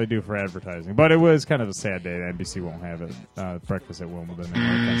 That's all they do for advertising. But it was kind of a sad day that NBC won't have it. Breakfast at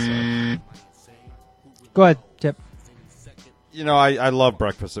Wimbledon. Go ahead, Tip. You know, I love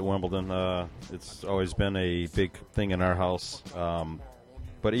breakfast at Wimbledon. It's always been a big thing in our house.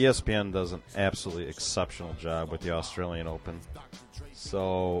 But ESPN does an absolutely exceptional job with the Australian Open.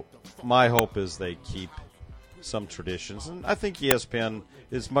 So my hope is they keep some traditions. And I think ESPN,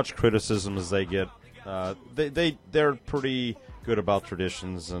 as much criticism as they get, they're pretty good about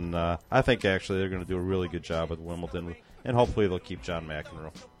traditions. And I think actually they're going to do a really good job at Wimbledon. And hopefully they'll keep John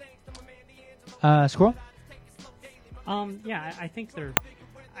McEnroe. Squirrel? Yeah, I think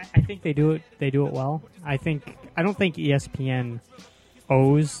I think they do it. They do it well. I don't think ESPN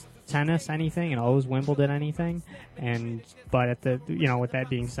owes tennis anything and owes Wimbledon anything. But with that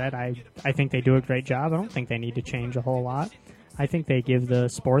being said, I think they do a great job. I don't think they need to change a whole lot. I think they give the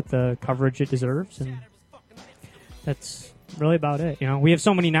sport the coverage it deserves, and that's really about it. You know, we have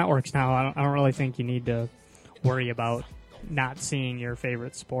so many networks now. I don't really think you need to worry about not seeing your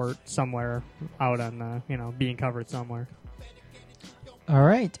favorite sport somewhere out on being covered somewhere. All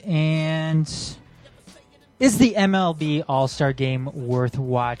right, and is the MLB All-Star Game worth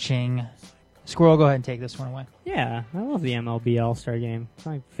watching? Squirrel, go ahead and take this one away. Yeah, I love the MLB All-Star Game. It's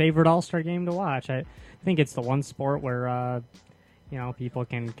my favorite All-Star Game to watch. I think it's the one sport where people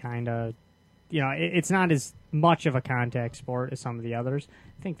can kind of it's not as much of a contact sport as some of the others.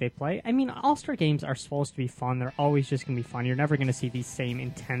 I think they play. I mean, All-Star Games are supposed to be fun. They're always just going to be fun. You're never going to see the same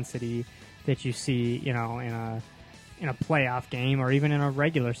intensity that you see, in a playoff game or even in a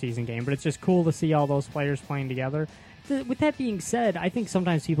regular season game. But it's just cool to see all those players playing together. With that being said, I think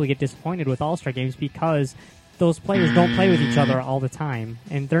sometimes people get disappointed with All-Star Games because those players don't play with each other all the time.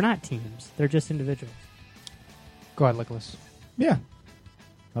 And they're not teams. They're just individuals. Go ahead, Nicholas. Yeah.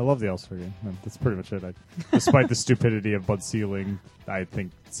 I love the All-Star Game. That's pretty much it. Despite the stupidity of Bud Selig, I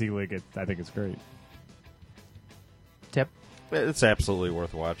think it's great. Tip? It's absolutely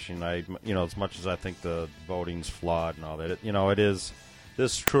worth watching. As much as I think the voting's flawed and all that,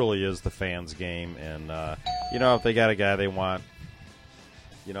 this truly is the fans' game. And if they got a guy they want,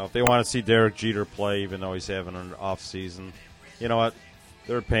 if they want to see Derek Jeter play, even though he's having an off season, you know what?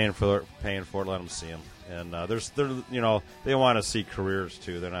 They're paying for it. Let them see him. And they want to see careers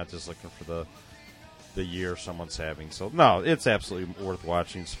too. They're not just looking for the year someone's having. So no, it's absolutely worth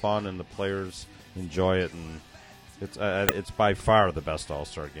watching. It's fun, and the players enjoy it, and it's by far the best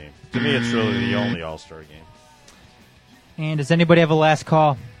All-Star game. To me, it's really the only All-Star game. And does anybody have a last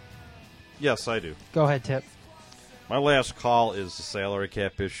call? Yes, I do. Go ahead, Tip. My last call is the salary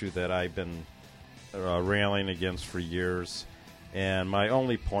cap issue that I've been railing against for years. And my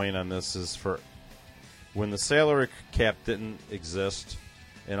only point on this is for when the salary cap didn't exist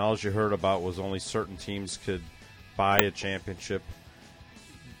and all you heard about was only certain teams could buy a championship,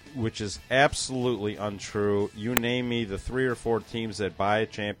 which is absolutely untrue. You name me the 3 or 4 teams that buy a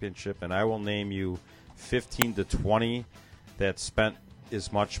championship, and I will name you 15 to 20 that spent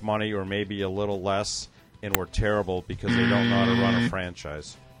as much money or maybe a little less and were terrible because they don't know how to run a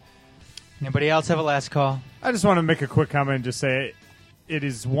franchise. Anybody else have a last call? I just want to make a quick comment and just say it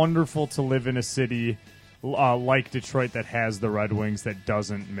is wonderful to live in a city like Detroit that has the Red Wings that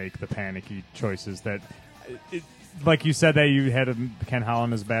doesn't make the panicky choices. That, like you said, that you had Ken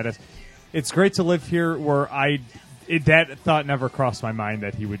Holland as badass. It's great to live here where that thought never crossed my mind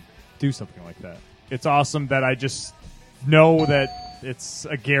that he would do something like that. It's awesome that I just know that it's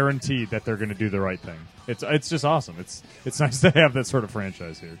a guarantee that they're going to do the right thing. It's just awesome. It's nice to have that sort of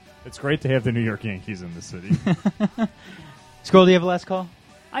franchise here. It's great to have the New York Yankees in the city. Skull, do you have a last call?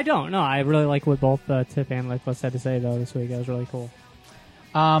 I don't. No, I really like what both Tip and Nicholas had to say, though, this week. That was really cool.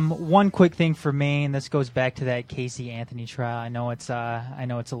 One quick thing for me, and this goes back to that Casey Anthony trial. I know it's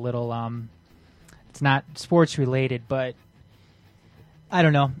a little it's not sports related, but I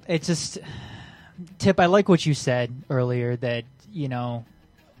don't know. It's just, Tip, I like what you said earlier that,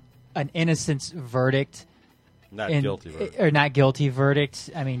 an innocence verdict, not guilty verdict, or not guilty verdict,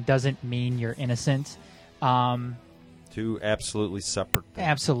 I mean, doesn't mean you're innocent. Two absolutely separate things.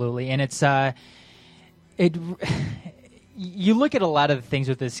 Absolutely, and it's you look at a lot of the things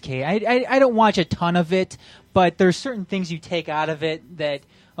with this case. I don't watch a ton of it, but there's certain things you take out of it that,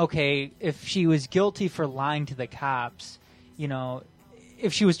 okay, if she was guilty for lying to the cops,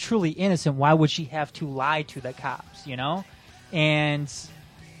 if she was truly innocent, why would she have to lie to the cops, And,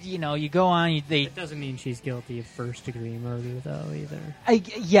 you go on. It doesn't mean she's guilty of first-degree murder, though, either.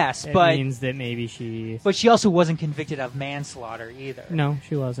 Yes, but... It means that maybe she... But she also wasn't convicted of manslaughter, either. No,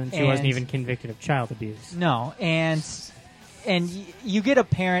 she wasn't. She wasn't even convicted of child abuse. No, and you get a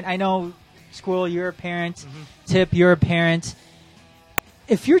parent. I know, Squirrel, you're a parent. Mm-hmm. Tip, you're a parent.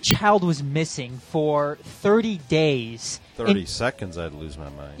 If your child was missing for 30 days... 30 seconds, I'd lose my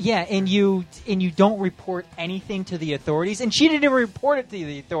mind. Yeah, and you don't report anything to the authorities, and she didn't even report it to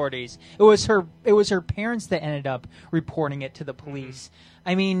the authorities. It was her parents that ended up reporting it to the police. Mm-hmm.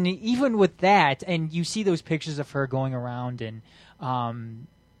 I mean, even with that, and you see those pictures of her going around and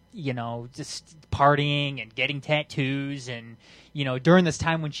just partying and getting tattoos, and during this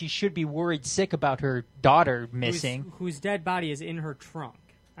time when she should be worried sick about her daughter missing, whose dead body is in her trunk.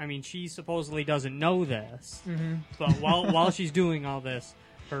 I mean, she supposedly doesn't know this, mm-hmm. but while she's doing all this,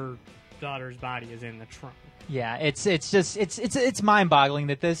 her daughter's body is in the trunk. Yeah, it's mind-boggling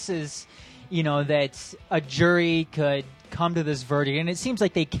that this is, that a jury could come to this verdict, and it seems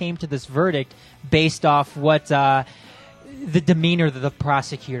like they came to this verdict based off what the demeanor that the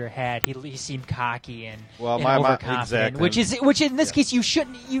prosecutor had. He seemed cocky and overconfident, exactly. which in this case you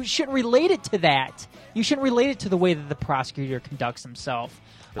shouldn't relate it to that. You shouldn't relate it to the way that the prosecutor conducts himself.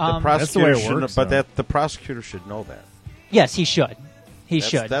 But the prosecutor the prosecutor should know that. Yes, he should. He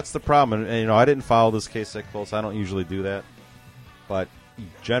should. That's the problem. And, I didn't follow this case that close. I don't usually do that. But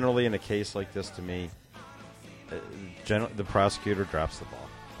generally in a case like this, to me, the prosecutor drops the ball.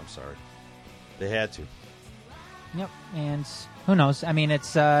 I'm sorry. They had to. Yep. And who knows? I mean,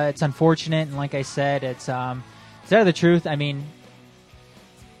 it's unfortunate. And like I said, it's out of the truth. I mean,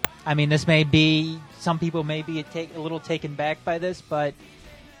 this may be, some people may be a little taken back by this, but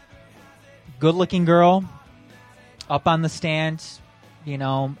good-looking girl, up on the stand,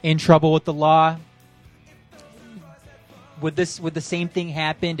 in trouble with the law. Would the same thing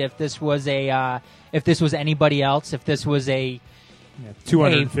happen if this was anybody else? If this was a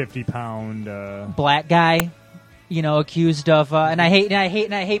 250-pound black guy, accused of, and I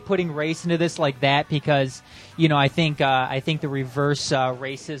hate putting race into this like that because, I think the reverse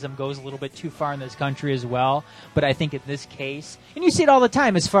racism goes a little bit too far in this country as well. But I think in this case, and you see it all the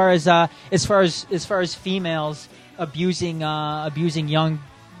time as far as females abusing young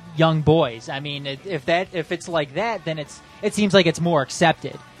boys. I mean, if it's like that, then it seems like it's more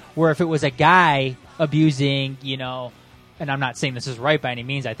accepted. Where if it was a guy abusing, and I'm not saying this is right by any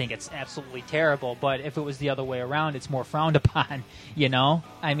means. I think it's absolutely terrible. But if it was the other way around, it's more frowned upon.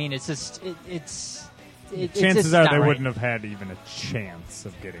 I mean, it's just chances are they right. wouldn't have had even a chance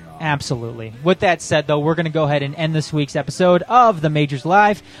of getting off. Absolutely. With that said, though, we're going to go ahead and end this week's episode of the Majors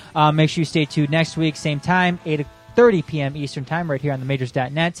Live. Make sure you stay tuned next week, same time, 8:30 p.m. Eastern Time, right here on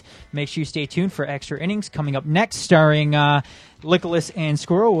themajors.net. Make sure you stay tuned for Extra Innings coming up next, starring Nicholas and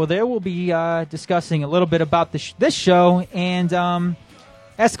Squirrel. Well, there we'll be discussing a little bit about this show and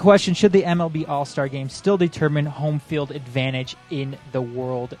ask the question, should the MLB All-Star Game still determine home field advantage in the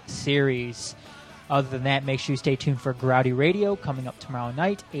World Series? Other than that, make sure you stay tuned for Grouty Radio coming up tomorrow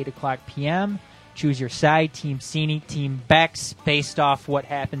night, 8 o'clock p.m. Choose your side, Team Cini, Team Bex, based off what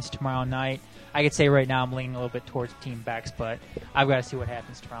happens tomorrow night. I could say right now I'm leaning a little bit towards Team Bex, but I've got to see what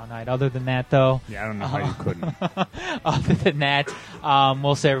happens tomorrow night. Other than that, though... Yeah, I don't know how you couldn't. Other than that,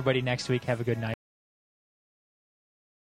 we'll see everybody next week. Have a good night.